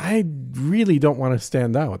say, I really don't want to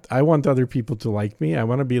stand out. I want other people to like me. I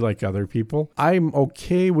want to be like other people. I'm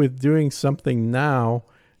okay with doing something now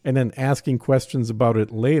and then asking questions about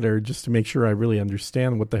it later just to make sure I really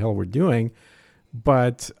understand what the hell we're doing.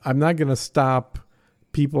 But I'm not going to stop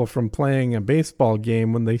people from playing a baseball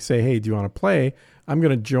game when they say, hey, do you want to play? I'm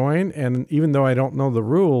going to join. And even though I don't know the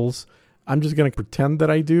rules, I'm just going to pretend that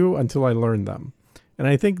I do until I learn them. And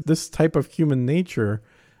I think this type of human nature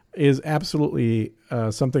is absolutely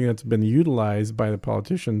something that's been utilized by the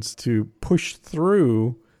politicians to push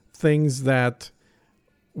through things that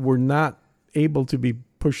were not able to be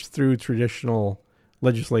pushed through traditional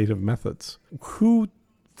legislative methods. Who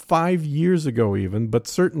 5 years ago even, but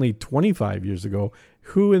certainly 25 years ago,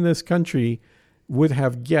 who in this country would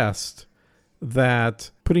have guessed that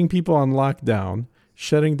putting people on lockdown,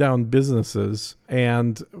 shutting down businesses,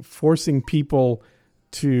 and forcing people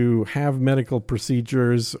to have medical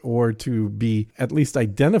procedures or to be at least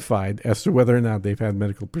identified as to whether or not they've had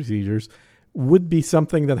medical procedures would be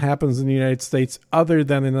something that happens in the United States other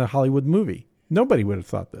than in a Hollywood movie? Nobody would have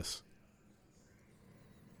thought this.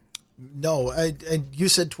 No, and you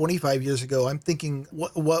said 25 years ago. I'm thinking,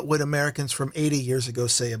 what would Americans from 80 years ago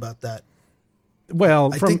say about that?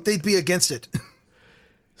 Well, I think they'd be against it.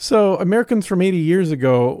 So Americans from 80 years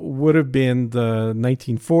ago would have been the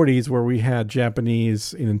 1940s where we had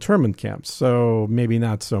Japanese in internment camps. So maybe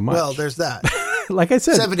not so much. Well, there's that. Like I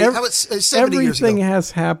said, 70 years ago. Everything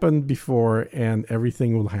has happened before and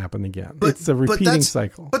everything will happen again. It's a repeating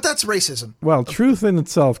cycle. But that's racism. Well, truth in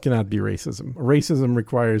itself cannot be racism. Racism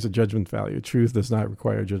requires a judgment value. Truth does not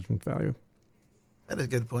require a judgment value. That is a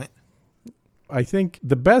good point. I think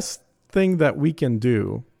the best thing that we can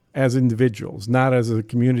do as individuals, not as a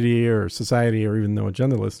community or society or even no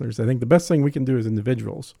agenda listeners, I think the best thing we can do as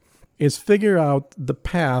individuals is figure out the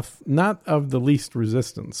path, not of the least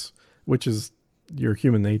resistance, which is your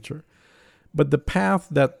human nature, but the path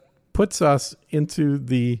that puts us into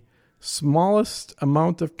the smallest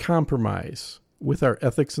amount of compromise with our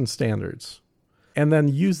ethics and standards, and then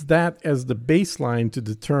use that as the baseline to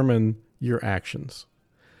determine your actions.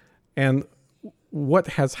 And what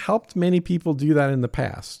has helped many people do that in the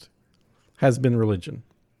past has been religion.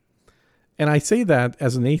 And I say that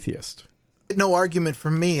as an atheist. No argument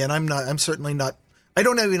from me, and I'm certainly not, I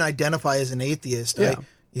don't even identify as an atheist. Yeah.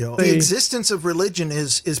 The existence of religion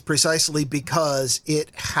is precisely because it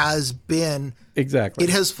has been, exactly, it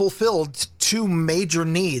has fulfilled two major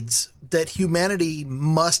needs that humanity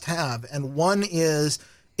must have. And one is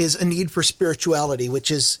is a need for spirituality, which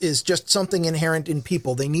is just something inherent in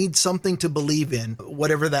people. They need something to believe in,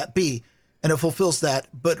 whatever that be, and it fulfills that.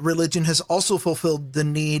 But religion has also fulfilled the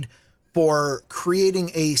need for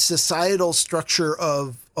creating a societal structure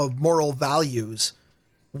of moral values,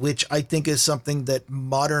 which I think is something that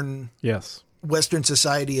modern Western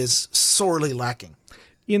society is sorely lacking.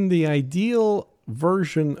 In the ideal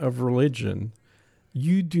version of religion,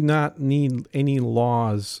 you do not need any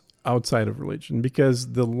laws outside of religion,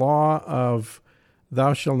 because the law of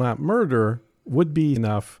thou shalt not murder would be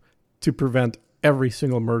enough to prevent every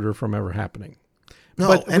single murder from ever happening. No,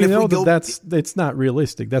 but and we know it's not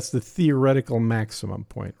realistic. That's the theoretical maximum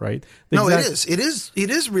point, right? It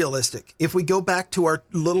is realistic. If we go back to our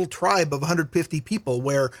little tribe of 150 people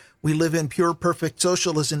where we live in pure, perfect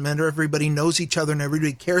socialism and everybody knows each other and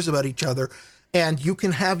everybody cares about each other, and you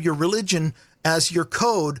can have your religion as your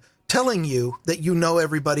code telling you that you know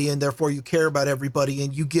everybody and therefore you care about everybody,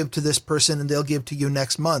 and you give to this person and they'll give to you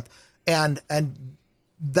next month. And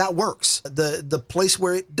that works. The place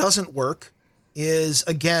where it doesn't work is,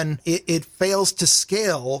 again, it fails to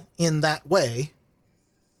scale in that way.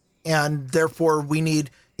 And therefore we need,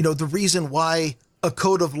 the reason why a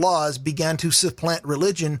code of laws began to supplant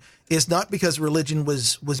religion is not because religion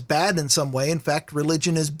was bad in some way. In fact,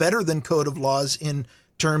 religion is better than code of laws in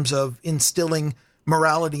terms of instilling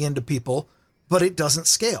morality into people, but it doesn't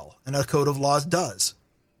scale, and a code of laws does.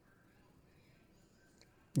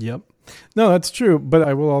 Yep. No, that's true, but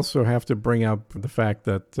I will also have to bring up the fact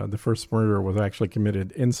that the first murder was actually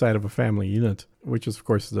committed inside of a family unit, which is, of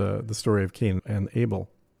course, the story of Cain and Abel.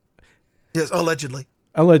 Yes, allegedly.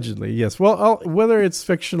 Allegedly, yes. Well, whether it's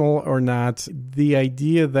fictional or not, the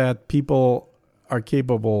idea that people are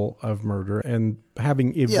capable of murder and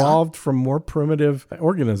having evolved from more primitive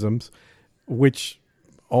organisms, which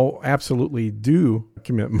absolutely do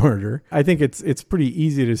commit murder. I think it's pretty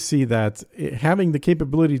easy to see that having the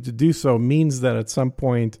capability to do so means that at some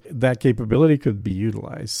point that capability could be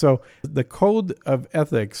utilized. So the code of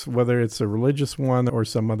ethics, whether it's a religious one or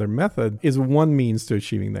some other method, is one means to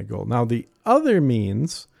achieving that goal. Now, the other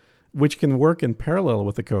means, which can work in parallel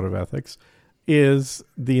with the code of ethics, is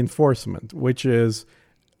the enforcement, which is,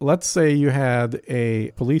 let's say you had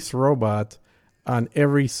a police robot on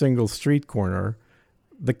every single street corner.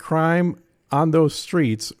 The crime on those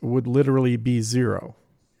streets would literally be zero.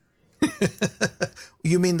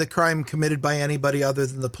 You mean the crime committed by anybody other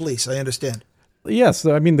than the police? I understand. Yes.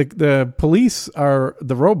 I mean, the police are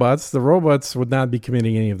the robots. The robots would not be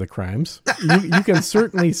committing any of the crimes. You can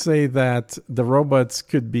certainly say that the robots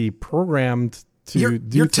could be programmed to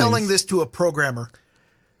do You're things. telling this to a programmer.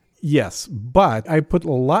 Yes, but I put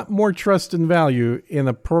a lot more trust and value in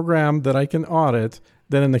a program that I can audit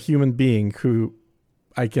than in a human being who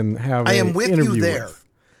I can have I am with interview you there. with.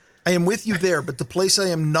 I am with you there, but the place I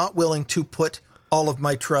am not willing to put all of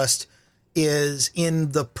my trust is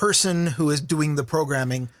in the person who is doing the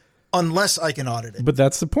programming, unless I can audit it. But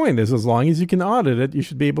that's the point, is as long as you can audit it, you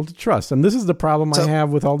should be able to trust. And this is the problem I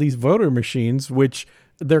have with all these voter machines, which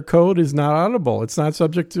their code is not auditable. It's not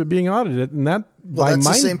subject to being audited. And that's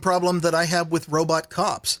the same problem that I have with robot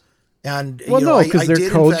cops. And because their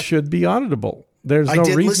code should be auditable. There's no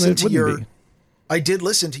reason it wouldn't be. I did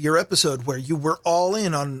listen to your episode where you were all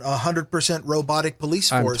in on 100% robotic police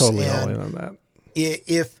force. I'm totally all in on that.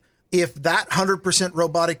 If that 100%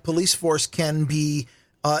 robotic police force can be,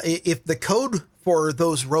 if the code for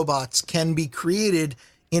those robots can be created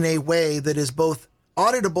in a way that is both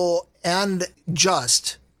auditable and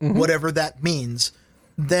just, whatever that means,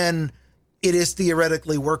 then it is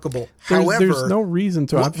theoretically workable. However, there's no reason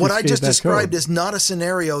to obfuscate what I just that described code. is not a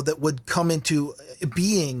scenario that would come into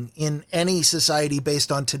being in any society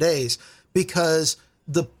based on today's, because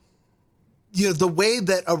the way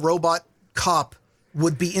that a robot cop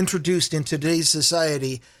would be introduced in today's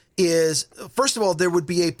society is, first of all, there would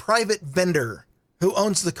be a private vendor who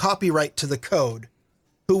owns the copyright to the code,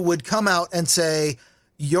 who would come out and say,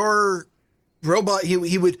 your robot, he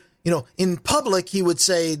would, in public, he would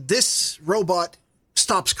say, this robot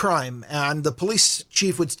stops crime, and the police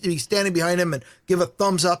chief would be standing behind him and give a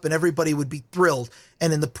thumbs up, and everybody would be thrilled.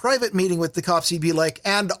 And in the private meeting with the cops, he'd be like,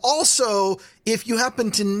 and also, if you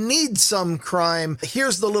happen to need some crime,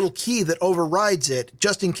 here's the little key that overrides it,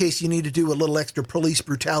 just in case you need to do a little extra police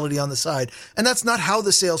brutality on the side. And that's not how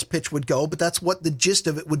the sales pitch would go, but that's what the gist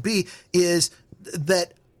of it would be, is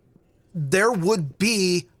that there would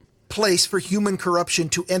be place for human corruption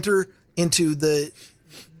to enter into the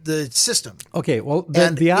system. Okay, well,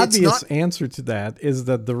 the obvious answer to that is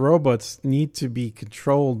that the robots need to be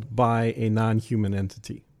controlled by a non-human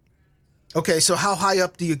entity. Okay, so how high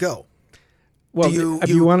up do you go? Well, if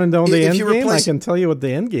you want to know the end game, I can tell you what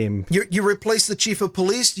the end game. You replace the chief of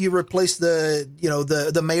police. Do you replace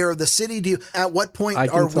the mayor of the city? At what point I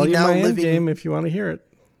can tell you my end game if you want to hear it.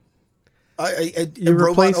 You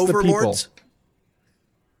replace the people.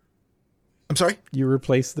 I'm sorry? You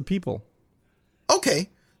replace the people. Okay.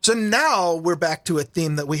 So now we're back to a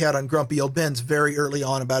theme that we had on Grumpy Old Ben's very early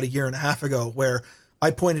on, about a year and a half ago, where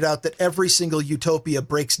I pointed out that every single utopia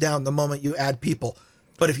breaks down the moment you add people.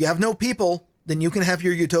 But if you have no people, then you can have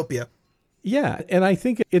your utopia. Yeah, and I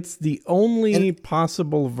think it's the only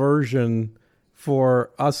possible version for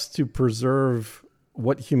us to preserve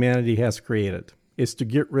what humanity has created, is to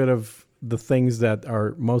get rid of the things that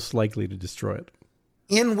are most likely to destroy it.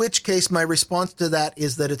 In which case, my response to that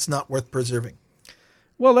is that it's not worth preserving.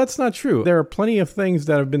 Well, that's not true. There are plenty of things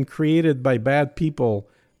that have been created by bad people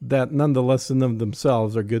that nonetheless in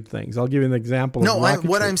themselves are good things. I'll give you an example.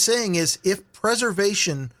 What I'm saying is if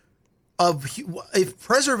preservation of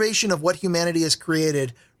what humanity has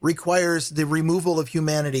created requires the removal of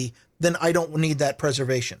humanity, then I don't need that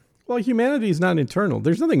preservation. Well, humanity is not eternal.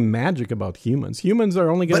 There's nothing magic about humans. Humans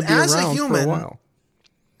are only going to be around for a while.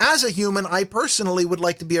 As a human, I personally would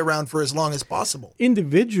like to be around for as long as possible.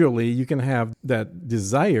 Individually, you can have that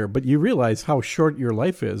desire, but you realize how short your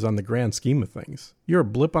life is on the grand scheme of things. You're a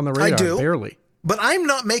blip on the radar, I do, barely. But I'm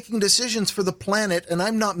not making decisions for the planet, and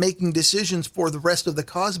I'm not making decisions for the rest of the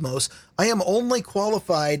cosmos. I am only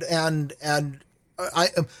qualified and I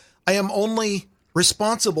am only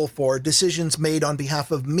responsible for decisions made on behalf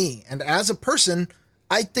of me. And as a person,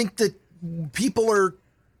 I think that people are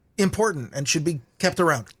important and should be kept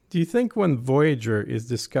around. Do you think when Voyager is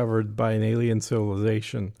discovered by an alien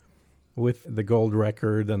civilization with the gold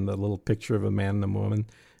record and the little picture of a man and a woman,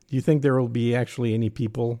 do you think there will be actually any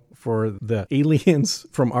people for the aliens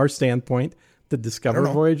from our standpoint to discover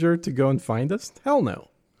Voyager to go and find us? Hell no.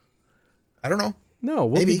 I don't know. No,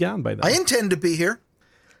 we'll be gone by then. I intend to be here.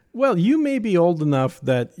 Well, you may be old enough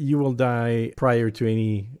that you will die prior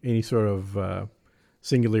to any sort of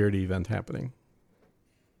singularity event happening.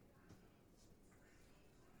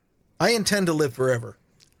 I intend to live forever.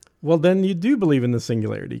 Well, then you do believe in the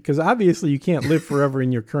singularity, because obviously you can't live forever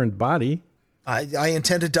in your current body. I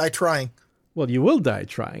intend to die trying. Well, you will die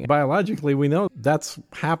trying. Biologically, we know that's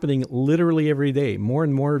happening literally every day. More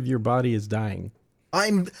and more of your body is dying.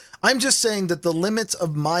 I'm just saying that the limits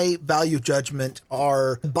of my value judgment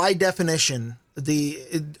are, by definition, they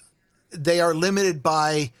are limited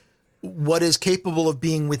by what is capable of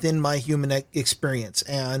being within my human experience.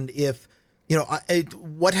 And if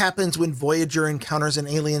what happens when Voyager encounters an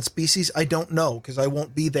alien species, I don't know, because I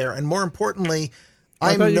won't be there. And more importantly,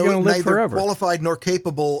 I'm neither qualified nor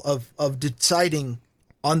capable of deciding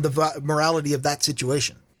on the morality of that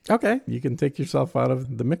situation. Okay, you can take yourself out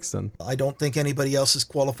of the mix then. I don't think anybody else is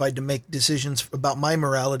qualified to make decisions about my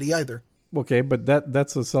morality either. Okay, but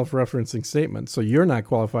that's a self-referencing statement. So you're not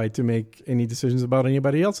qualified to make any decisions about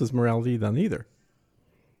anybody else's morality then either,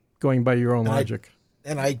 going by your own logic.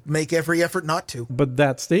 And I make every effort not to. But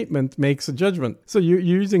that statement makes a judgment. So you're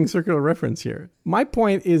using circular reference here. My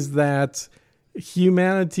point is that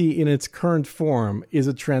humanity in its current form is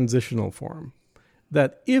a transitional form.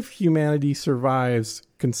 That if humanity survives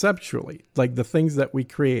conceptually, like the things that we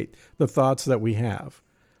create, the thoughts that we have,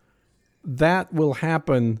 that will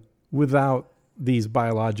happen without these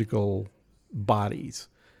biological bodies.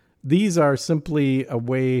 These are simply a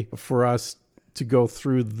way for us to go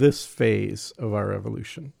through this phase of our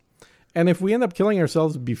evolution. And if we end up killing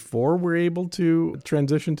ourselves before we're able to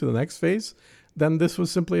transition to the next phase, then this was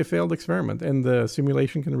simply a failed experiment and the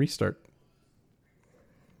simulation can restart.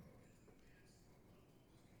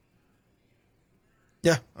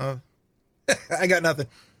 Yeah, I got nothing.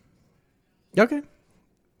 Okay.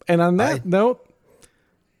 And on that note,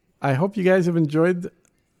 I hope you guys have enjoyed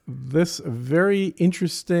this very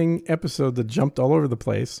interesting episode that jumped all over the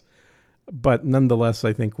place, but nonetheless,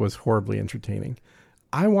 I think was horribly entertaining.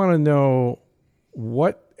 I want to know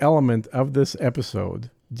what element of this episode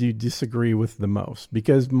do you disagree with the most?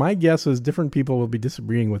 Because my guess is different people will be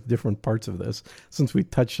disagreeing with different parts of this, since we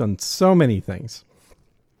touched on so many things.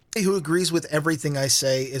 Who agrees with everything I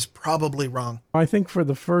say is probably wrong. I think for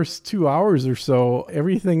the first 2 hours or so,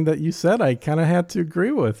 everything that you said, I kind of had to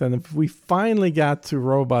agree with. And if we finally got to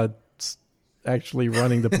robots actually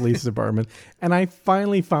running the police department, and I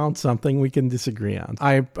finally found something we can disagree on.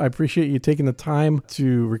 I appreciate you taking the time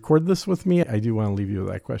to record this with me. I do want to leave you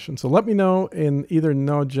with that question. So let me know in either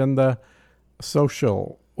No Agenda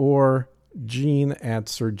Social or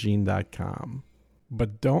Gene@SirGene.com.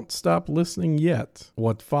 But don't stop listening yet.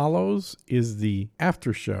 What follows is the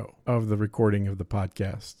after show of the recording of the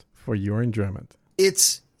podcast for your enjoyment.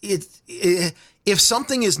 It's if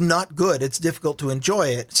something is not good, it's difficult to enjoy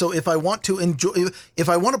it. So if I want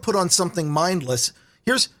to put on something mindless,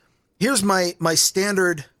 here's my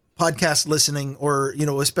standard podcast listening, or,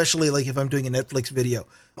 especially like if I'm doing a Netflix video.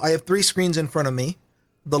 I have 3 screens in front of me.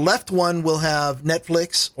 The left one will have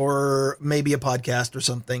Netflix or maybe a podcast or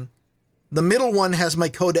something. The middle one has my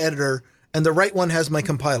code editor, and the right one has my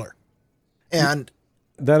compiler. And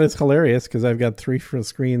that is hilarious because I've got 3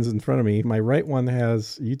 screens in front of me. My right one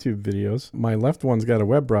has YouTube videos. My left one's got a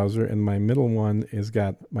web browser, and my middle one has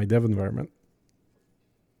got my dev environment.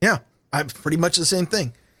 Yeah, I'm pretty much the same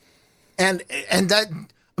thing. And that,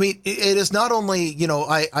 I mean, it is not only,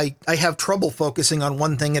 I have trouble focusing on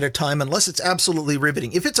one thing at a time unless it's absolutely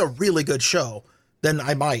riveting. If it's a really good show, then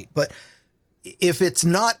I might. But if it's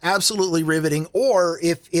not absolutely riveting, or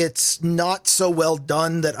if it's not so well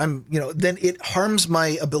done that then it harms my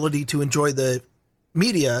ability to enjoy the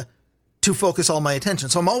media, to focus all my attention.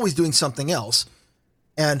 So I'm always doing something else.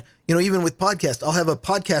 And, even with podcast, I'll have a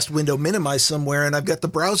podcast window minimized somewhere, and I've got the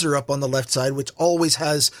browser up on the left side, which always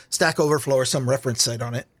has Stack Overflow or some reference site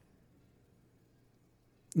on it.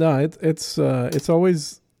 No, it's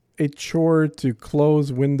always a chore to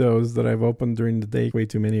close windows that I've opened during the day. Way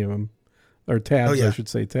too many of them. Or tabs, I should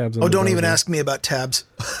say. Tabs. Don't even ask me about tabs.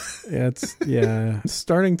 It's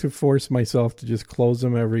starting to force myself to just close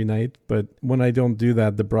them every night. But when I don't do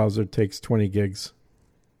that, the browser takes 20 gigs.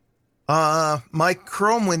 My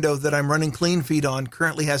Chrome window that I'm running Clean Feed on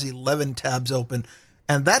currently has 11 tabs open,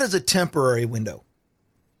 and that is a temporary window.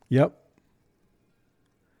 Yep.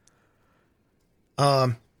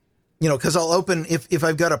 Because I'll open, if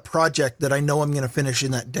I've got a project that I know I'm going to finish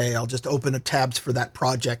in that day, I'll just open a tabs for that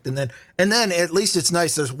project. And then at least it's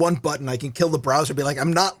nice. There's one button. I can kill the browser, be like,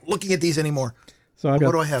 I'm not looking at these anymore. So I've what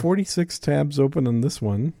got do I have? 46 tabs open on this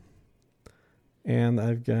one. And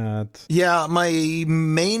I've got... Yeah, my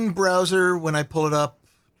main browser, when I pull it up,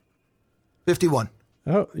 51.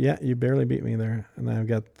 Oh, yeah, you barely beat me there. And I've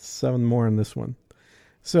got 7 more on this one.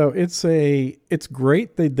 So it's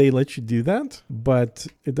great that they let you do that, but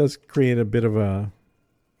it does create a bit of a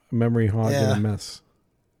memory hog and a mess.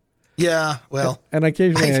 Yeah, well, and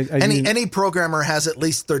occasionally any programmer has at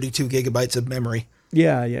least 32 gigabytes of memory.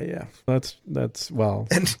 Yeah. That's well.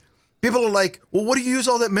 And people are like, "Well, what do you use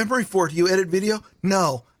all that memory for? Do you edit video?"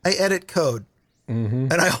 No, I edit code,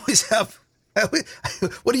 and I always have.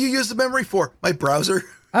 What do you use the memory for? My browser.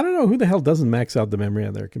 I don't know who the hell doesn't max out the memory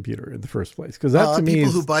on their computer in the first place, because that to me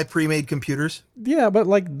people who buy pre-made computers. Yeah, but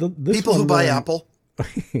like this people who buy Apple.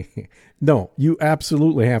 No, you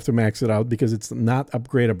absolutely have to max it out because it's not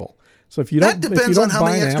upgradable. So if you don't, that depends on how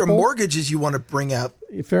many extra Apple, mortgages you want to bring up.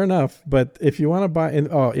 Fair enough, but if you want to buy,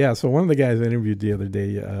 so one of the guys I interviewed the other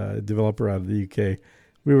day, a developer out of the UK,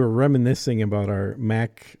 we were reminiscing about our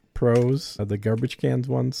Mac Pros, the garbage cans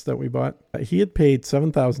ones that we bought. He had paid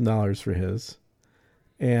 $7,000 for his.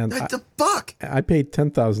 And what the fuck? I paid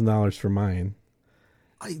 $10,000 for mine.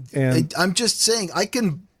 I'm just saying, I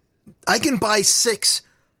can buy 6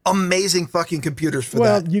 amazing fucking computers for that.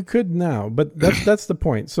 Well, you could now, but that's the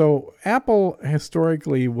point. So Apple,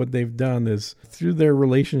 historically, what they've done is through their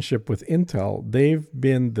relationship with Intel, they've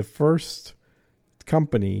been the first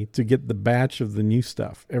company to get the batch of the new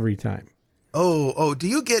stuff every time. Oh, do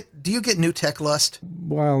you get new tech lust?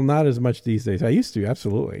 Well, not as much these days. I used to,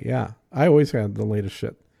 absolutely. Yeah. I always had the latest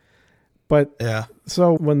shit. But yeah.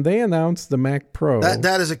 So when they announced the Mac Pro,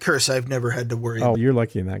 that is a curse I've never had to worry about. Oh, you're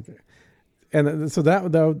lucky in that. And so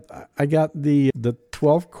that I got the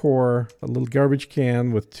 12 core, a little garbage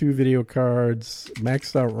can with 2 video cards,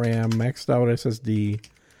 maxed out RAM, maxed out SSD,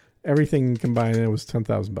 everything combined. And it was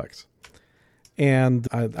 $10,000. And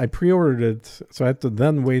I pre-ordered it, so I had to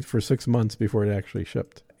then wait for 6 months before it actually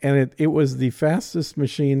shipped. And it was the fastest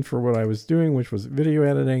machine for what I was doing, which was video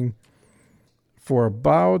editing, for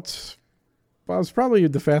it was probably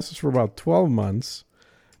the fastest for about 12 months,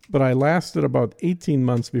 but I lasted about 18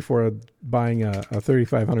 months before buying a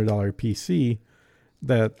 $3,500 PC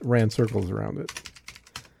that ran circles around it.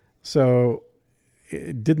 So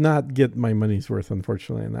it did not get my money's worth,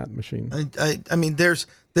 unfortunately, in that machine. I mean, there's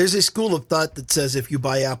a school of thought that says if you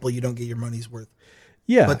buy Apple, you don't get your money's worth.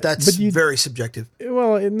 Yeah, but that's very subjective.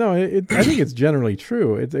 Well, I think it's generally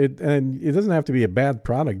true. And it doesn't have to be a bad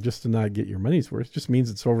product just to not get your money's worth. It just means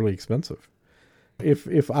it's overly expensive. If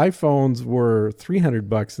iPhones were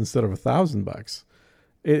 $300 instead of $1,000,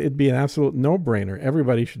 it'd be an absolute no-brainer.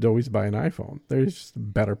 Everybody should always buy an iPhone. There's just a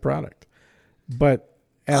better product. But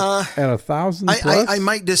at $1,000 plus, I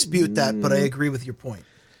might dispute that, but I agree with your point.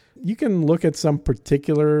 You can look at some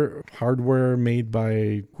particular hardware made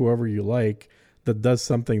by whoever you like that does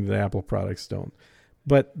something that Apple products don't.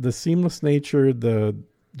 But the seamless nature, the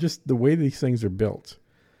just the way these things are built.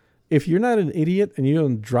 If you're not an idiot and you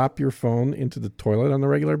don't drop your phone into the toilet on a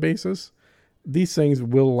regular basis, these things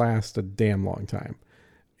will last a damn long time.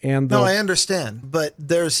 And no, I understand, but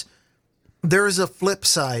there is a flip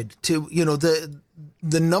side to,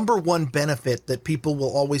 the number one benefit that people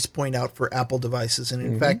will always point out for Apple devices. And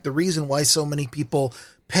in fact, the reason why so many people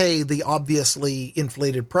pay the obviously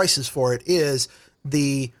inflated prices for it is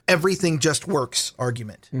the everything just works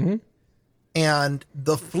argument. Mm-hmm. And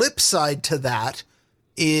the flip side to that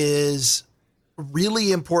is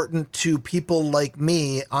really important to people like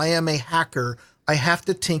me. I am a hacker. I have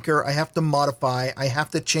to tinker. I have to modify. I have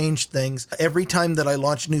to change things. Every time that I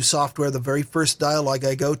launch new software, the very first dialogue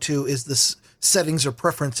I go to is the settings or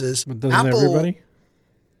preferences. But doesn't everybody?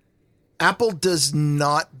 Apple does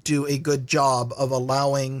not do a good job of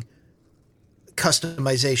allowing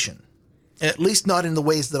customization, at least not in the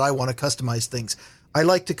ways that I want to customize things. I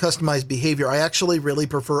like to customize behavior. I actually really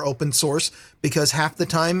prefer open source because half the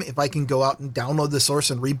time, if I can go out and download the source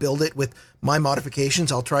and rebuild it with my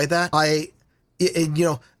modifications, I'll try that. I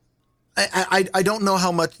don't know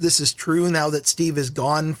how much this is true now that Steve is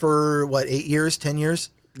gone for 8 years, 10 years?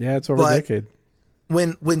 Yeah, it's over a decade.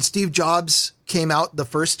 When Steve Jobs came out the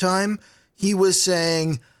first time, he was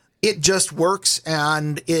saying it just works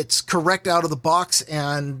and it's correct out of the box,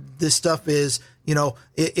 and this stuff is,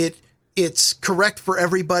 it's correct for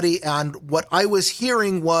everybody. And what I was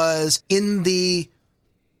hearing was, in the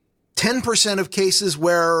 10% of cases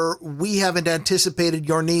where we haven't anticipated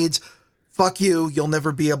your needs, fuck you, you'll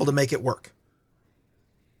never be able to make it work.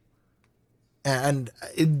 And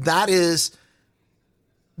that is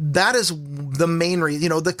the main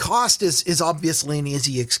reason. The cost is obviously an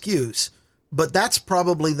easy excuse, but that's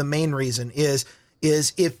probably the main reason is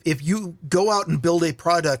if you go out and build a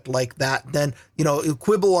product like that, then, you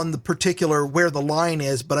quibble on the particular where the line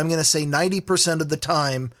is, but I'm going to say 90% of the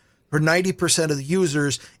time, for 90% of the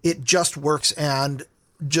users, it just works and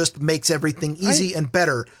just makes everything easy and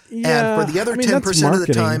better. Yeah, and for the other 10% of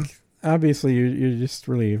the time, obviously you're just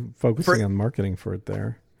really focusing on marketing for it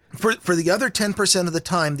there. For the other 10% of the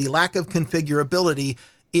time, the lack of configurability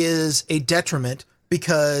is a detriment,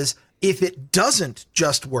 because if it doesn't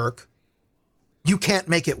just work, you can't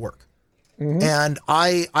make it work. Mm-hmm. And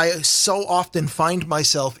I so often find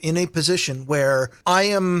myself in a position where I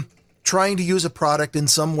am trying to use a product in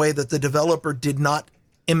some way that the developer did not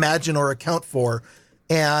imagine or account for.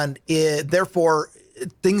 And therefore,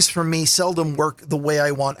 things for me seldom work the way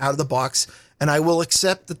I want out of the box. And I will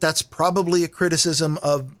accept that that's probably a criticism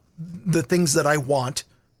of the things that I want,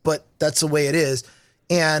 but that's the way it is.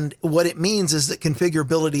 And what it means is that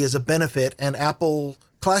configurability is a benefit, and Apple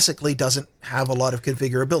classically doesn't have a lot of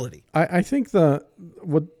configurability. I think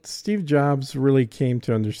what Steve Jobs really came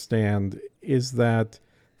to understand is that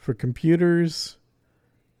for computers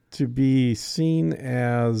to be seen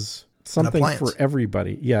as something for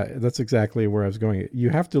everybody. Yeah, that's exactly where I was going.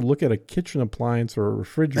 You have to look at a kitchen appliance or a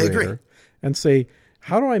refrigerator and say,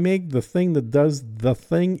 how do I make the thing that does the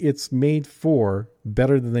thing it's made for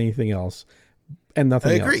better than anything else and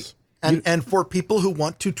nothing else? I agree. And for people who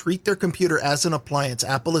want to treat their computer as an appliance,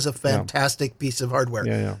 Apple is a fantastic piece of hardware.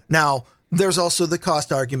 Yeah. Now, there's also the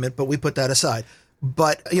cost argument, but we put that aside.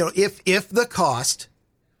 But, if the cost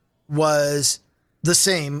was the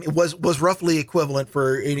same, it was roughly equivalent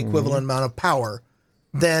for an equivalent amount of power,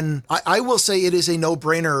 then I will say it is a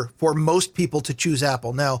no-brainer for most people to choose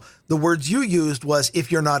Apple. Now, the words you used was,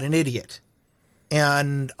 if you're not an idiot.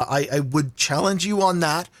 And I would challenge you on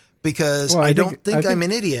that, because I don't think I'm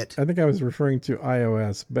an idiot. I think I was referring to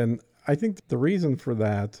iOS, but I think the reason for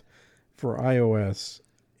that, for iOS,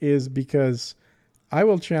 is because I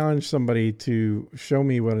will challenge somebody to show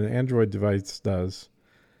me what an Android device does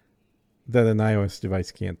that an iOS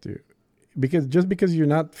device can't do. Because you're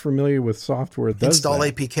not familiar with software that install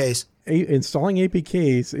APKs. Installing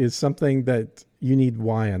APKs is something that you need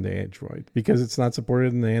Y on the Android, because it's not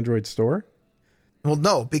supported in the Android store. Well,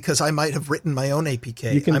 no, because I might have written my own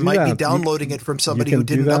APK. I might be downloading it from somebody who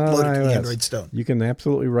didn't upload it to the Android Stone. You can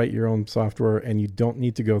absolutely write your own software, and you don't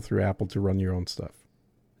need to go through Apple to run your own stuff.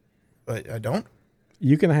 I don't?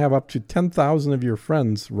 You can have up to 10,000 of your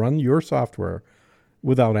friends run your software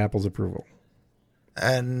without Apple's approval.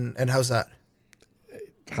 And how's that?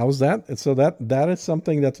 How's that? So that is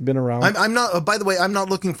something that's been around. I'm not. By the way, I'm not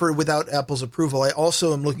looking for without Apple's approval. I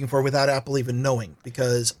also am looking for without Apple even knowing,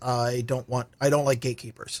 because I don't like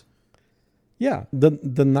gatekeepers. Yeah, the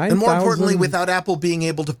 9,000. And more importantly, without Apple being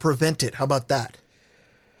able to prevent it. How about that?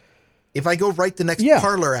 If I go write the next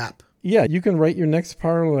Parler app. Yeah, you can write your next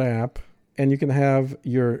Parler app, and you can have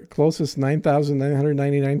your closest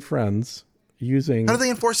 9,999 friends using... How do they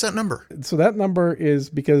enforce that number? So that number is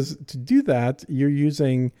because to do that, you're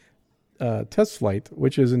using Test Flight,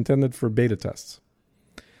 which is intended for beta tests.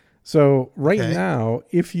 So right now,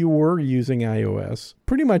 if you were using iOS,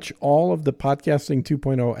 pretty much all of the Podcasting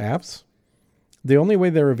 2.0 apps, the only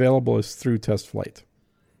way they're available is through Test Flight.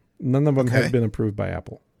 None of them have been approved by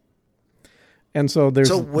Apple. And so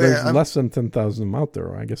there's less than 10,000 of them out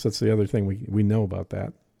there. I guess that's the other thing we know about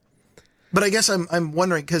that. But I guess I'm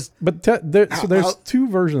wondering because... But there's two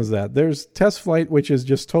versions of that. There's Test Flight, which is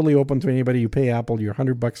just totally open to anybody. You pay Apple your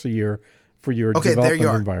 $100 a year for your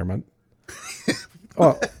development environment.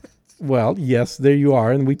 Well, yes, there you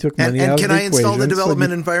are, and we took money out of the equation. And can I install the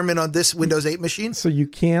development environment on this Windows 8 machine? So you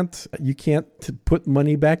can't put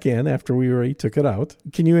money back in after we already took it out.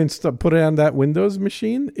 Can you put it on that Windows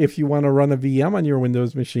machine if you want to run a VM on your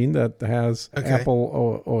Windows machine that has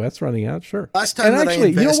Apple OS running out? Sure. Last time I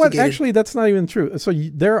investigated... You know what? Actually, that's not even true. So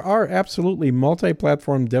there are absolutely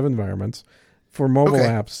multi-platform dev environments for mobile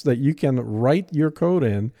apps that you can write your code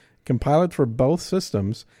in, compile it for both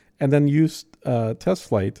systems, and then use Test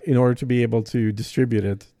Flight in order to be able to distribute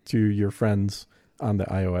it to your friends on the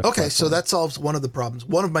iOS platform. So that solves one of the problems.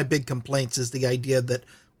 One of my big complaints is the idea that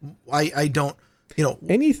I don't,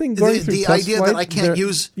 anything going through the Test idea Flight, that I can't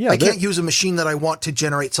use a machine that I want to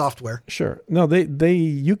generate software. Sure. No,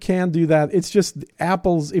 you can do that. It's just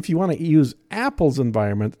Apple's, if you want to use Apple's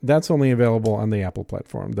environment, that's only available on the Apple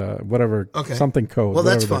platform, the whatever something code,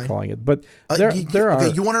 whatever they're calling it. But there are.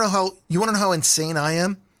 You want to know how insane I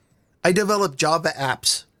am? I develop Java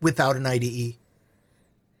apps without an IDE.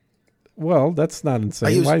 Well, that's not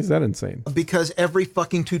insane. Why is that insane? Because every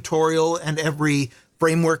fucking tutorial and every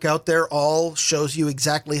framework out there all shows you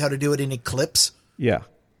exactly how to do it in Eclipse. Yeah.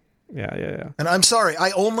 And I'm sorry, I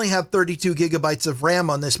only have 32 gigabytes of RAM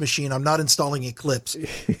on this machine. I'm not installing Eclipse.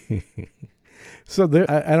 So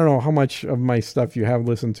I don't know how much of my stuff you have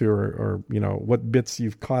listened to or what bits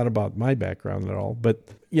you've caught about my background at all. But,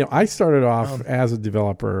 I started off as a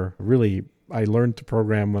developer. Really, I learned to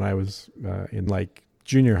program when I was in like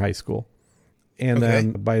junior high school. And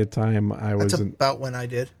then by the time That's about when I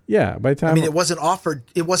did. Yeah. By the time. it wasn't offered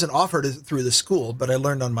through the school, but I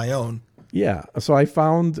learned on my own. Yeah. So I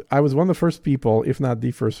was one of the first people, if not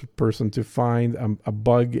the first person, to find a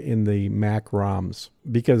bug in the Mac ROMs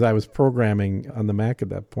because I was programming on the Mac at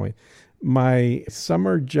that point. My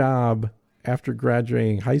summer job after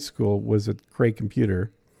graduating high school was at Cray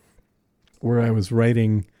Computer, where I was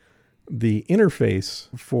writing the interface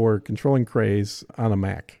for controlling Crays on a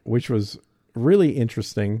Mac, which was really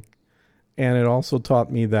interesting. And it also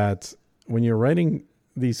taught me that when you're writing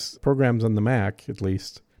these programs on the Mac, at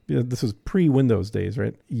least, this is pre-Windows days,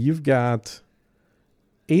 right? You've got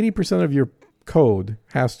 80% of your code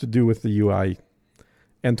has to do with the UI,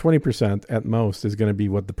 and 20% at most is going to be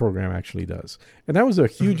what the program actually does. And that was a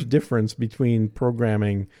huge difference between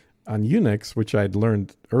programming on Unix, which I'd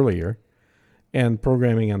learned earlier, and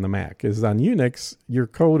programming on the Mac. Is on Unix, your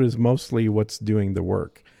code is mostly what's doing the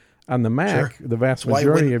work. On the Mac, the vast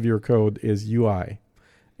majority of your code is UI.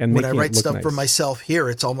 And when I write stuff for myself here,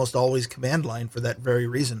 it's almost always command line for that very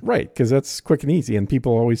reason. Right, because that's quick and easy, and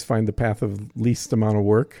people always find the path of least amount of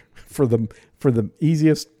work for the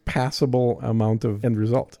easiest passable amount of end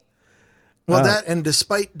result. Well,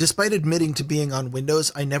 despite admitting to being on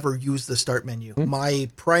Windows, I never use the start menu. My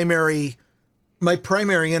primary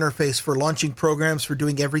interface for launching programs, for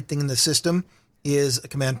doing everything in the system, is a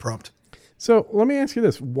command prompt. So let me ask you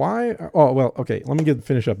this: why? Oh, well, okay. Let me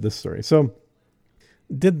finish up this story. So.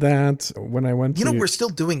 Did that when I went to... we're still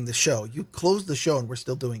doing the show. You closed the show and we're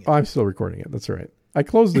still doing it. Oh, I'm still recording it. That's right. I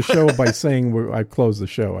closed the show by saying I closed the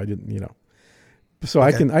show. I didn't, So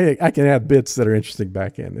I can add bits that are interesting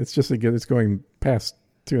back in. It's just it's going past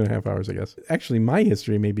 2.5 hours, I guess. Actually, my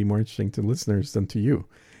history may be more interesting to listeners than to you.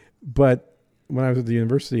 But when I was at the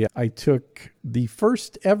university, I took the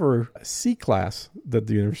first ever C class that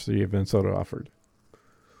the University of Minnesota offered.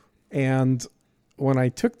 And when I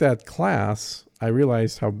took that class, I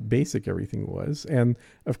realized how basic everything was. And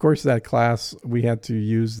of course, that class, we had to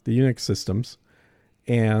use the Unix systems.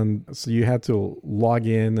 And so you had to log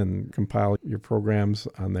in and compile your programs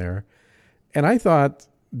on there. And I thought,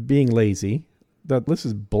 being lazy, that this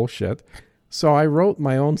is bullshit. So I wrote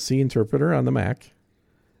my own C interpreter on the Mac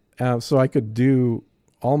so I could do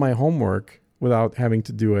all my homework without having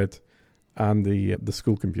to do it on the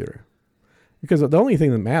school computer. Because the only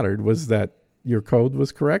thing that mattered was that your code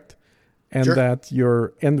was correct and that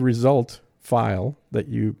your end result file that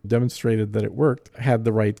you demonstrated that it worked had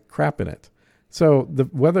the right crap in it. So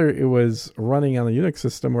whether it was running on the Unix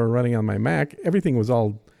system or running on my Mac, everything was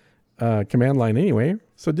all command line anyway,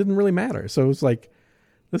 so it didn't really matter. So it was like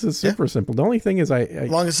This is super simple. The only thing is as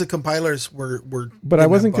long as the compilers were but I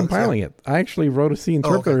wasn't compiling it. I actually wrote a C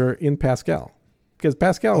interpreter in Pascal, because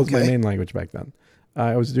Pascal was my main language back then.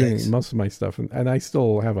 I was doing most of my stuff, and I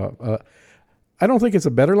still have I don't think it's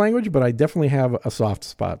a better language, but I definitely have a soft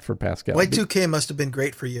spot for Pascal. Y2K must have been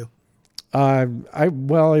great for you.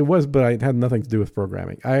 Well, it was, but it had nothing to do with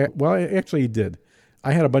programming. I actually did.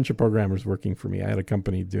 I had a bunch of programmers working for me. I had a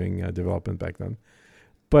company doing development back then.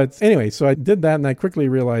 But anyway, so I did that, and I quickly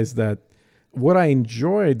realized that what I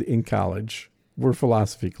enjoyed in college were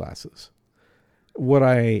philosophy classes. What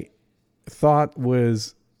I thought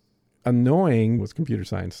was annoying was computer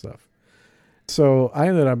science stuff. So I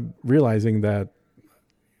ended up realizing that,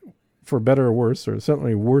 for better or worse, or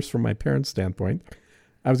certainly worse from my parents' standpoint,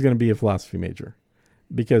 I was going to be a philosophy major,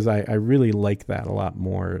 because I really like that a lot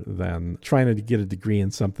more than trying to get a degree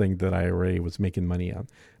in something that I already was making money on.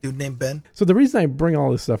 Dude named Ben? So the reason I bring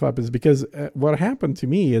all this stuff up is because what happened to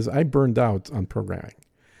me is I burned out on programming.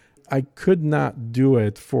 I could not do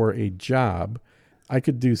it for a job. I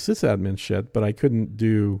could do sysadmin shit, but I couldn't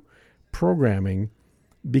do programming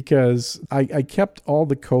because I kept all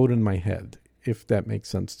the code in my head, if that makes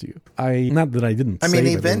sense to you. Not that I didn't. I mean,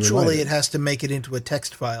 eventually it has to make it into a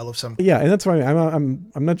text file of some kind. Yeah, and that's why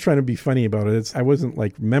I'm not trying to be funny about it. I wasn't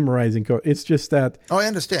like memorizing code. It's just that. Oh, I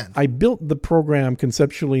understand. I built the program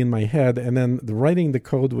conceptually in my head, and then writing the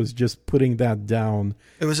code was just putting that down.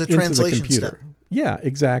 It was a into translation the computer. step. Yeah,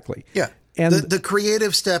 exactly. Yeah. And the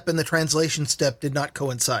creative step and the translation step did not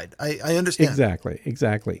coincide. I understand.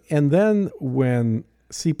 Exactly. And then when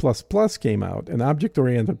C++ came out and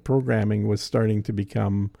object-oriented programming was starting to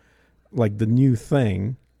become like the new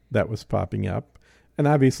thing that was popping up. And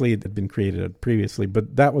obviously it had been created previously,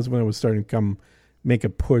 but that was when it was starting to make a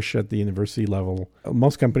push at the university level.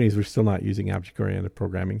 Most companies were still not using object-oriented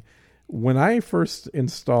programming. When I first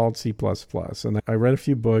installed C++ and I read a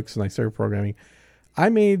few books and I started programming, I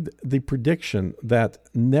made the prediction that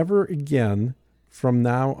never again from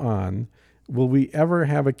now on will we ever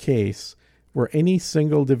have a case where any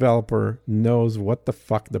single developer knows what the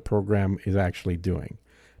fuck the program is actually doing.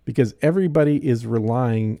 Because everybody is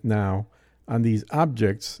relying now on these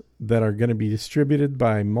objects that are going to be distributed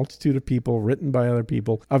by a multitude of people, written by other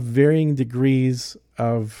people, of varying degrees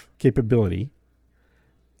of capability.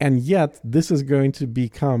 And yet, this is going to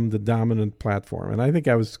become the dominant platform. And I think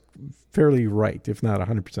I was fairly right, if not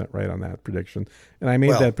 100% right on that prediction. And I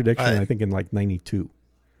made that prediction, I think, in like 92.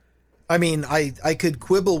 I mean, I could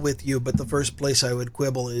quibble with you, but the first place I would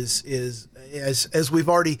quibble is as we've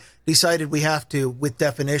already decided we have to with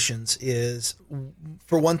definitions is,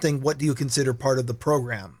 for one thing, what do you consider part of the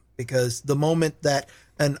program? Because the moment that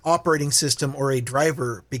an operating system or a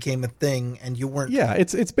driver became a thing and you weren't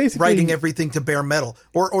it's basically writing everything to bare metal,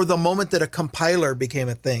 or the moment that a compiler became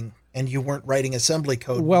a thing and you weren't writing assembly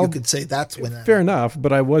code, you could say that's when that fair happened. Enough,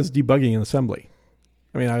 but I was debugging in assembly.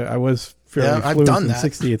 I mean, I was fairly fluent in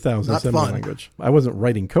 68,000 assembly language. I wasn't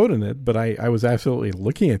writing code in it, but I was absolutely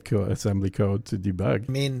looking at assembly code to debug.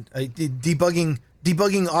 I mean, I did debugging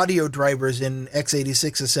audio drivers in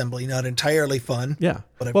x86 assembly, not entirely fun. Yeah.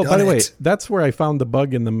 But I've well, done by the way, it. that's where I found the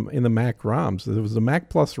bug in the Mac ROMs. There was the Mac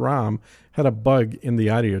Plus ROM had a bug in the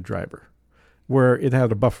audio driver where it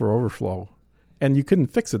had a buffer overflow. And you couldn't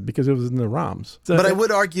fix it because it was in the ROMs. So but I would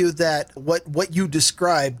argue that what you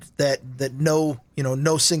described, that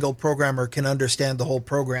no single programmer can understand the whole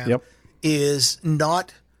program, is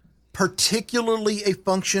not particularly a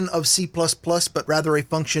function of C++, but rather a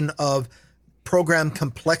function of program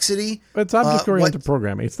complexity. It's object-oriented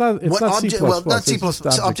programming. It's not C++. Well, not C++.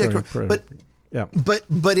 Object-oriented.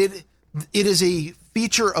 But it is a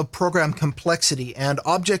feature of program complexity, and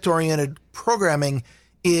object-oriented programming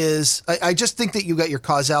is, I just think that you got your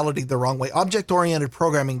causality the wrong way. Object-oriented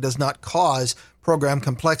programming does not cause program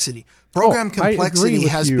complexity. Program complexity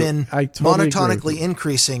has been monotonically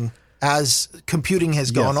increasing as computing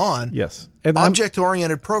has gone on. Yes. And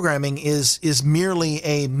object-oriented programming is merely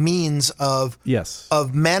a means of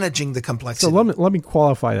managing the complexity. So let me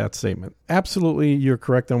qualify that statement. Absolutely, you're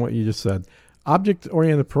correct on what you just said.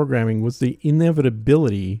 Object-oriented programming was the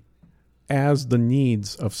inevitability as the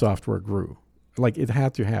needs of software grew. Like, it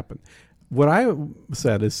had to happen. What I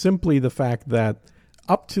said is simply the fact that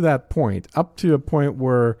up to a point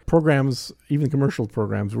where programs, even commercial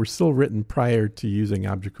programs, were still written prior to using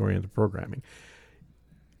object-oriented programming.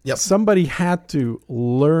 Somebody had to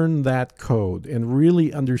learn that code and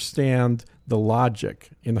really understand the logic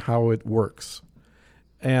in how it works.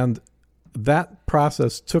 And that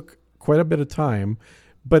process took quite a bit of time,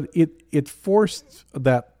 but it forced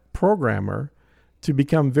that programmer to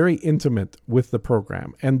become very intimate with the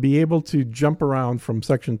program and be able to jump around from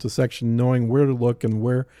section to section, knowing where to look and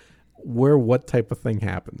where what type of thing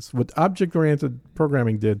happens. What object-oriented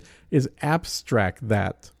programming did is abstract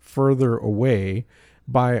that further away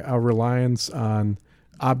by a reliance on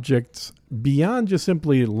objects beyond just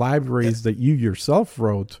simply libraries that you yourself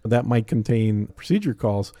wrote that might contain procedure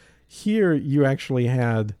calls. Here you actually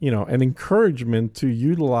had, an encouragement to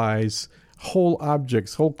utilize whole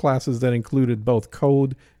objects, whole classes that included both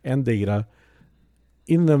code and data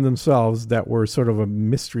in themselves that were sort of a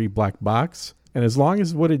mystery black box. And as long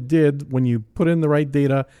as what it did when you put in the right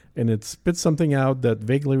data and it spit something out that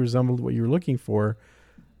vaguely resembled what you were looking for,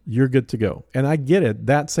 you're good to go. And I get it.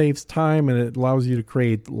 That saves time and it allows you to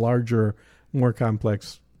create larger, more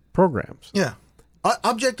complex programs. Yeah.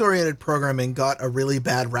 Object-oriented programming got a really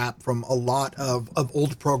bad rap from a lot of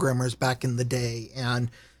old programmers back in the day. And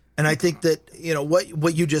I think that,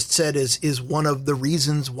 what you just said is one of the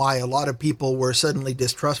reasons why a lot of people were suddenly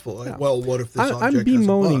distrustful. Like, well, what if this object I'm has a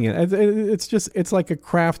bemoaning bug? it. It's like a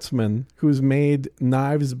craftsman who's made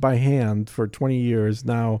knives by hand for 20 years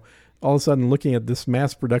now, all of a sudden looking at this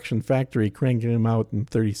mass production factory cranking them out in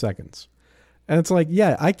 30 seconds. And it's like,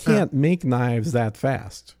 yeah, I can't make knives that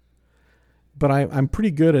fast, but I'm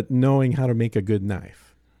pretty good at knowing how to make a good knife.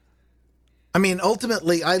 I mean,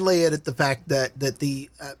 ultimately, I lay it at the fact that the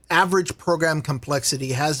average program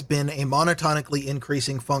complexity has been a monotonically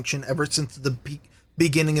increasing function ever since the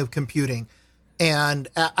beginning of computing, and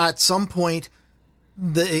at some point,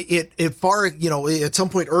 at some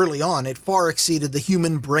point early on, it far exceeded the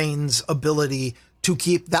human brain's ability to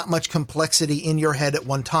keep that much complexity in your head at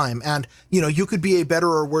one time. And you could be a better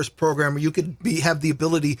or worse programmer. You could have the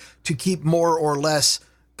ability to keep more or less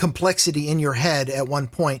complexity in your head at one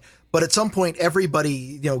point. But at some point,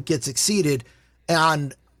 everybody, gets exceeded.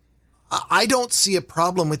 And I don't see a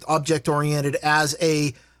problem with object-oriented as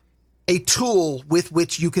a tool with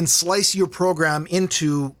which you can slice your program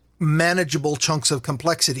into manageable chunks of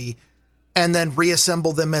complexity and then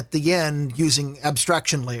reassemble them at the end using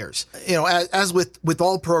abstraction layers. As with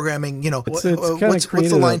all programming, what's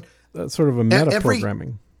the line? Sort of a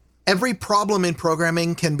meta-programming. Every problem in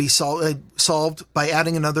programming can be solved by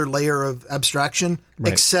adding another layer of abstraction,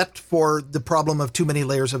 right, except for the problem of too many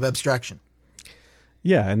layers of abstraction.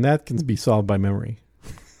 Yeah, and that can be solved by memory.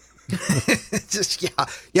 Node.js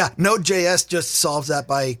just solves that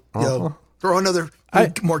by throw another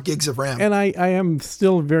more gigs of RAM. And I am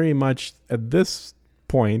still very much at this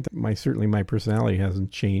point. Certainly my personality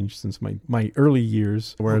hasn't changed since my early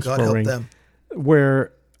years, where I was exploring,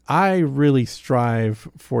 where I really strive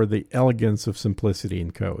for the elegance of simplicity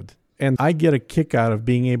in code. And I get a kick out of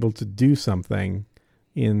being able to do something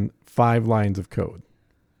in 5 lines of code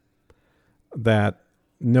that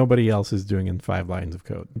nobody else is doing in 5 lines of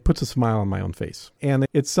code. It puts a smile on my own face. And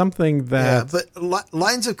it's something that... Yeah, but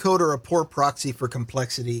lines of code are a poor proxy for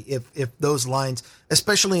complexity if those lines,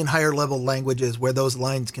 especially in higher level languages where those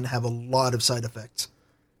lines can have a lot of side effects.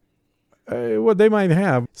 What they might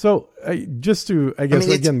have. So just to,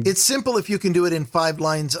 it's simple if you can do it in 5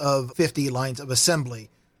 lines of 50 lines of assembly.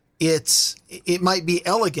 It might be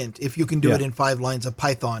elegant if you can do it in 5 lines of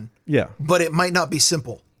Python. Yeah. But it might not be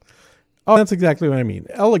simple. Oh, that's exactly what I mean.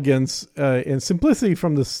 Elegance and simplicity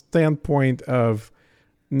from the standpoint of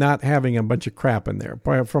not having a bunch of crap in there,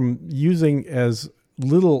 from using as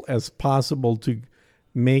little as possible to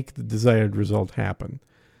make the desired result happen.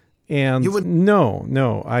 And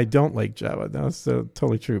no, I don't like Java. That's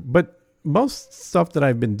totally true. But most stuff that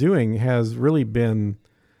I've been doing has really been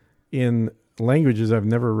in languages I've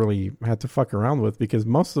never really had to fuck around with, because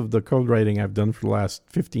most of the code writing I've done for the last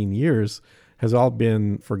 15 years has all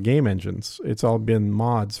been for game engines. It's all been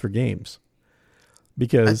mods for games.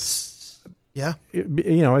 Because,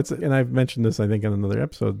 and I've mentioned this, I think, in another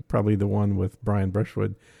episode, probably the one with Brian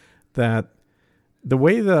Brushwood, that the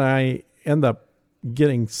way that I end up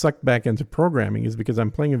getting sucked back into programming is because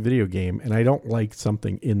I'm playing a video game and I don't like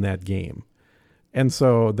something in that game. And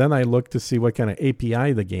so then I look to see what kind of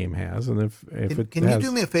API the game has. And if Can you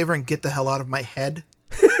do me a favor and get the hell out of my head?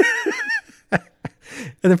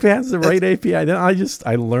 And if it has the right API, then I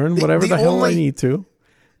learn whatever the hell I need to.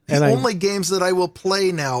 The only games that I will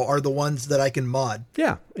play now are the ones that I can mod.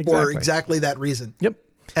 Yeah, exactly. For exactly that reason. Yep.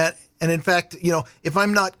 And in fact, if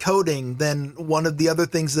I'm not coding, then one of the other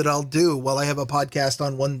things that I'll do while I have a podcast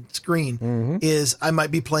on one screen is I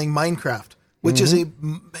might be playing Minecraft, which is a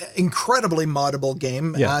incredibly moddable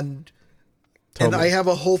game. Yeah. And I have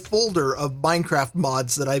a whole folder of Minecraft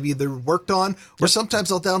mods that I've either worked on or sometimes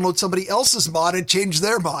I'll download somebody else's mod and change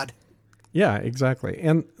their mod. Yeah, exactly.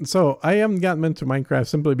 And so I haven't gotten into Minecraft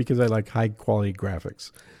simply because I like high quality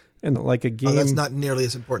graphics. And like a game, that's not nearly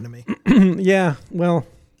as important to me. yeah. Well,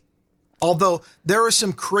 although there are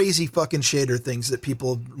some crazy fucking shader things that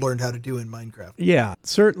people have learned how to do in Minecraft. Yeah,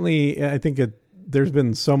 certainly. I think there's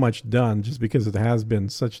been so much done just because it has been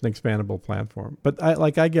such an expandable platform. But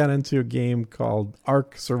I got into a game called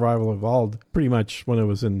Ark Survival Evolved pretty much when it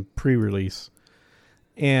was in pre-release,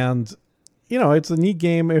 and it's a neat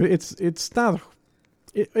game. It's not.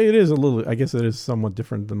 It is a little. I guess it is somewhat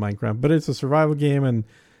different than Minecraft, but it's a survival game, and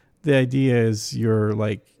the idea is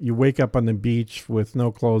you wake up on the beach with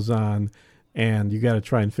no clothes on, and you got to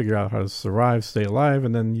try and figure out how to survive, stay alive,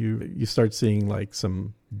 and then you start seeing like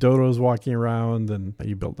some dodos walking around, and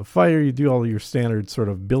you build a fire. You do all your standard sort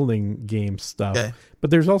of building game stuff. Okay.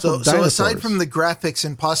 But there's also dinosaurs. So aside from the graphics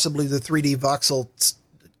and possibly the 3D voxel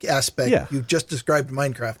aspect, you just described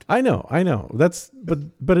Minecraft. I know. That's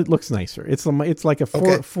but it looks nicer. It's like a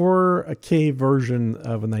 4K version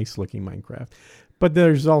of a nice looking Minecraft. But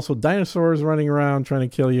there's also dinosaurs running around trying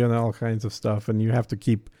to kill you and all kinds of stuff. And you have to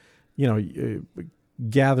keep,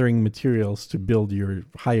 gathering materials to build your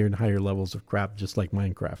higher and higher levels of crap, just like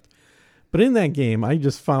Minecraft. But in that game, I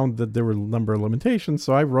just found that there were a number of limitations.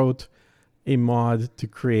 So I wrote a mod to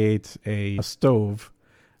create a stove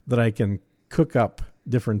that I can cook up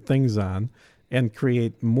different things on and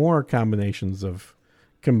create more combinations of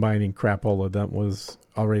combining crapola that was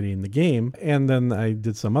already in the game. And then I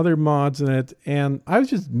did some other mods in it, and I was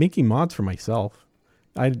just making mods for myself.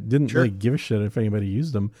 I didn't really give a shit if anybody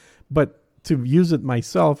used them, but to use it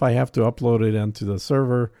myself, I have to upload it onto the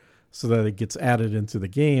server so that it gets added into the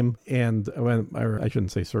game. And I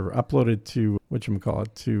shouldn't say server, upload it to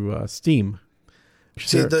to Steam.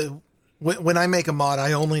 See, when I make a mod,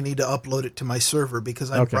 I only need to upload it to my server because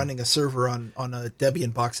I'm running a server on a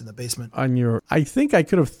Debian box in the basement. I think I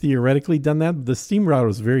could have theoretically done that, but the Steam route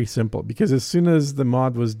was very simple because as soon as the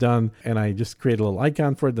mod was done and I just created a little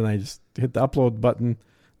icon for it, then I just hit the upload button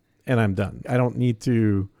and I'm done. I don't need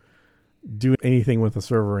to do anything with the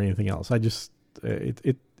server or anything else. I just,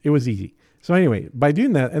 it was easy. So anyway, by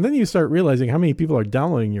doing that, and then you start realizing how many people are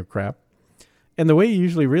downloading your crap. And the way you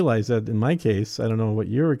usually realize that, in my case, I don't know what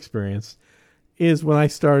your experience is, when I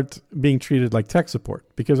start being treated like tech support.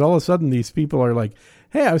 Because all of a sudden these people are like,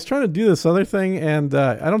 hey, I was trying to do this other thing, and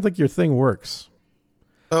I don't think your thing works.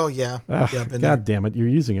 Oh, yeah. God damn it, you're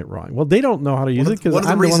using it wrong. Well, they don't know how to use it because I'm the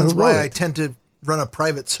one who wrote it. One of the reasons why I tend to run a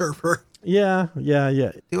private server. Yeah.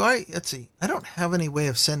 Let's see. I don't have any way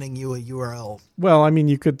of sending you a URL. Well, I mean,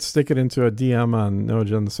 you could stick it into a DM on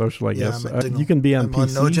NoAgenda Social, I guess. You can be on PC. On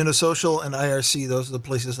NoAgenda Social and IRC. Those are the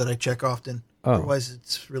places that I check often. Otherwise,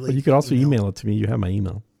 it's really... But you could also email it to me. You have my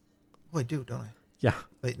email. Oh, I do, don't I? Yeah.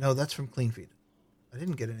 Wait, no, that's from CleanFeed. I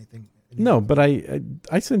didn't get anything. No, but I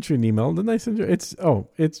sent you an email. Didn't I send you? It's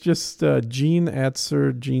just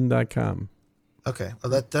gene@sirgene.com. Okay.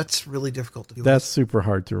 Well, that's really difficult to do. That's super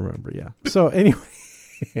hard to remember, yeah. So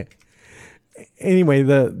anyway,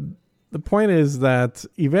 the point is that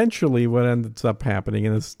eventually what ends up happening,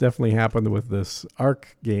 and it's definitely happened with this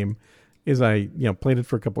Ark game, is I played it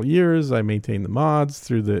for a couple of years. I maintained the mods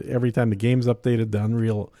through every time the game's updated, the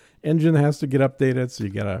Unreal Engine has to get updated, so you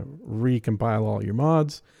got to recompile all your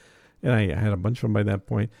mods. And I had a bunch of them by that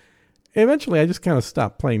point. Eventually, I just kind of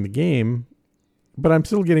stopped playing the game. But I'm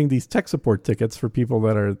still getting these tech support tickets for people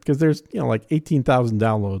because there's, like 18,000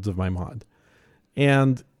 downloads of my mod.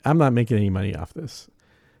 And I'm not making any money off this.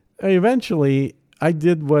 Eventually, I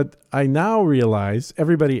did what I now realize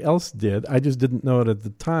everybody else did. I just didn't know it at the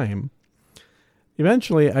time.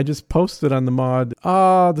 Eventually, I just posted on the mod,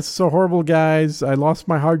 this is so horrible, guys. I lost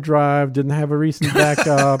my hard drive, didn't have a recent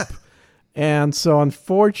backup. And so,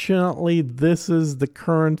 unfortunately, this is the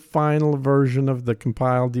current final version of the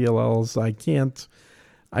compiled DLLs.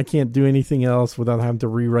 I can't do anything else without having to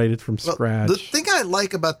rewrite it from scratch. The thing I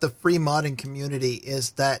like about the free modding community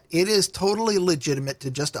is that it is totally legitimate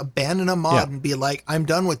to just abandon a mod and be like, I'm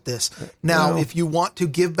done with this. Now, if you want to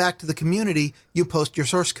give back to the community, you post your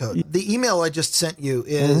source code. The email I just sent you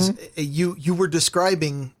is you were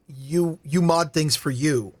describing you mod things for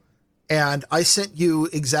you. And I sent you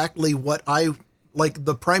exactly what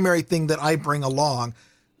the primary thing that I bring along,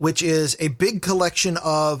 which is a big collection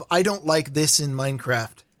of, I don't like this in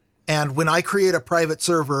Minecraft. And when I create a private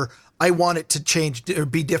server, I want it to change or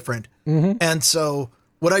be different. Mm-hmm. And so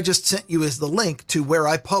what I just sent you is the link to where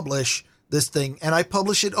I publish this thing. And I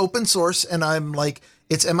publish it open source, and I'm like,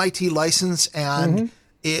 it's MIT license, and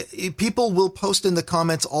people will post in the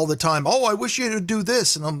comments all the time, oh, I wish you would do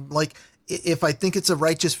this. And I'm like, if I think it's a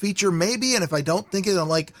righteous feature, maybe. And if I don't think it, I'm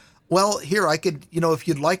like, well, here, I could, if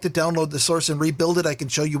you'd like to download the source and rebuild it, I can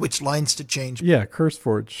show you which lines to change. Yeah,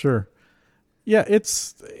 CurseForge, sure. Yeah,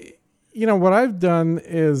 it's, What I've done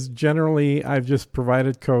is generally I've just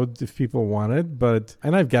provided code if people want it,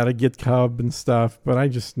 and I've got a GitHub and stuff, but I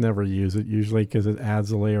just never use it usually because it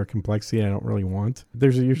adds a layer of complexity I don't really want.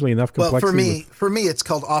 There's usually enough complexity. Well, for me, it's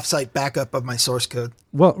called offsite backup of my source code.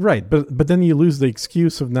 Well, right, but then you lose the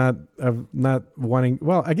excuse of not wanting.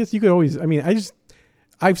 Well, I guess you could always.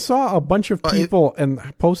 I saw a bunch of people and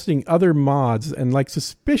posting other mods, and like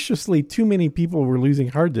suspiciously too many people were losing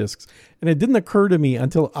hard disks. And it didn't occur to me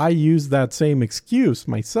until I used that same excuse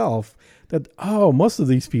myself that, most of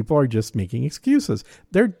these people are just making excuses.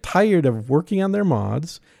 They're tired of working on their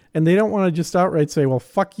mods, and they don't want to just outright say, well,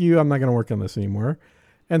 fuck you, I'm not going to work on this anymore.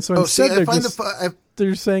 And so instead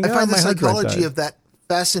they're saying, I find the my hard drive psychology died. of that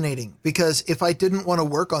fascinating, because if I didn't want to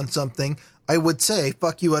work on something, I would say,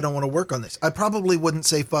 fuck you, I don't want to work on this. I probably wouldn't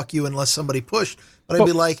say fuck you unless somebody pushed, but I'd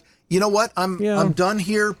be like, you know what? I'm done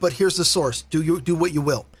here, but here's the source. Do what you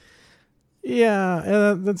will.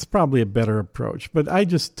 Yeah, that's probably a better approach. But I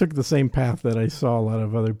just took the same path that I saw a lot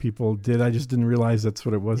of other people did. I just didn't realize that's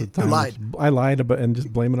what it was at the time. I lied about and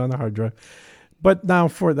just blame it on the hard drive. But now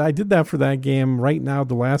I did that for that game. Right now,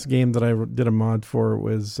 the last game that I did a mod for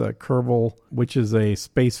was Kerbal, which is a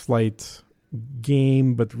space flight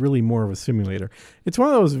game, but really more of a simulator. It's one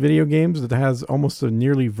of those video games that has almost a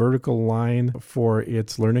nearly vertical line for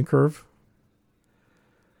its learning curve.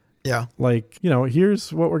 Yeah. Like,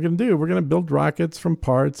 here's what we're going to do. We're going to build rockets from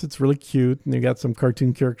parts. It's really cute. And you got some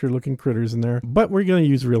cartoon character looking critters in there, but we're going to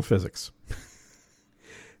use real physics.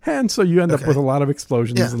 And so you end up with a lot of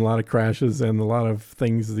explosions and a lot of crashes and a lot of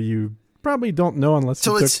things that you probably don't know unless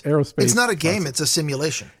you took aerospace. It's not a game. It's a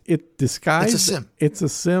simulation. It's a sim. It's a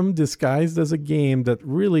sim disguised as a game that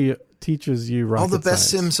really teaches you rocket science. All the best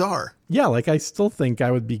sims are. Yeah, like I still think I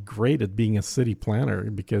would be great at being a city planner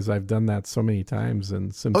because I've done that so many times in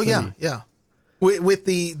SimCity. Oh, yeah. With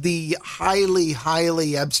the highly,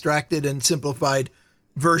 highly abstracted and simplified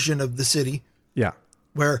version of the city. Yeah.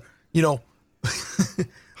 Where,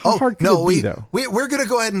 How hard could it be, though? We're going to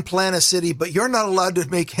go ahead and plan a city, but you're not allowed to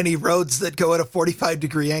make any roads that go at a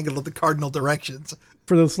 45-degree angle of the cardinal directions.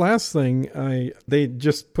 For this last thing, they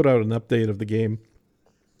just put out an update of the game,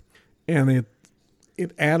 and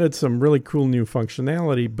it added some really cool new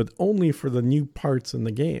functionality, but only for the new parts in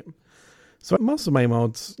the game. So most of my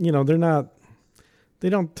modes, they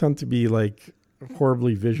don't tend to be like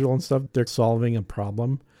horribly visual and stuff. They're solving a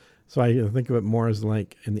problem. So I think of it more as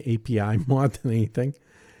like an API mod than anything.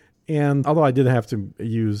 And although I did have to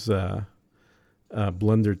use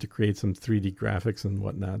Blender to create some 3D graphics and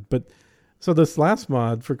whatnot. But so this last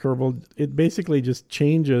mod for Kerbal, it basically just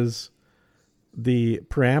changes the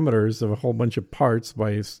parameters of a whole bunch of parts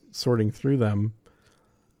by sorting through them.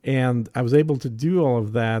 And I was able to do all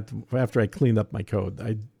of that after I cleaned up my code.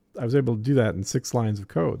 I was able to do that in 6 lines of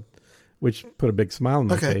code, which put a big smile on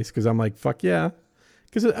my face because I'm like, fuck yeah.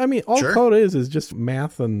 Because, all code is just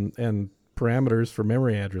math and parameters for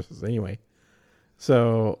memory addresses anyway.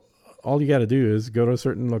 So all you got to do is go to a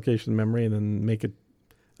certain location in memory and then make it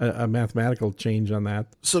a mathematical change on that.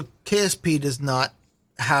 So KSP does not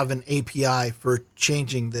have an API for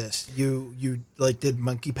changing this. You did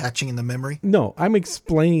monkey patching in the memory? No, I'm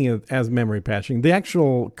explaining it as memory patching. The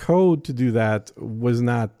actual code to do that was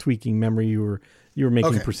not tweaking memory. You were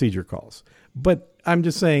making procedure calls. But I'm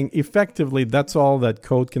just saying effectively that's all that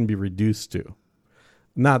code can be reduced to.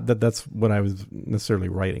 Not that that's what I was necessarily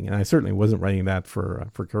writing, and I certainly wasn't writing that for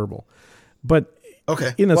Kerbal. But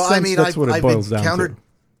in a sense, that's what it boils down to.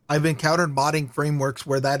 I've encountered modding frameworks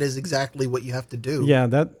where that is exactly what you have to do. Yeah,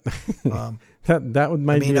 that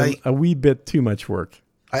might be a wee bit too much work.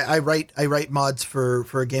 I write mods for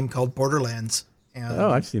a game called Borderlands. And,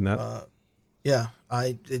 I've seen that. Yeah,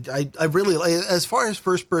 I really, as far as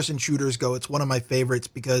first person shooters go, it's one of my favorites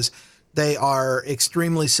because they are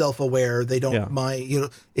extremely self-aware. They don't mind,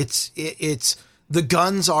 it's the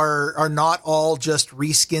guns are not all just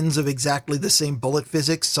reskins of exactly the same bullet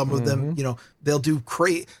physics. Some of them, they'll do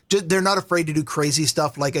they're not afraid to do crazy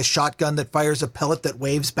stuff like a shotgun that fires a pellet that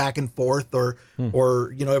waves back and forth, or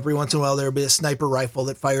every once in a while there'll be a sniper rifle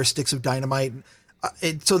that fires sticks of dynamite.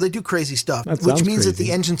 So they do crazy stuff, which means that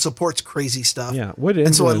the engine supports crazy stuff. Yeah,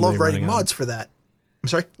 and so I love writing mods for that. I'm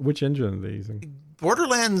sorry? Which engine are they using?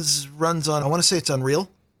 Borderlands runs on, I want to say it's Unreal.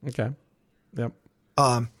 Okay. Yep.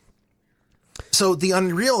 So the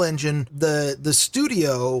Unreal Engine, the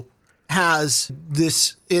studio has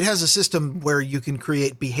this. It has a system where you can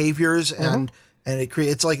create behaviors and it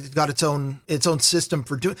creates it's got its own system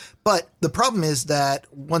for doing. But the problem is that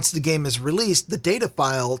once the game is released, the data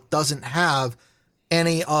file doesn't have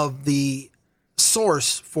any of the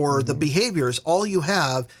source for the behaviors. All you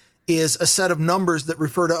have is a set of numbers that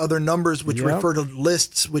refer to other numbers, which refer to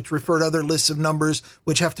lists, which refer to other lists of numbers,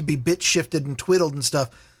 which have to be bit shifted and twiddled and stuff.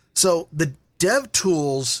 So the dev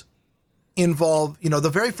tools involve, the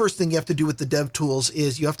very first thing you have to do with the dev tools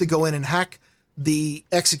is you have to go in and hack the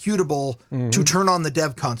executable to turn on the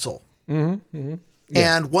dev console.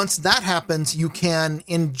 And once that happens, you can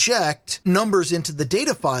inject numbers into the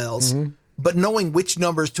data files, but knowing which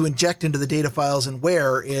numbers to inject into the data files and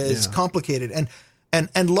where is complicated.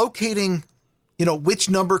 And locating, which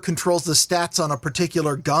number controls the stats on a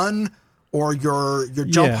particular gun or your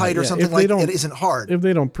jump height or something like that isn't hard. If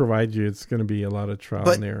they don't provide you, it's going to be a lot of trial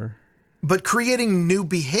and error. But creating new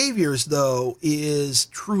behaviors, though, is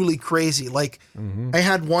truly crazy. Like, I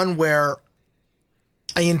had one where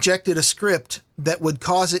I injected a script that would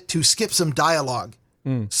cause it to skip some dialogue.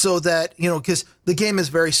 So that, because the game is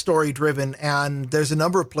very story-driven, and there's a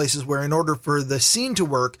number of places where in order for the scene to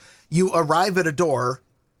work, you arrive at a door,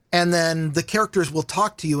 and then the characters will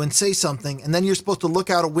talk to you and say something, and then you're supposed to look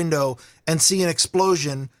out a window and see an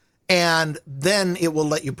explosion, and then it will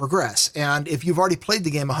let you progress. And if you've already played the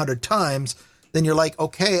game 100 times, then you're like,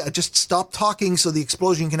 okay, I just stop talking so the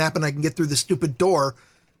explosion can happen, I can get through the stupid door.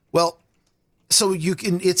 Well, so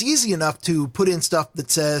it's easy enough to put in stuff that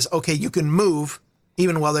says, okay, you can move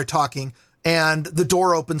even while they're talking, and the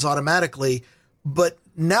door opens automatically. But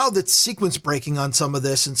now that's sequence breaking on some of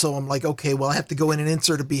this, and so I'm like, okay, well, I have to go in and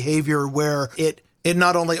insert a behavior where it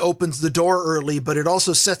not only opens the door early, but it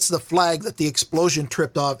also sets the flag that the explosion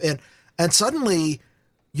tripped off. And suddenly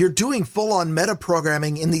you're doing full-on meta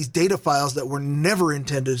programming in these data files that were never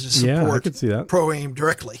intended to support I could see that. Pro Aim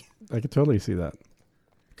directly. I could totally see that.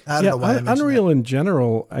 I don't know why I mentioned Unreal that. in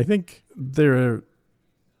general, I think the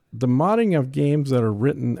modding of games that are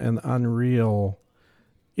written in Unreal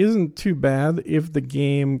isn't too bad if the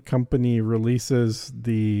game company releases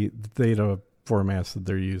the data formats that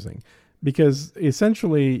they're using. Because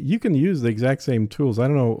essentially, you can use the exact same tools. I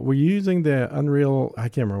don't know, we're using the Unreal, I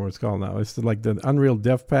can't remember what it's called now. It's like the Unreal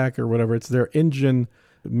Dev Pack or whatever. It's their engine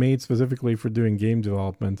made specifically for doing game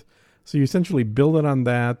development. So you essentially build it on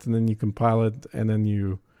that, and then you compile it, and then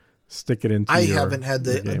you stick it into I haven't had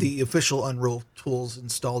the official Unreal tools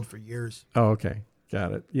installed for years. Oh, okay.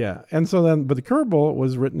 Got it. Yeah. And so then, but the Kerbal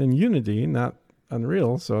was written in Unity, not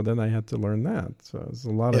Unreal. So then I had to learn that. So it's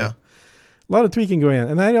a lot of tweaking going on.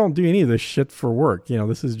 And I don't do any of this shit for work.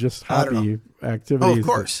 This is just hobby activities. Oh, of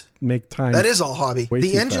course. That make time. That is all hobby.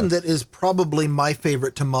 The engine that is probably my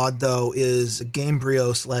favorite to mod, though, is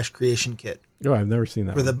Gamebryo /Creation Kit. Oh, I've never seen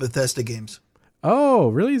that for the Bethesda games. Oh,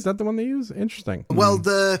 really? Is that the one they use? Interesting. Well,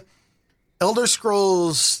 the Elder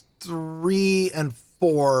Scrolls 3 and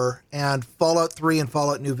 4 and Fallout 3 and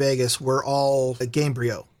Fallout New Vegas were all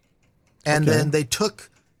Gamebryo. And then they took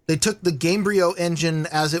the Gamebryo engine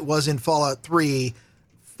as it was in Fallout 3,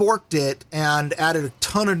 forked it, and added a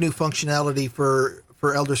ton of new functionality for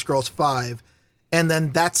Elder Scrolls 5. And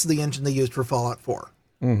then that's the engine they used for Fallout 4.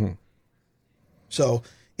 So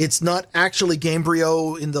it's not actually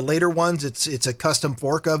Gamebryo in the later ones. It's a custom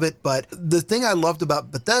fork of it. But the thing I loved about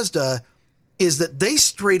Bethesda is that they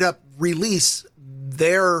straight up release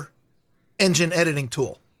their engine editing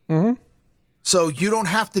tool. So you don't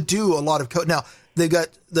have to do a lot of code. Now, they've got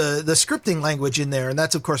the scripting language in there, and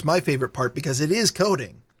that's, of course, my favorite part because it is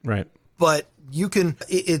coding. Right. But you can,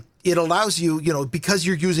 it allows you, because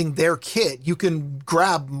you're using their kit, you can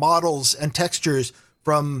grab models and textures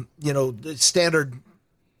from, the standard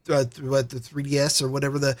the 3DS or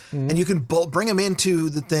whatever and you can bring them into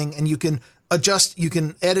the thing, and you can adjust, you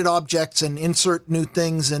can edit objects and insert new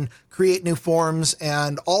things and create new forms,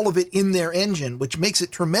 and all of it in their engine, which makes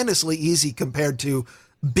it tremendously easy compared to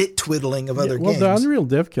bit twiddling of other games. Well, the Unreal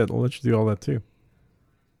Dev Kit will let you do all that too.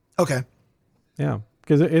 Okay. Yeah,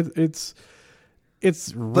 because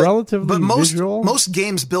it's relatively visual. Most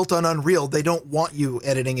games built on Unreal, they don't want you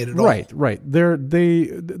editing it at all. Right.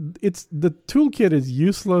 It's the toolkit is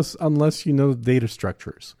useless unless you know the data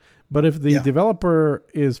structures. But if the developer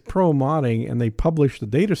is pro modding and they publish the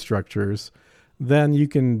data structures, then you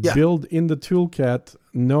can build in the toolkit,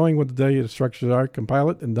 knowing what the data structures are, compile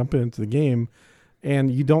it, and dump it into the game, and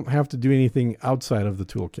you don't have to do anything outside of the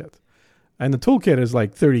toolkit. And the toolkit is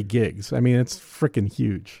like 30 gigs. I mean, it's freaking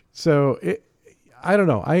huge. So I don't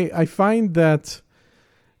know. I find that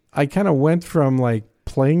I kind of went from like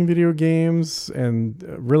playing video games and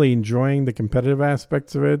really enjoying the competitive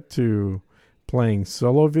aspects of it to playing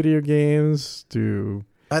solo video games to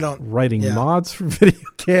writing mods for video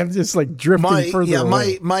games, just like drifting further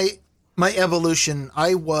away. My evolution,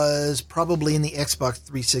 I was probably in the Xbox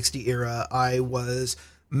 360 era. I was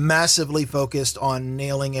massively focused on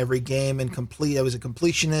nailing every game and complete. I was a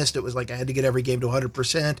completionist. It was like I had to get every game to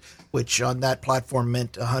 100%, which on that platform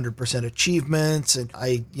meant 100% achievements. And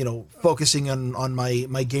I, focusing on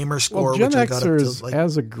my gamer score, Well, Gen which I got up Xers to like,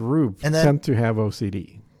 as a group And then- tend to have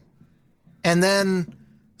OCD. and then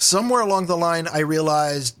somewhere along the line, I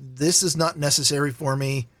realized this is not necessary for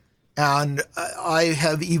me. And I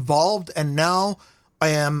have evolved, and now I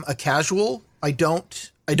am a casual. I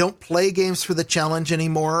don't play games for the challenge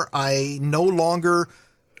anymore. I no longer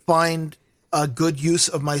find a good use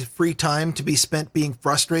of my free time to be spent being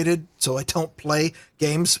frustrated. So I don't play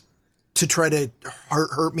games to try to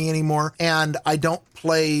hurt me anymore. And I don't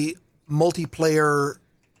play multiplayer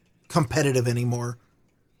competitive anymore.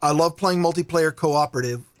 I love playing multiplayer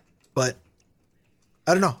cooperative, but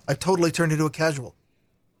I don't know. I've totally turned into a casual.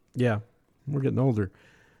 Yeah, we're getting older.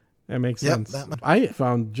 That makes Yep, sense. that much. I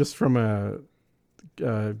found just from a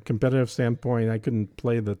competitive standpoint, I couldn't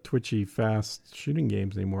play the twitchy, fast shooting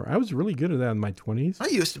games anymore. I was really good at that in my 20s. I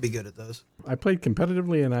used to be good at those. I played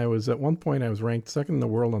competitively, and I was at one point I was ranked second in the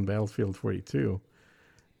world on Battlefield 42.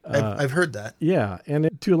 I've heard that. Yeah, and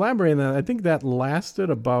to elaborate on that, I think that lasted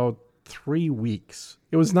about 3 weeks.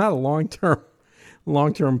 It was not a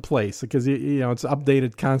long-term place because it's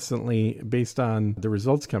updated constantly based on the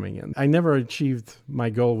results coming in. I never achieved my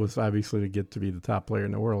goal was obviously to get to be the top player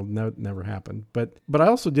in the world. No, never happened. But I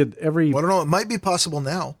also did every. Well, I don't know. It might be possible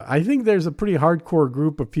now. I think there's a pretty hardcore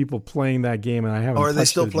group of people playing that game, and I haven't. Oh, are they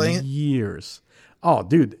touched still it playing in it? Years. Oh,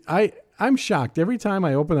 dude, I'm shocked every time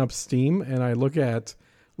I open up Steam and I look at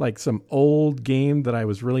like some old game that I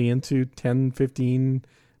was really into 10, 15,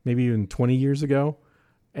 maybe even 20 years ago.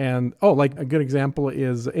 And, like a good example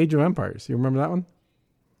is Age of Empires. You remember that one?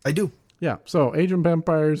 I do. Yeah. So Age of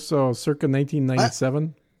Empires, circa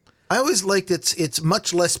 1997. I always liked it's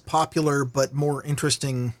much less popular but more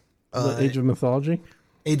interesting. The Age of Mythology.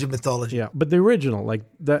 Age of Mythology. Yeah. But the original, like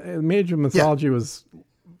the Age of Mythology was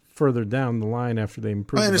further down the line after they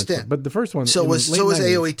improved. I understand. But the first one. So in was the late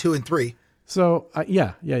 90s, AOE 2 and 3. So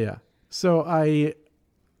yeah. So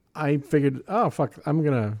I figured, oh fuck, I'm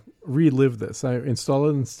gonna relive this. I install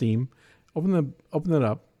it in Steam, open it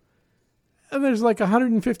up, and there's like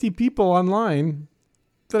 150 people online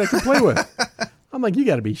that I can play with. I'm like, you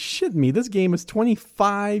got to be shitting me! This game is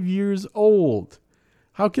 25 years old.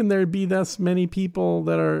 How can there be this many people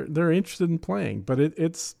they're interested in playing? But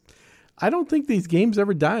it's. I don't think these games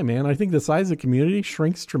ever die, man. I think the size of the community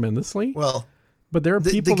shrinks tremendously. Well, but there are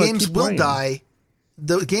people the that games keep will playing. die.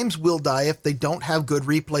 The games will die if they don't have good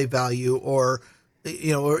replay value, or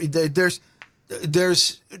there's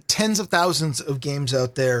tens of thousands of games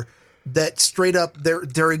out there that straight up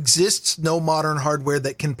there exists no modern hardware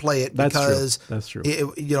that can play it because that's true.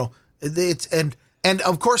 It's and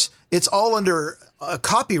of course it's all under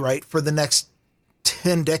copyright for the next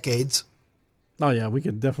 10 decades. Oh yeah, we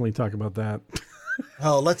could definitely talk about that.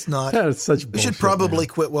 Oh, let's not. That is such We bullshit, should probably man.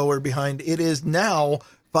 quit while we're behind. It is now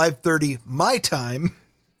 5:30 my time.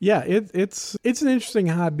 Yeah, it's an interesting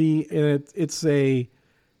hobby, and it's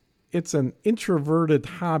an introverted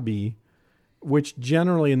hobby, which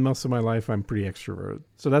generally in most of my life I'm pretty extroverted.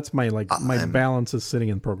 So that's my balance is sitting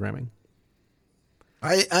in programming.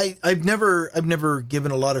 I've never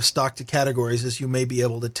given a lot of stock to categories, as you may be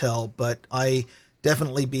able to tell, but I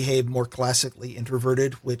definitely behave more classically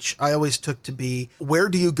introverted, which I always took to be, where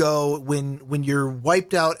do you go when you're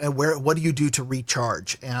wiped out, and what do you do to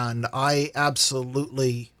recharge? And I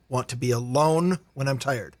absolutely want to be alone when I'm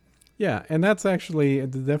tired. Yeah, and that's actually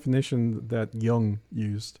the definition that Jung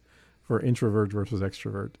used for introvert versus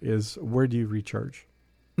extrovert is where do you recharge?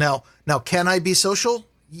 Now, can I be social?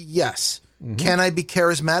 Yes. Mm-hmm. Can I be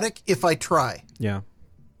charismatic? If I try. Yeah.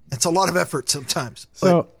 It's a lot of effort sometimes.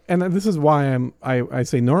 So, and this is why I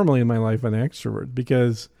say normally in my life I'm an extrovert,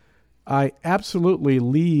 because I absolutely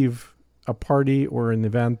leave a party or an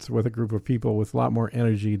event with a group of people with a lot more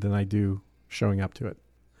energy than I do showing up to it.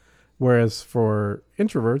 Whereas for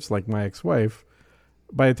introverts like my ex-wife,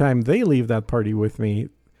 by the time they leave that party with me,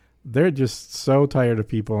 they're just so tired of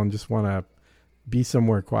people and just want to be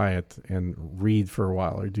somewhere quiet and read for a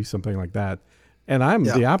while or do something like that. And I'm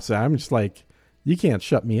the opposite. I'm just like, you can't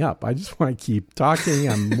shut me up. I just want to keep talking.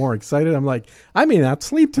 I'm more excited. I'm like, I may not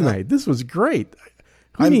sleep tonight. This was great.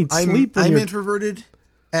 Who needs sleep? I'm introverted,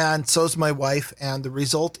 and so's my wife. And the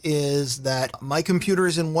result is that my computer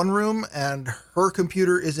is in one room and her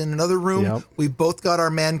computer is in another room. Yep. We both got our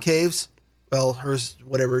man caves. Well, hers,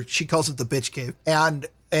 whatever. She calls it the bitch cave. And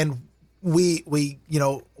we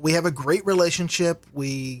have a great relationship.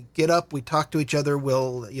 We get up, we talk to each other.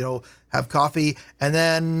 We'll, have coffee. And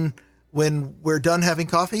then when we're done having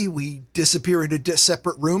coffee, we disappear into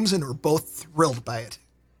separate rooms, and we're both thrilled by it.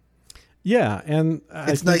 Yeah, and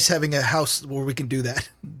It's nice having a house where we can do that.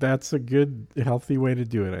 That's a good, healthy way to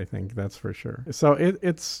do it, I think. That's for sure. So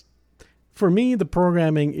it's for me, the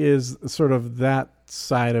programming is sort of that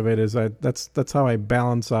side of it. That's how I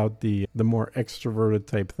balance out the more extroverted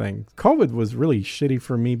type thing. COVID was really shitty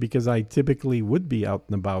for me because I typically would be out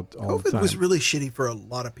and about all the time. COVID was really shitty for a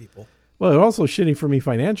lot of people. Well, it was also shitty for me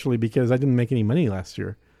financially because I didn't make any money last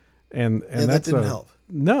year, and that didn't help.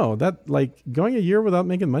 No, that like going a year without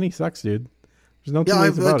making money sucks, dude. There's no two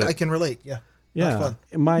ways about it. I can relate. Yeah. Yeah.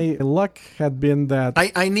 My luck had been that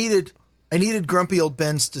I needed Grumpy Old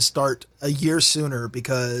Ben's to start a year sooner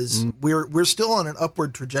because we're still on an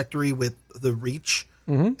upward trajectory with the reach,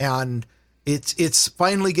 and it's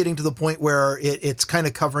finally getting to the point where it's kind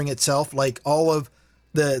of covering itself. Like all of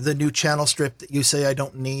the new channel strip that you say I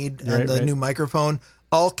don't need and the new microphone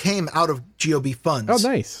all came out of GOB funds. Oh,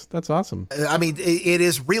 nice. That's awesome. I mean, it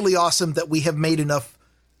is really awesome that we have made enough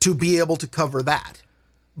to be able to cover that.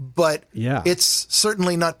 But it's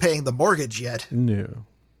certainly not paying the mortgage yet. No.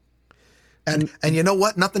 And you know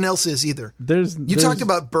what? Nothing else is either. You talked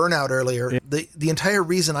about burnout earlier. Yeah. The entire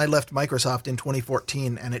reason I left Microsoft in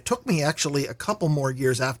 2014, and it took me actually a couple more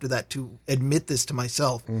years after that to admit this to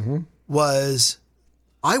myself, was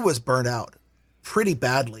I was burnt out pretty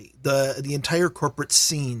badly. The entire corporate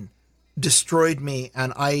scene destroyed me,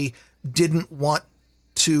 and I didn't want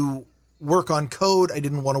to work on code. I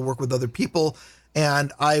didn't want to work with other people,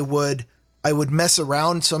 and I would mess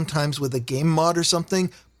around sometimes with a game mod or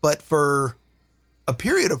something, but for a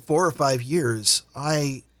period of 4 or 5 years,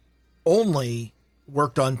 I only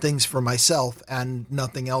worked on things for myself and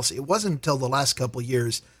nothing else. It wasn't until the last couple of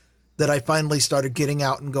years that I finally started getting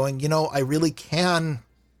out and going, I really can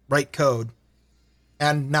write code.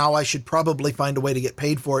 And now I should probably find a way to get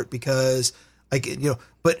paid for it because I get,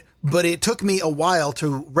 but it took me a while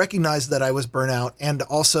to recognize that I was burnout and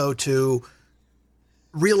also to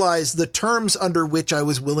realize the terms under which I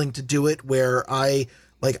was willing to do it, where I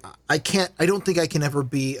don't think I can ever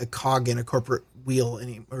be a cog in a corporate wheel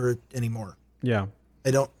anymore. Yeah.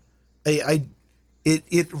 It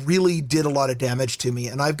really did a lot of damage to me.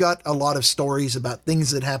 And I've got a lot of stories about things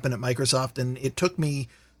that happened at Microsoft, and it took me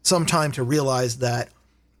some time to realize that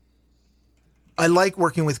I like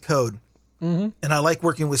working with code and I like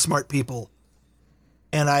working with smart people,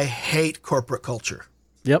 and I hate corporate culture.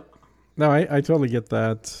 Yep. No, I totally get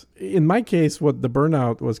that. In my case, what the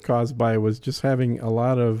burnout was caused by was just having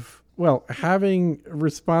having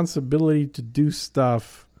responsibility to do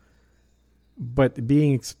stuff, but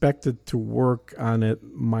being expected to work on it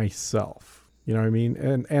myself. You know what I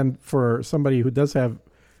mean? And for somebody who does have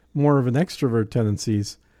more of an extrovert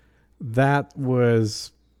tendencies, that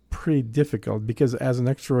was pretty difficult because as an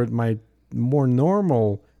extrovert, my more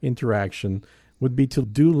normal interaction would be to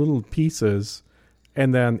do little pieces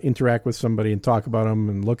and then interact with somebody and talk about them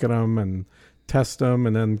and look at them and test them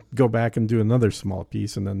and then go back and do another small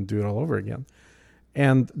piece and then do it all over again.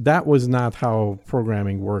 And that was not how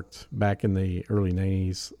programming worked back in the early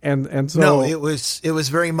 90s. And so no, it was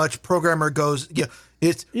very much programmer goes, you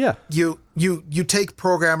take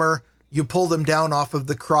programmer, you pull them down off of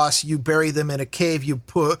the cross, you bury them in a cave, you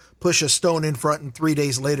push a stone in front, and 3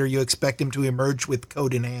 days later you expect him to emerge with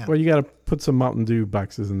code in hand. Well, you got to put some Mountain Dew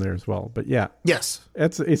boxes in there as well. But yeah. Yes.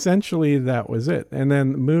 It's essentially that was it. And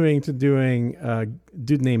then moving to doing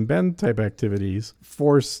Dude Named Ben type activities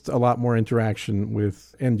forced a lot more interaction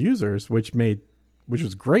with end users, which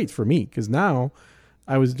was great for me because now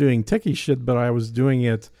I was doing techie shit, but I was doing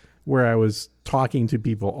it where I was talking to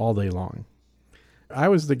people all day long. I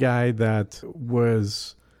was the guy that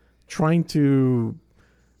was trying to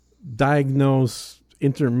diagnose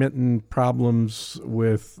intermittent problems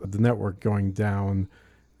with the network going down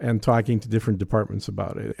and talking to different departments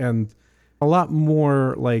about it. And a lot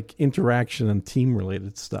more like interaction and team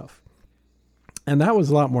related stuff. And that was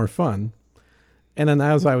a lot more fun. And then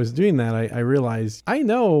as I was doing that, I realized I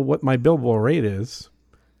know what my billable rate is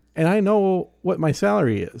and I know what my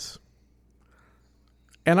salary is.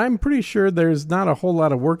 And I'm pretty sure there's not a whole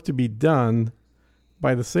lot of work to be done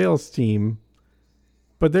by the sales team,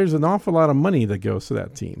 but there's an awful lot of money that goes to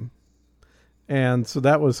that team. And so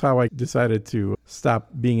that was how I decided to stop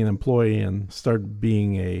being an employee and start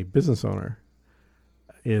being a business owner.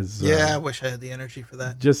 I wish I had the energy for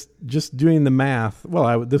that. Just doing the math.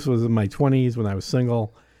 Well, this was in my 20s when I was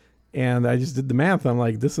single, and I just did the math. I'm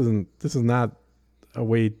like, this is not a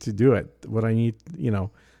way to do it. What I need,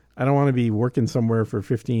 I don't want to be working somewhere for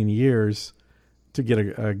 15 years to get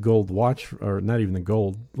a gold watch, or not even a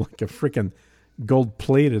gold, like a freaking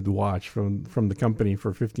gold-plated watch from the company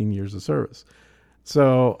for 15 years of service.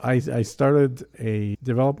 So I started a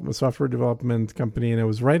software development company, and it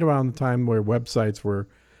was right around the time where websites were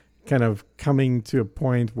kind of coming to a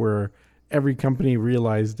point where every company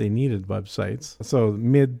realized they needed websites. So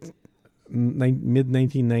mid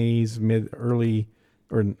 1990s,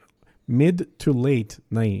 mid to late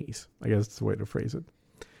 90s, I guess that's the way to phrase it.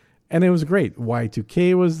 And it was great.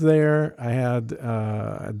 Y2K was there. I had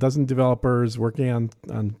a dozen developers working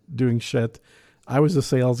on doing shit. I was a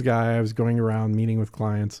sales guy. I was going around meeting with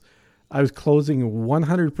clients. I was closing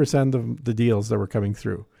 100% of the deals that were coming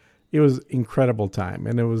through. It was incredible time.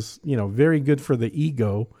 And it was, very good for the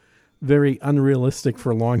ego, very unrealistic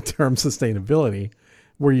for long-term sustainability,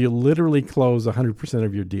 where you literally close 100%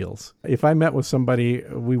 of your deals. If I met with somebody,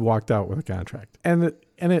 we walked out with a contract. And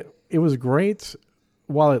it was great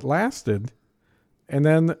while it lasted. And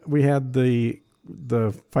then we had the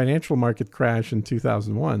financial market crash in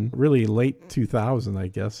 2001, really late 2000, I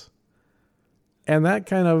guess. And that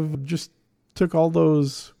kind of just took all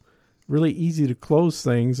those really easy to close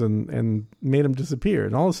things and made them disappear.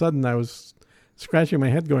 And all of a sudden I was scratching my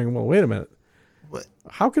head going, well, wait a minute.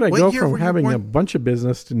 How could I go from having a bunch of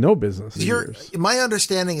business to no business in years? My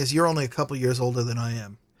understanding is you're only a couple years older than I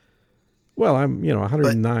am. Well, I'm,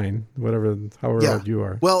 109, however old you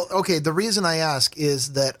are. Well, okay. The reason I ask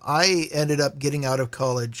is that I ended up getting out of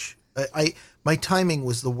college. My timing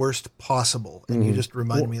was the worst possible, and you just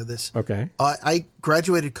reminded me of this. Okay. I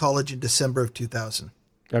graduated college in December of 2000.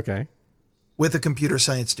 Okay. With a computer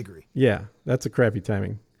science degree. Yeah, that's a crappy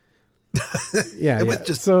timing. Yeah. Was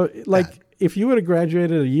just so, bad. if you would have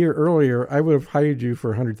graduated a year earlier, I would have hired you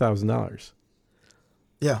for $100,000.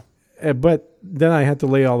 Yeah. But then I had to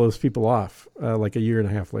lay all those people off like a year and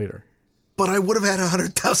a half later. But I would have had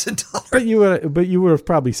 $100,000. But you would have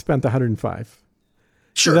probably spent $105,000.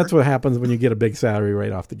 Sure. So that's what happens when you get a big salary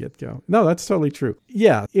right off the get-go. No, that's totally true.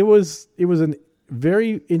 Yeah, it was a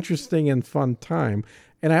very interesting and fun time.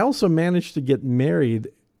 And I also managed to get married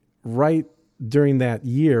right during that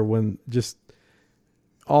year when just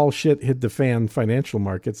all shit hit the fan financial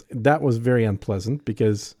markets. That was very unpleasant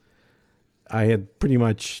because I had pretty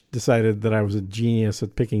much decided that I was a genius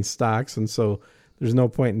at picking stocks. And so there's no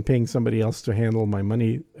point in paying somebody else to handle my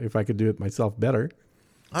money if I could do it myself better.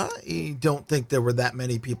 I don't think there were that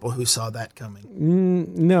many people who saw that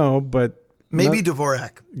coming. No, but... Maybe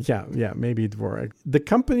Dvorak. Yeah, maybe Dvorak. The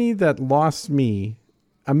company that lost me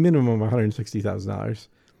a minimum of $160,000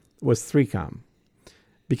 was 3Com.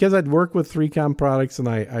 Because I'd worked with 3Com products and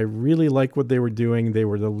I really liked what they were doing. They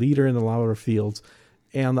were the leader in a lot of fields.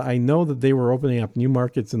 And I know that they were opening up new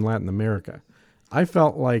markets in Latin America. I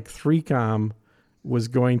felt like 3Com was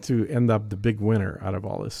going to end up the big winner out of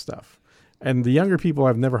all this stuff. And the younger people,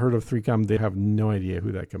 I've never heard of 3Com. They have no idea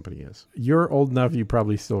who that company is. You're old enough, you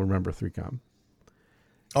probably still remember 3Com.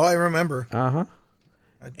 Oh, I remember. Uh-huh.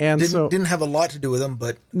 And didn't have a lot to do with them,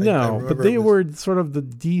 but but they were sort of the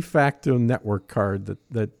de facto network card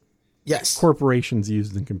that yes, corporations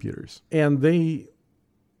used in computers. And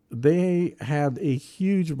they had a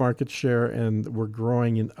huge market share and were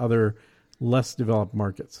growing in other less developed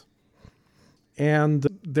markets. And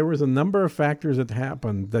there was a number of factors that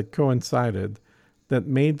happened that coincided that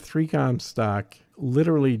made 3Com stock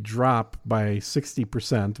literally drop by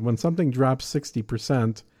 60%. When something drops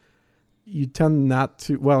 60%, you tend not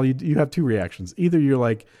to, well, you have two reactions. Either you're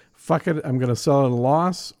like, fuck it, I'm going to sell at a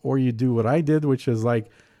loss, or you do what I did, which is like,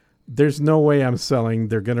 there's no way I'm selling.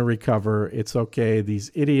 They're going to recover. It's okay. These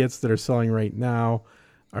idiots that are selling right now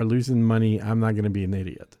are losing money. I'm not going to be an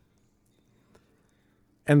idiot.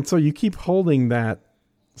 And so you keep holding that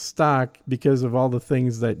stock because of all the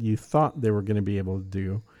things that you thought they were going to be able to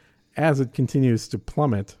do as it continues to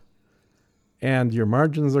plummet. And your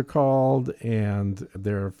margins are called and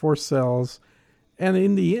there are forced sells. And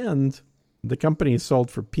in the end, the company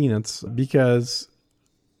sold for peanuts because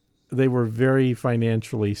they were very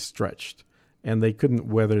financially stretched and they couldn't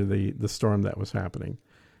weather the storm that was happening.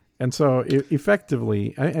 And so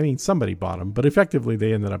effectively, I mean, somebody bought them, but effectively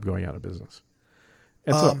they ended up going out of business.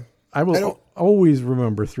 And so I will always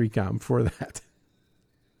remember 3Com for that.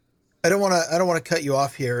 I don't want to cut you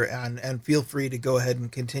off here, and feel free to go ahead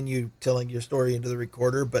and continue telling your story into the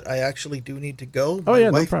recorder. But I actually do need to go.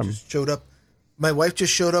 No problem. My wife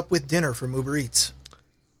just showed up with dinner from Uber Eats.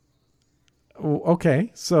 Okay,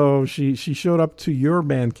 so she showed up to your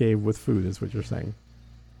man cave with food, is what you're saying.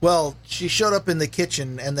 Well, she showed up in the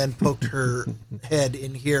kitchen and then poked her head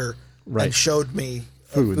in here and showed me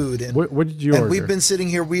food. And what did you order? And we've been sitting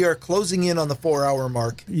here. We are closing in on the 4-hour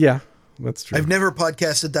mark. Yeah, that's true. I've never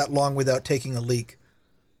podcasted that long without taking a leak.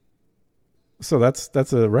 So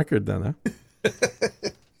that's a record then, huh?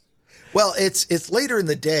 Well, it's later in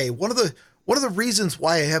the day. One of One of the reasons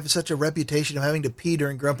why I have such a reputation of having to pee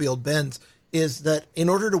during Grumpy Old Ben's is that in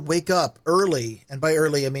order to wake up early, and by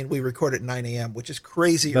early I mean we record at 9 a.m., which is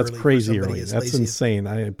crazy early. That's crazy early. As That's lazy as-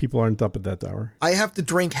 insane. People aren't up at that hour. I have to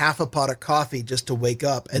drink half a pot of coffee just to wake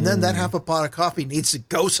up, and then that half a pot of coffee needs to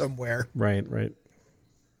go somewhere. Right.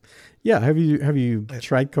 Yeah. Have you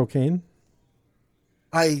tried cocaine?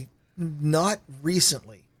 Not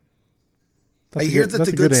recently. That's I hear that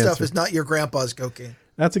the good stuff answer. is not your grandpa's cocaine.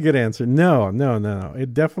 That's a good answer. No.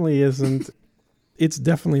 It definitely isn't. It's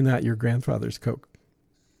definitely not your grandfather's coke.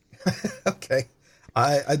 Okay.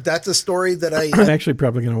 I that's a story that I'm actually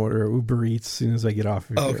probably going to order Uber Eats as soon as I get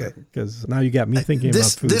off of here. Okay. Because now you got me thinking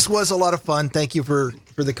about food. This was a lot of fun. Thank you for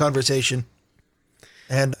the conversation.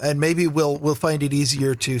 And maybe we'll find it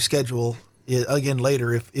easier to schedule it again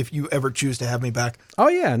later if you ever choose to have me back. Oh,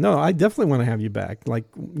 yeah. No, I definitely want to have you back. Like,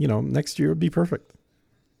 next year would be perfect.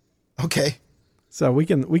 Okay. So we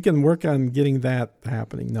can work on getting that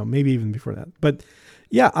happening. No, maybe even before that. But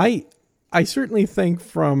yeah, I certainly think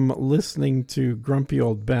from listening to Grumpy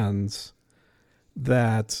Old Ben's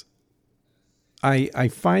that I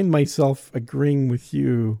find myself agreeing with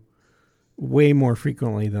you way more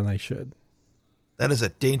frequently than I should. That is a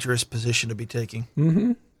dangerous position to be taking.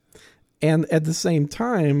 Mm-hmm. And at the same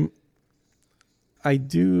time, I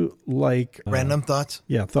do like... Random thoughts?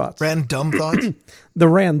 Yeah, thoughts. Random thoughts? The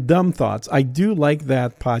random thoughts. I do like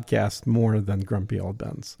that podcast more than Grumpy Old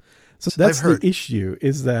Ben's. So that's the issue,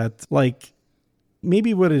 is that, like,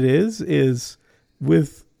 maybe what it is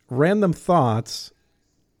with random thoughts,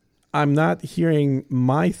 I'm not hearing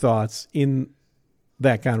my thoughts in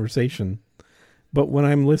that conversation. But when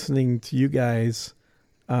I'm listening to you guys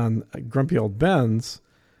on Grumpy Old Ben's,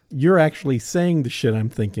 you're actually saying the shit I'm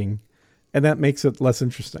thinking. And that makes it less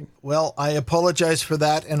interesting. Well, I apologize for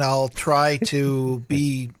that, and I'll try to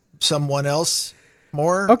be someone else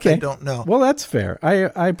more. Okay. I don't know. Well, that's fair.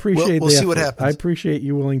 I appreciate We'll the see effort. what happens. I appreciate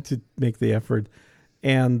you willing to make the effort.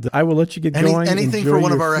 And I will let you get going. Anything Enjoy for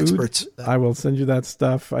one of your our food. experts. I will send you that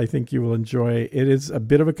stuff. I think you will enjoy. It is a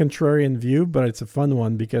bit of a contrarian view, but it's a fun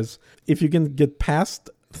one because if you can get past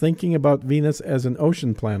thinking about Venus as an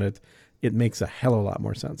ocean planet, it makes a hell of a lot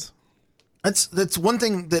more sense. That's one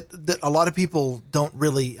thing that a lot of people don't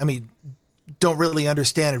really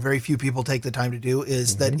understand, and very few people take the time to do,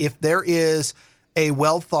 is that if there is a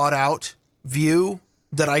well thought out view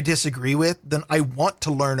that I disagree with, then I want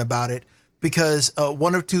to learn about it, because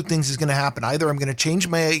one of two things is going to happen. Either I'm going to change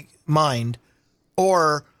my mind,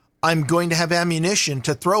 or I'm going to have ammunition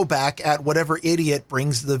to throw back at whatever idiot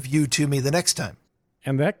brings the view to me the next time.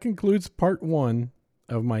 And that concludes part 1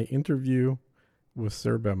 of my interview with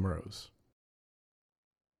Sir Bemrose.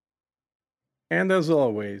 And as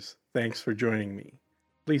always, thanks for joining me.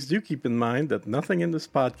 Please do keep in mind that nothing in this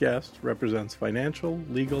podcast represents financial,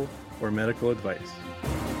 legal, or medical advice.